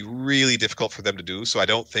 It would be really difficult for them to do. So I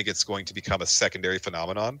don't think it's going to become a secondary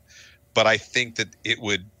phenomenon. But I think that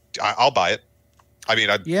I'll buy it. I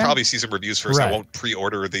mean, I'd probably see some reviews first. Right. I won't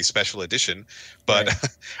pre-order the special edition, but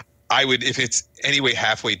I would, if it's anyway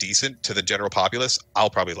halfway decent to the general populace,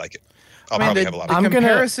 I'll probably like it. I'll probably have a lot of The it.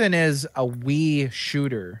 comparison is a Wii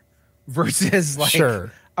shooter versus like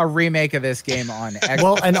a remake of this game on Xbox.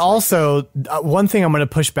 Well, and also one thing I'm going to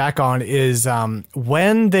push back on is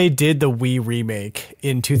when they did the Wii remake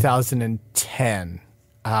in 2010,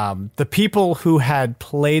 the people who had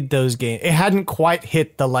played those games, it hadn't quite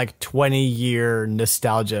hit the like 20-year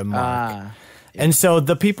nostalgia mark. And so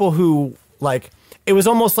the people who like, it was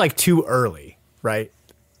almost like too early, right?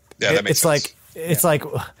 Yeah, that makes sense. It's like,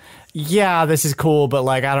 yeah, this is cool, but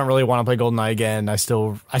like, I don't really want to play GoldenEye again. I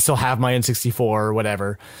still have my N64 or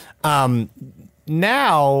whatever. Now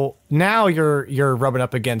you're rubbing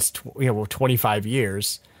up against 25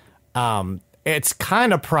 years. It's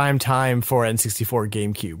kind of prime time for N64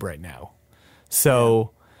 GameCube right now.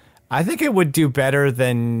 So I think it would do better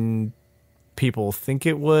than people think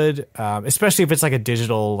it would, especially if it's like a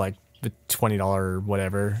digital, like the $20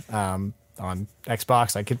 whatever on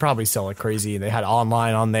Xbox. I could probably sell it crazy. They had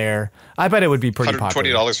online on there. I bet it would be pretty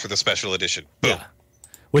popular. $120 for the special edition. Boom. Yeah.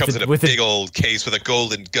 Comes in a big old case with a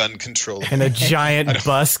golden gun controller. And a giant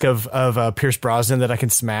busk of Pierce Brosnan that I can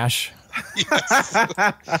smash. Yes.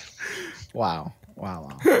 Wow.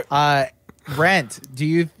 Brent,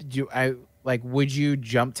 would you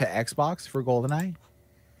jump to Xbox for GoldenEye?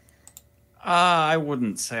 I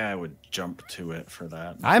wouldn't say I would jump to it for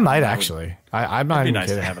that. I might actually. I'm not It'd be even nice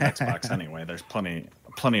kidding. to have an Xbox anyway. There's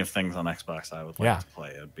plenty of things on Xbox I would like to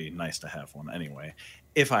play. It'd be nice to have one anyway.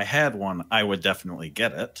 If I had one, I would definitely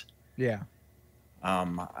get it. Yeah.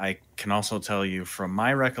 I can also tell you from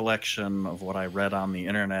my recollection of what I read on the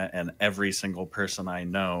internet and every single person I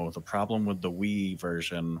know, the problem with the Wii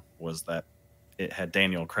version was that it had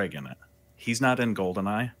Daniel Craig in it. He's not in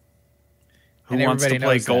GoldenEye. Who wants to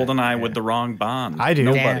play GoldenEye with the wrong Bond? I do.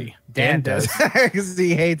 Nobody. Dan does because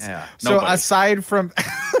he hates. Yeah, so nobody.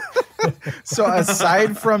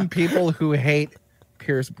 aside from people who hate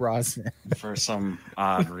Pierce Brosnan for some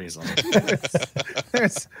odd reason.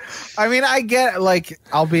 I get like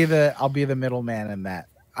I'll be the middleman in that.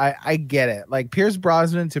 I get it. Like Pierce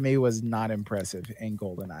Brosnan to me was not impressive in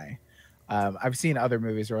GoldenEye. I've seen other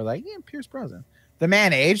movies where like Pierce Brosnan. The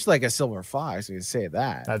man aged like a silver fox. You say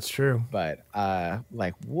that. That's true. But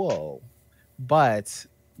like whoa. But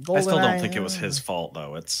GoldenEye, I still don't think it was his fault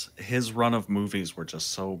though. It's his run of movies were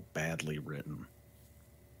just so badly written.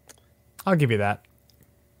 I'll give you that.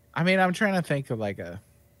 I mean, I'm trying to think of like I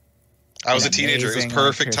was a teenager. It was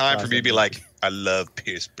perfect time for me to be like, I love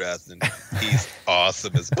Pierce Brosnan. He's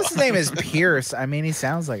awesome as Bond. His name is Pierce. I mean, he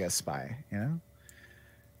sounds like a spy, you know?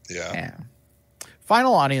 Yeah.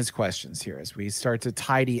 Final audience questions here as we start to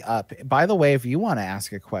tidy up. By the way, if you want to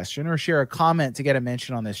ask a question or share a comment to get a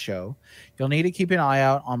mention on this show, you'll need to keep an eye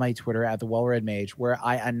out on my Twitter at @TheWellReadMage, where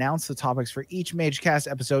I announce the topics for each MageCast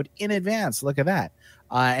episode in advance. Look at that.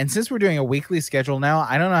 And since we're doing a weekly schedule now,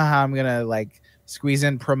 I don't know how I'm going to like squeeze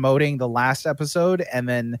in promoting the last episode and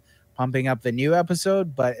then pumping up the new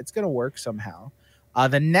episode, but it's going to work somehow.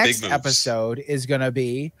 The next episode is going to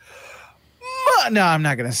be no, I'm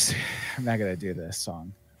not gonna do this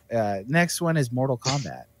song. Next one is Mortal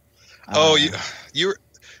Kombat. You're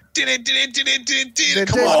Mortal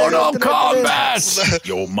Kombat.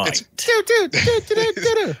 Your might.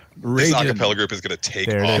 This acapella group is gonna take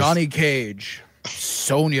off. Johnny Cage,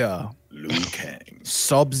 Sonya, Liu Kang,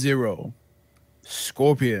 Sub-Zero,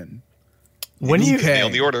 Scorpion. When are you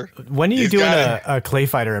nailed the order? When are you doing a Clay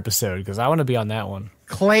Fighter episode? Because I want to be on that one.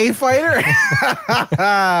 Clay Fighter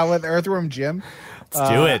with Earthworm Jim. Let's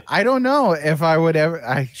do it. I don't know if I would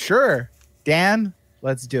ever. Sure, Dan,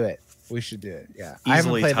 let's do it. We should do it. Yeah, easily I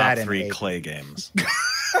haven't played top that 3 in Clay games.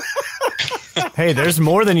 Hey, there's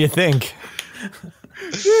more than you think.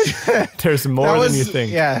 There's more than you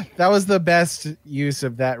think. Yeah, that was the best use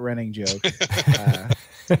of that running joke.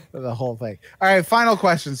 The whole thing. All right, final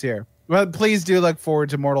questions here. Well, please do look forward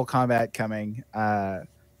to Mortal Kombat coming.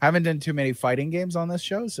 Haven't done too many fighting games on this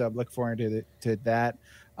show, so I'm looking forward to that.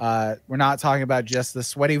 We're not talking about just the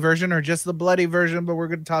sweaty version or just the bloody version, but we're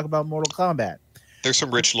going to talk about Mortal Kombat. There's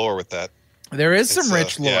some rich lore with that. There is some It's,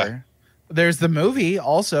 rich lore. yeah. There's the movie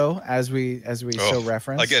also, as we so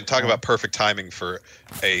reference. Again, talking about perfect timing for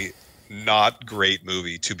a not great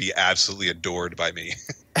movie to be absolutely adored by me.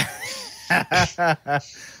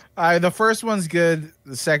 The first one's good.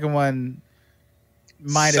 The second one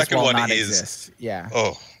might Second as well one not is- exist. Yeah,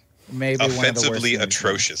 Oh, maybe one of the worst offensively movies.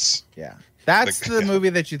 atrocious. Yeah, that's Like, the movie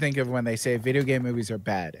that you think of when they say video game movies are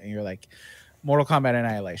bad, and you're like, Mortal Kombat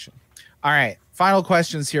Annihilation. All right, final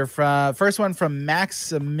questions here. First one from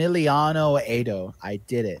Maximiliano Ado. I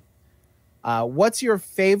did it. What's your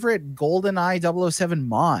favorite GoldenEye 007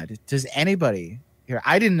 mod? Does anybody here?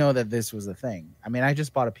 I didn't know that this was a thing. I mean, I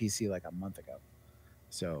just bought a PC like a month ago.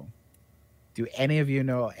 So, do any of you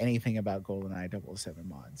know anything about GoldenEye 007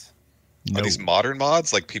 mods? Are these modern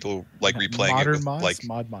mods? Like people like replaying Modern it with mods? like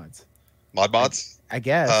Mod mods. mod mods? I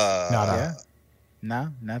guess. Nada. Yeah. No,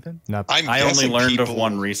 nothing. I'm I only guessing learned of people-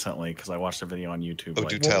 one recently because I watched a video on YouTube Oh, like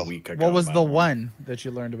do tell. a week ago. What was about the it. one that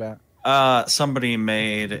you learned about? Somebody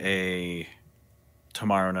made a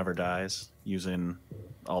Tomorrow Never Dies using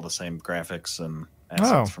all the same graphics and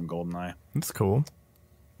assets Oh. from GoldenEye. That's cool.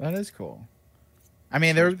 That is cool. I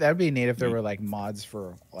mean, that'd be neat if there were like mods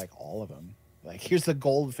for like all of them. Like, here's the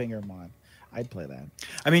Goldfinger mod. I'd play that.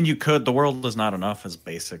 I mean, you could. The World Is Not Enough is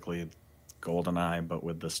basically GoldenEye, but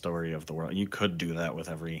with the story of the world. You could do that with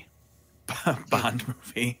every Bond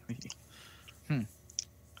movie. I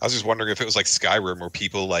was just wondering if it was like Skyrim where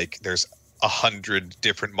people like there's 100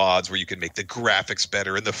 different mods where you can make the graphics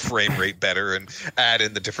better and the frame rate better and add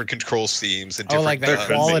in the different control schemes and Oh, different like the could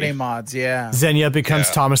be. quality mods, yeah. Xenia becomes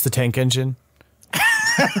Yeah. Thomas the Tank Engine.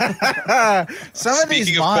 Some of these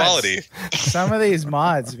Speaking of mods, quality, some of these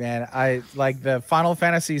mods, man, I like the Final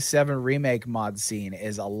Fantasy VII remake mod scene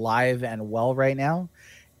is alive and well right now,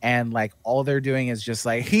 and like all they're doing is just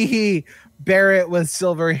like hee hee, Barrett with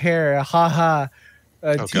silver hair, haha.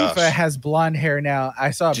 Tifa gosh. has blonde hair now.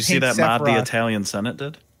 I saw. Did you see that mod the Italian Senate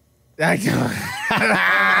did?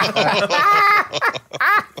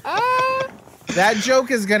 That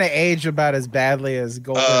joke is gonna age about as badly as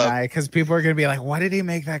GoldenEye because people are gonna be like, "What did he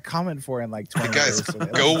make that comment for?" In like 20 guys, years? So go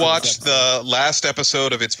that's watch episode. the last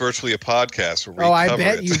episode of It's Virtually a Podcast. Where we Oh, I cover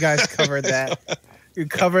bet it. you guys covered that. You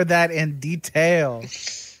covered that in detail.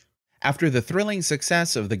 After the thrilling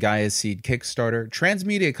success of the Gaia Seed Kickstarter,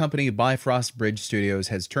 transmedia company Bifrost Bridge Studios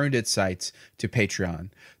has turned its sights to Patreon.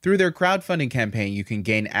 Through their crowdfunding campaign, you can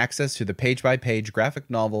gain access to the page-by-page graphic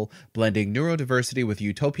novel blending neurodiversity with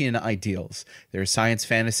utopian ideals, their science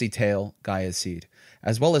fantasy tale, Gaia Seed,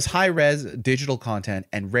 as well as high-res digital content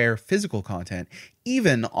and rare physical content,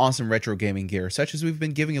 even awesome retro gaming gear such as we've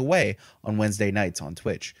been giving away on Wednesday nights on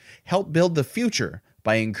Twitch. Help build the future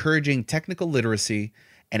by encouraging technical literacy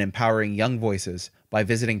and empowering young voices by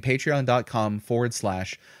visiting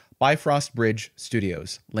patreon.com/Bifrost Bridge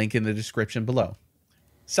Studios. Link in the description below.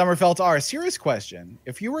 Summerfelt R, serious question.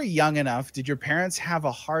 If you were young enough, did your parents have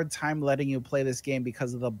a hard time letting you play this game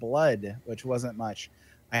because of the blood, which wasn't much?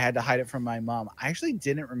 I had to hide it from my mom. I actually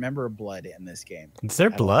didn't remember blood in this game. Is there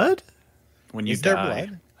blood? When you Is there die,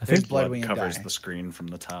 blood? I There's think blood blood when you covers die. the screen from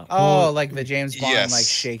the top. Oh, like the James Bond, Yes. like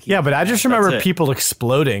shaky. Yeah, but I just That's remember it. people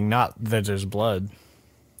exploding, not that there's blood.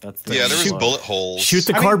 That's Yeah, there was blood. bullet holes. Shoot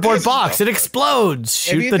the I mean, cardboard there's box, stuff, it but- explodes.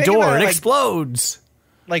 Shoot you the think door, about it, it like- explodes.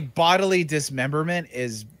 like bodily dismemberment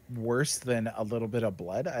is worse than a little bit of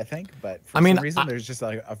blood, I think. But for I mean, some reason, I- there's just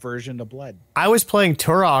like aversion to blood. I was playing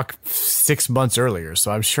Turok 6 months earlier, so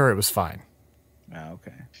I'm sure it was fine. Oh,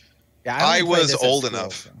 okay. Yeah, I only played was this at old school,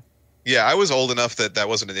 enough. so. Yeah, I was old enough that that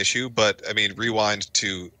wasn't an issue, but I mean, rewind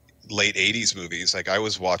to late 80s movies. Like I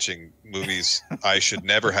was watching movies I should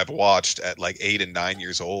never have watched at like 8 and 9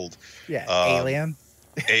 years old. Yeah, Um, Alien.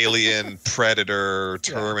 Alien, Predator,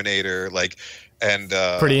 Terminator, like, and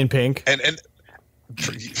Pretty in Pink. and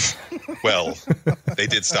well, they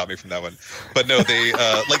did stop me from that one, but no, they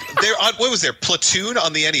like they're on. What was there? Platoon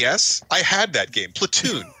on the NES. I had that game,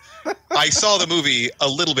 Platoon. I saw the movie a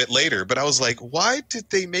little bit later, but I was like, why did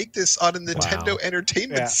they make this on a Nintendo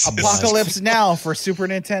Entertainment Yeah, System? Apocalypse Now for Super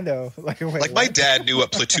Nintendo. Like, wait, Like my what? dad knew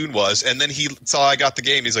what Platoon was, and then he saw I got the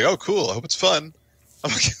game. He's like, "Oh, cool! I hope it's fun."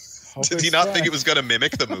 I'm like, Hope did he it's not fun. think it was going to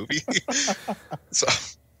mimic the movie? So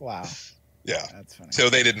Wow, yeah, that's funny. so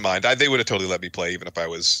they didn't mind. They would have totally let me play, even if I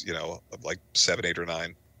was, like 7, 8, or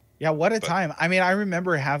 9. Yeah, what a But- time. I mean, I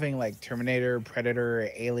remember having like Terminator, Predator,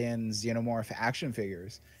 Alien, Xenomorph action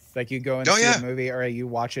figures. Like you go and Oh, see yeah. a movie or you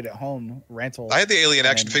watch it at home, rental. I had the Alien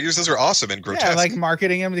action And- figures; those were awesome and grotesque. Yeah, like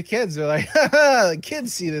marketing them to kids. They're like,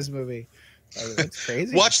 kids see this movie. That's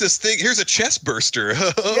crazy. Watch this thing. Here's a chest burster.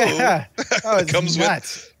 Yeah. Oh, it's Comes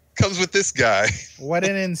nuts. with this guy. What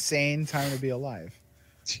an insane time to be alive.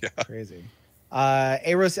 Yeah. Crazy.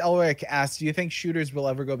 Aros Elric asks, do you think shooters will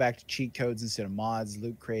ever go back to cheat codes instead of mods,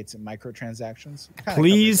 loot crates, and microtransactions? Kinda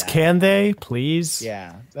Please, covered that. can they? Please.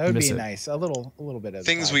 Yeah, that would Miss be it. nice. A little bit of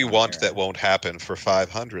Things we 500 want era. that won't happen for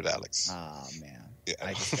 500, Alex. Oh man, Yeah.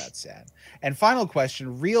 I just got sad. And final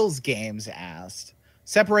question: Reels Games asked,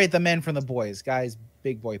 separate the men from the boys, guys.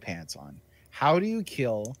 Big boy pants on. How do you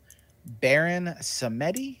kill Baron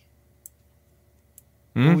Samedi?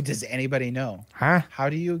 Hmm? Ooh, does anybody know? Huh? How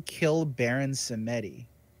do you kill Baron Samedi?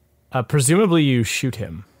 Presumably you shoot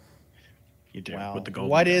him. You do Wow. with the golden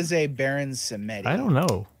What gun. is a Baron Samedi? I don't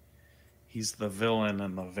know. He's the villain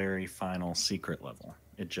in the very final secret level,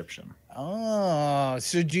 Egyptian. Oh,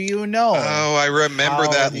 so do you know? Oh, I remember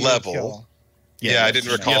how that do you level. kill? Yeah, I didn't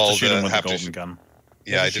You have recall to shoot the him with the have to golden shoot- gun.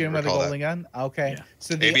 Yeah, I Shoot him didn't with a recall golden that. gun. Okay, Yeah.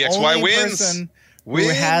 so the ABXY only wins. person who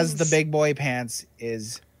Wins. has the big boy pants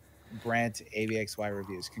is Brent ABXY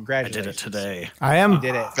Reviews. I Congratulations! did it today. I am. You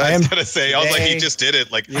did it. I was gonna say, I was like, he Today, just did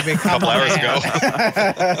it like You a become couple a hours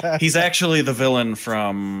man. ago. He's actually the villain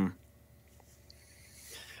from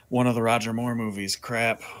one of the Roger Moore movies.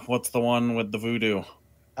 Crap. What's the one with the voodoo?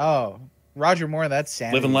 Oh, Roger Moore. That's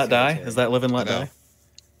Sandy. Live and Let Die? Is that Live and Let I know. Die?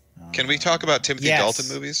 Can we talk about Timothy Yes.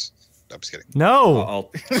 Dalton movies? No, I'm just kidding. No.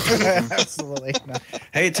 I'll- Absolutely. No.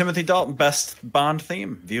 Hey, Timothy Dalton, best Bond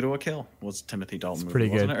theme, View to a Kill, was Timothy Dalton movie, pretty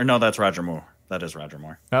wasn't good. it? Or no, that's Roger Moore. That is Roger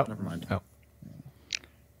Moore. Oh. Never mind. Oh.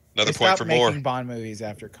 Another They point stopped for making more. Bond movies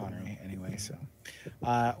after Connery, anyway. So,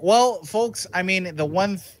 well, folks, I mean, the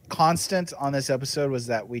one constant on this episode was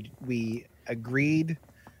that we agreed,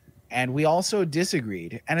 and we also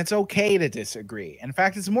disagreed, and it's okay to disagree. In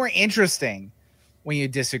fact, it's more interesting when you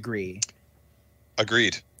disagree.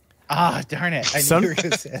 Agreed. Ah, darn it! I Some- knew you were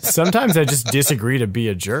going to say that. Sometimes I just disagree to be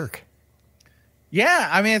a jerk. Yeah,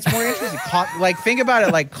 I mean, it's more interesting. Like, think about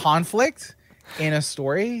it, like conflict in a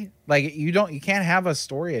story. Like, you can't have a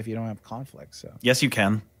story if you don't have conflict. So, Yes, you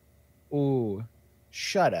can. ooh,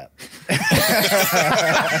 shut up.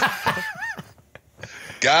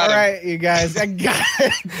 Got All him. right, you guys, I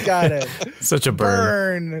got it. Such a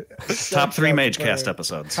burn. Top 3 Such a Mage Cast burn.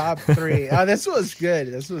 episodes. Top 3. Oh, this was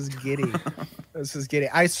good. This was giddy.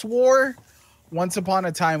 I swore once upon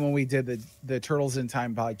a time when we did the Turtles in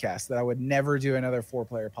Time podcast that I would never do another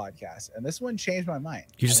 4-player podcast, and this one changed my mind.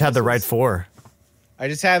 You just And had this the right was- 4. I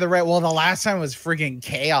just had the right. Well, the last time was freaking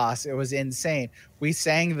chaos. It was insane. We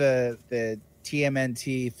sang the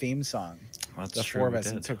TMNT theme song. That's The true, 4 of we us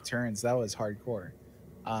and did. took turns. That was hardcore.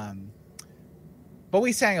 But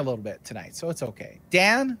we sang a little bit tonight, so it's okay.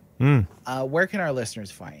 Dan, where can our listeners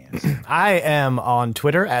find you? I am on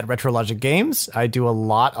Twitter at Retrologic Games. I do a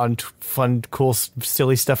lot on fun, cool,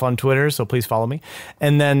 silly stuff on Twitter, so please follow me.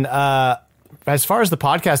 And then as far as the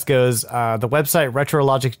podcast goes, the website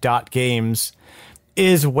retrologic.games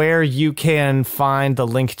is where you can find the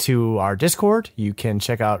link to our Discord. You can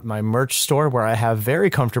check out my merch store where I have very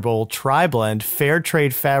comfortable Tri-Blend Fair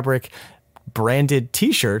Trade Fabric branded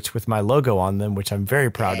t-shirts with my logo on them, which I'm very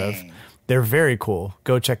proud of. They're very cool.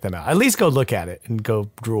 Go check them out. At least go look at it and go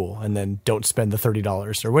drool, and then don't spend the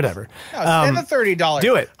 $30 or whatever. No, spend the $30.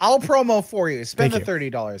 do it. I'll promo for you. Spend Thank the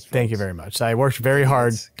you. $30. Thank you very much. I worked very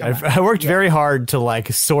hard. Come on. I worked very hard to like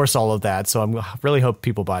source all of that, so I really hope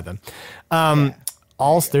people buy them.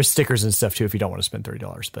 Also, there's stickers and stuff too if you don't want to spend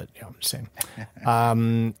 $30, but I'm just saying.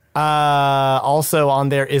 Also on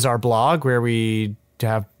there is our blog where we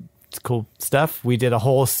have cool stuff. We did a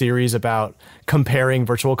whole series about comparing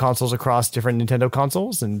virtual consoles across different Nintendo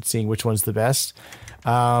consoles and seeing which one's the best.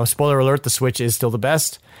 Spoiler alert, the Switch is still the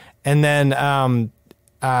best. And then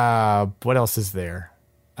what else is there?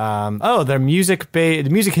 The music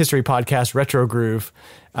history podcast, Retro Groove,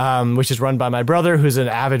 which is run by my brother, who's an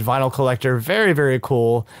avid vinyl collector. Very, very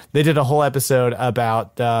cool. They did a whole episode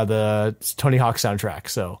about the Tony Hawk soundtrack.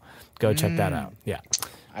 So go check that out. Yeah.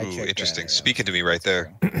 I Ooh, checked interesting. that out. Speaking to me right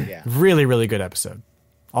there. Yeah. Really, really good episode.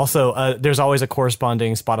 Also, there's always a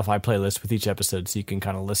corresponding Spotify playlist with each episode, so you can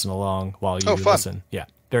kind of listen along while you fun. listen. Yeah,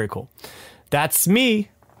 very cool. That's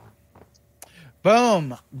me.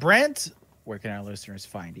 Boom. Brent, where can our listeners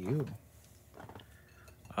find you?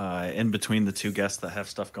 In between the 2 guests that have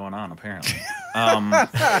stuff going on, apparently. I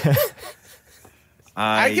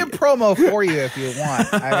can promo for you if you want.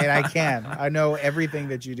 I mean, I can. I know everything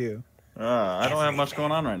that you do. I don't have much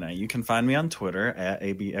going on right now. You can find me on Twitter at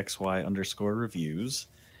ABXY_reviews.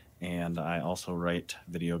 And I also write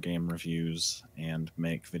video game reviews and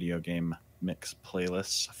make video game mix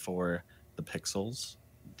playlists for the Pixels,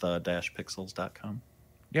 the-pixels.com.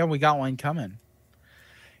 Yeah, we got one coming.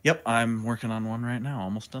 Yep, I'm working on one right now.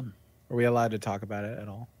 Almost done. Are we allowed to talk about it at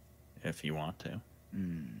all? If you want to.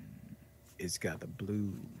 It's got the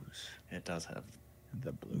blues. It does have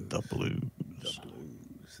The blues. the blues. The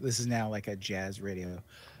blues. This is now like a jazz radio.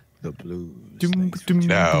 The blues.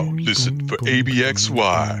 Now, listen for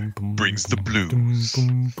ABXY brings the blues.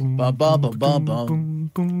 Bum, bum, bum, bum,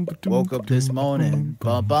 bum. Woke up this morning.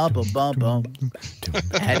 Bum, bum, bum, bum, bum.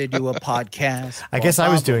 Had to do a podcast. I guess I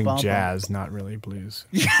was doing Bum, bum, bum, jazz, not really blues.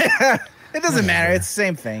 bum. It doesn't matter. It's the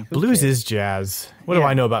same thing. Who Blues cares? is jazz. What do Yeah.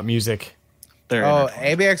 I know about music? They're Oh,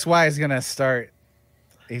 intertwined. ABXY is gonna start.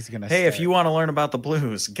 He's gonna. Hey, if start. you want to learn about the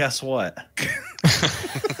blues, guess what?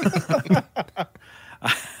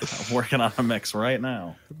 I'm working on a mix right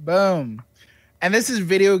now. Boom. And this is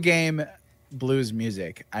video game blues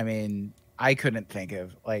music. I mean, I couldn't think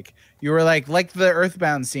of like you were like the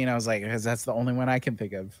Earthbound scene. I was like, because that's the only one I can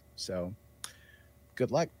think of. So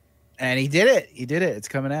good luck. And he did it. He did it. It's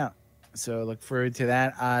coming out. So look forward to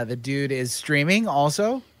that. The dude is streaming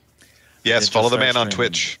also. Yes, It follow just the man started on streaming.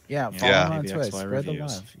 Twitch. Yeah, follow Yeah. him on ABXY Twitch. Spread the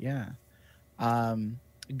reviews. love. Yeah.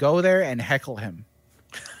 Go there and heckle him.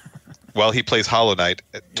 While he plays Hollow Knight,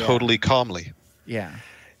 totally calmly. Yeah.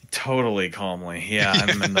 Totally calmly. Yeah,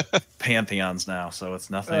 I'm in the pantheons now, so it's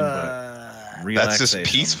nothing but That's relaxation.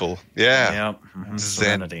 just peaceful. Yeah. Yep. Mhm. Zen.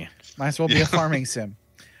 Serenity. Might as well be a farming sim.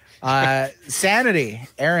 Sanity,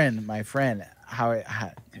 Aaron, my friend, how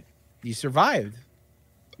you survived?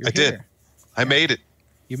 You're I did. here. I made it.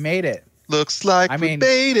 You made it. Looks like I we mean-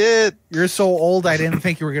 made it. You're so old. I didn't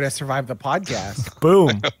think you were gonna survive the podcast.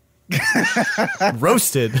 Boom.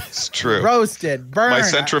 Roasted. It's true. Roasted, burned. My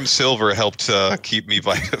Centrum Silver helped keep me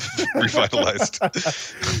revitalized.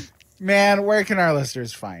 Man, where can our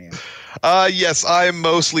listeners find you? Yes, I'm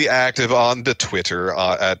mostly active on the Twitter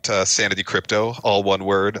at Sanity Crypto, all one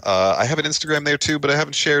word. I have an Instagram there too, but I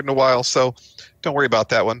haven't shared in a while, so don't worry about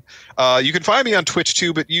that one. You can find me on Twitch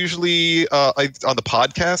too, but usually on the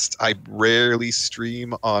podcast, I rarely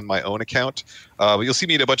stream on my own account. But you'll see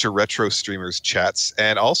me in a bunch of retro streamers chats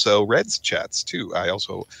and also Red's chats too. I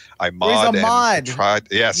mod a mod. and tried.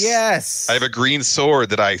 Yes. Yes, I have a green sword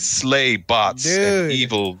that I slay bots and Dude.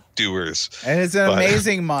 evil doers. and it's an but-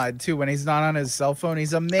 amazing mod too. When he's not on his cell phone,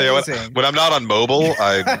 he's Yeah, amazing. when I'm not on mobile,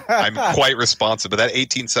 I'm quite responsive, but that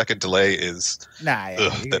 18-second delay is Nah, yeah,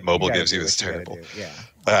 ugh, that mobile gotta gives do you what is gotta terrible. do. Yeah.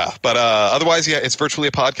 But otherwise, yeah, it's virtually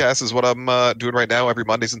a podcast is what I'm doing right now every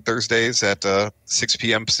Mondays and Thursdays at 6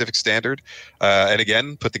 p.m. Pacific Standard. And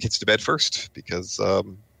again, put the kids to bed first because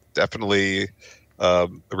definitely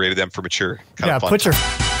rated them for mature. Kind Yeah, of fun. put your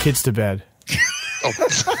kids to bed.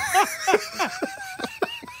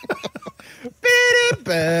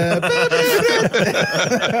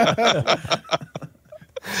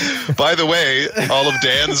 By the way, all of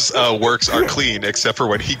Dan's works are clean except for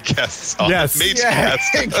when he guests on Yes. Mage Yeah.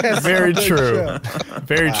 Cast. Very true.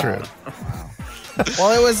 Very true.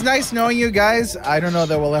 Well, it was nice knowing you guys. I don't know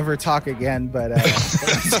that we'll ever talk again, but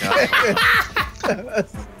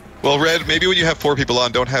Well, Red, maybe when you have 4 people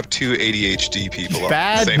on, don't have 2 ADHD people on.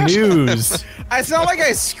 Bad Same- news. it's not like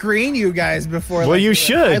I screen you guys before. Well, like, you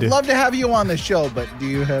should. I'd love to have you on the show, but do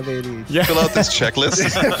you have ADHD? Yeah. Fill out this checklist.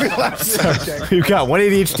 We've got one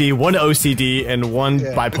ADHD, one OCD, and one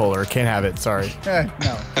Yeah. bipolar. Can't have it. Sorry. No,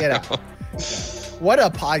 get out. What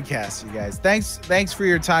a podcast, you guys. Thanks for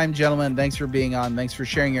your time, gentlemen. Thanks for being on. Thanks for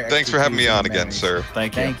sharing your Thanks for having me expertise on and again, memories. sir.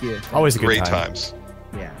 Thank you. Thank you. Always a good Great time. times.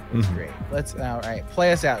 Yeah, that's great. Let's all right.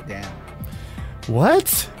 Play us out, Dan.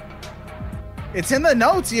 What? It's in the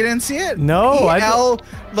notes. You didn't see it? No, I PL,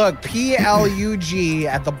 look, PLUG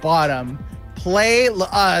at the bottom. Play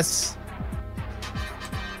us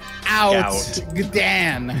out,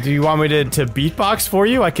 Dan. Do you want me to beatbox for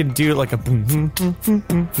you? I can do like a boom, boom, boom, boom,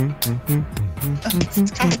 boom, boom, boom, boom,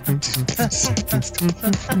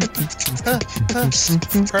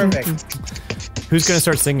 Perfect. Who's gonna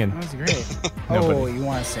start singing? That was great. Nobody. Oh, you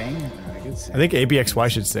want to sing? I could sing. I think ABXY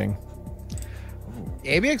should sing.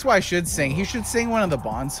 ABXY should sing. He should sing one of the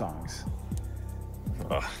Bond songs.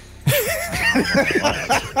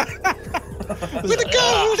 With a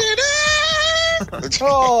golden age.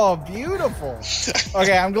 Oh, beautiful.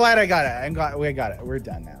 Okay, I'm glad I got it. I'm glad we got it. We're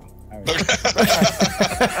done now. All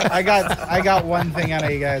right. I got one thing out of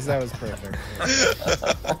you guys. That was perfect.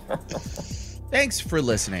 Thanks for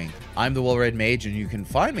listening. I'm the Well-Read Mage, and you can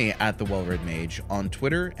find me at the Well-Read Mage on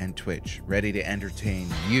Twitter and Twitch, ready to entertain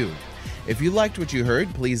you. If you liked what you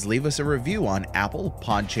heard, please leave us a review on Apple,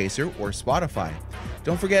 Podchaser, or Spotify.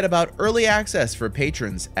 Don't forget about early access for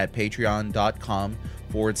patrons at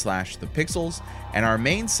patreon.com/thepixels and our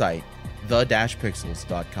main site,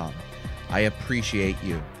 the-pixels.com. I appreciate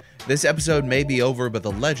you. This episode may be over, but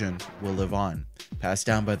the legend will live on. passed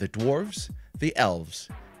down by the dwarves, the elves,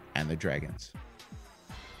 and the dragons.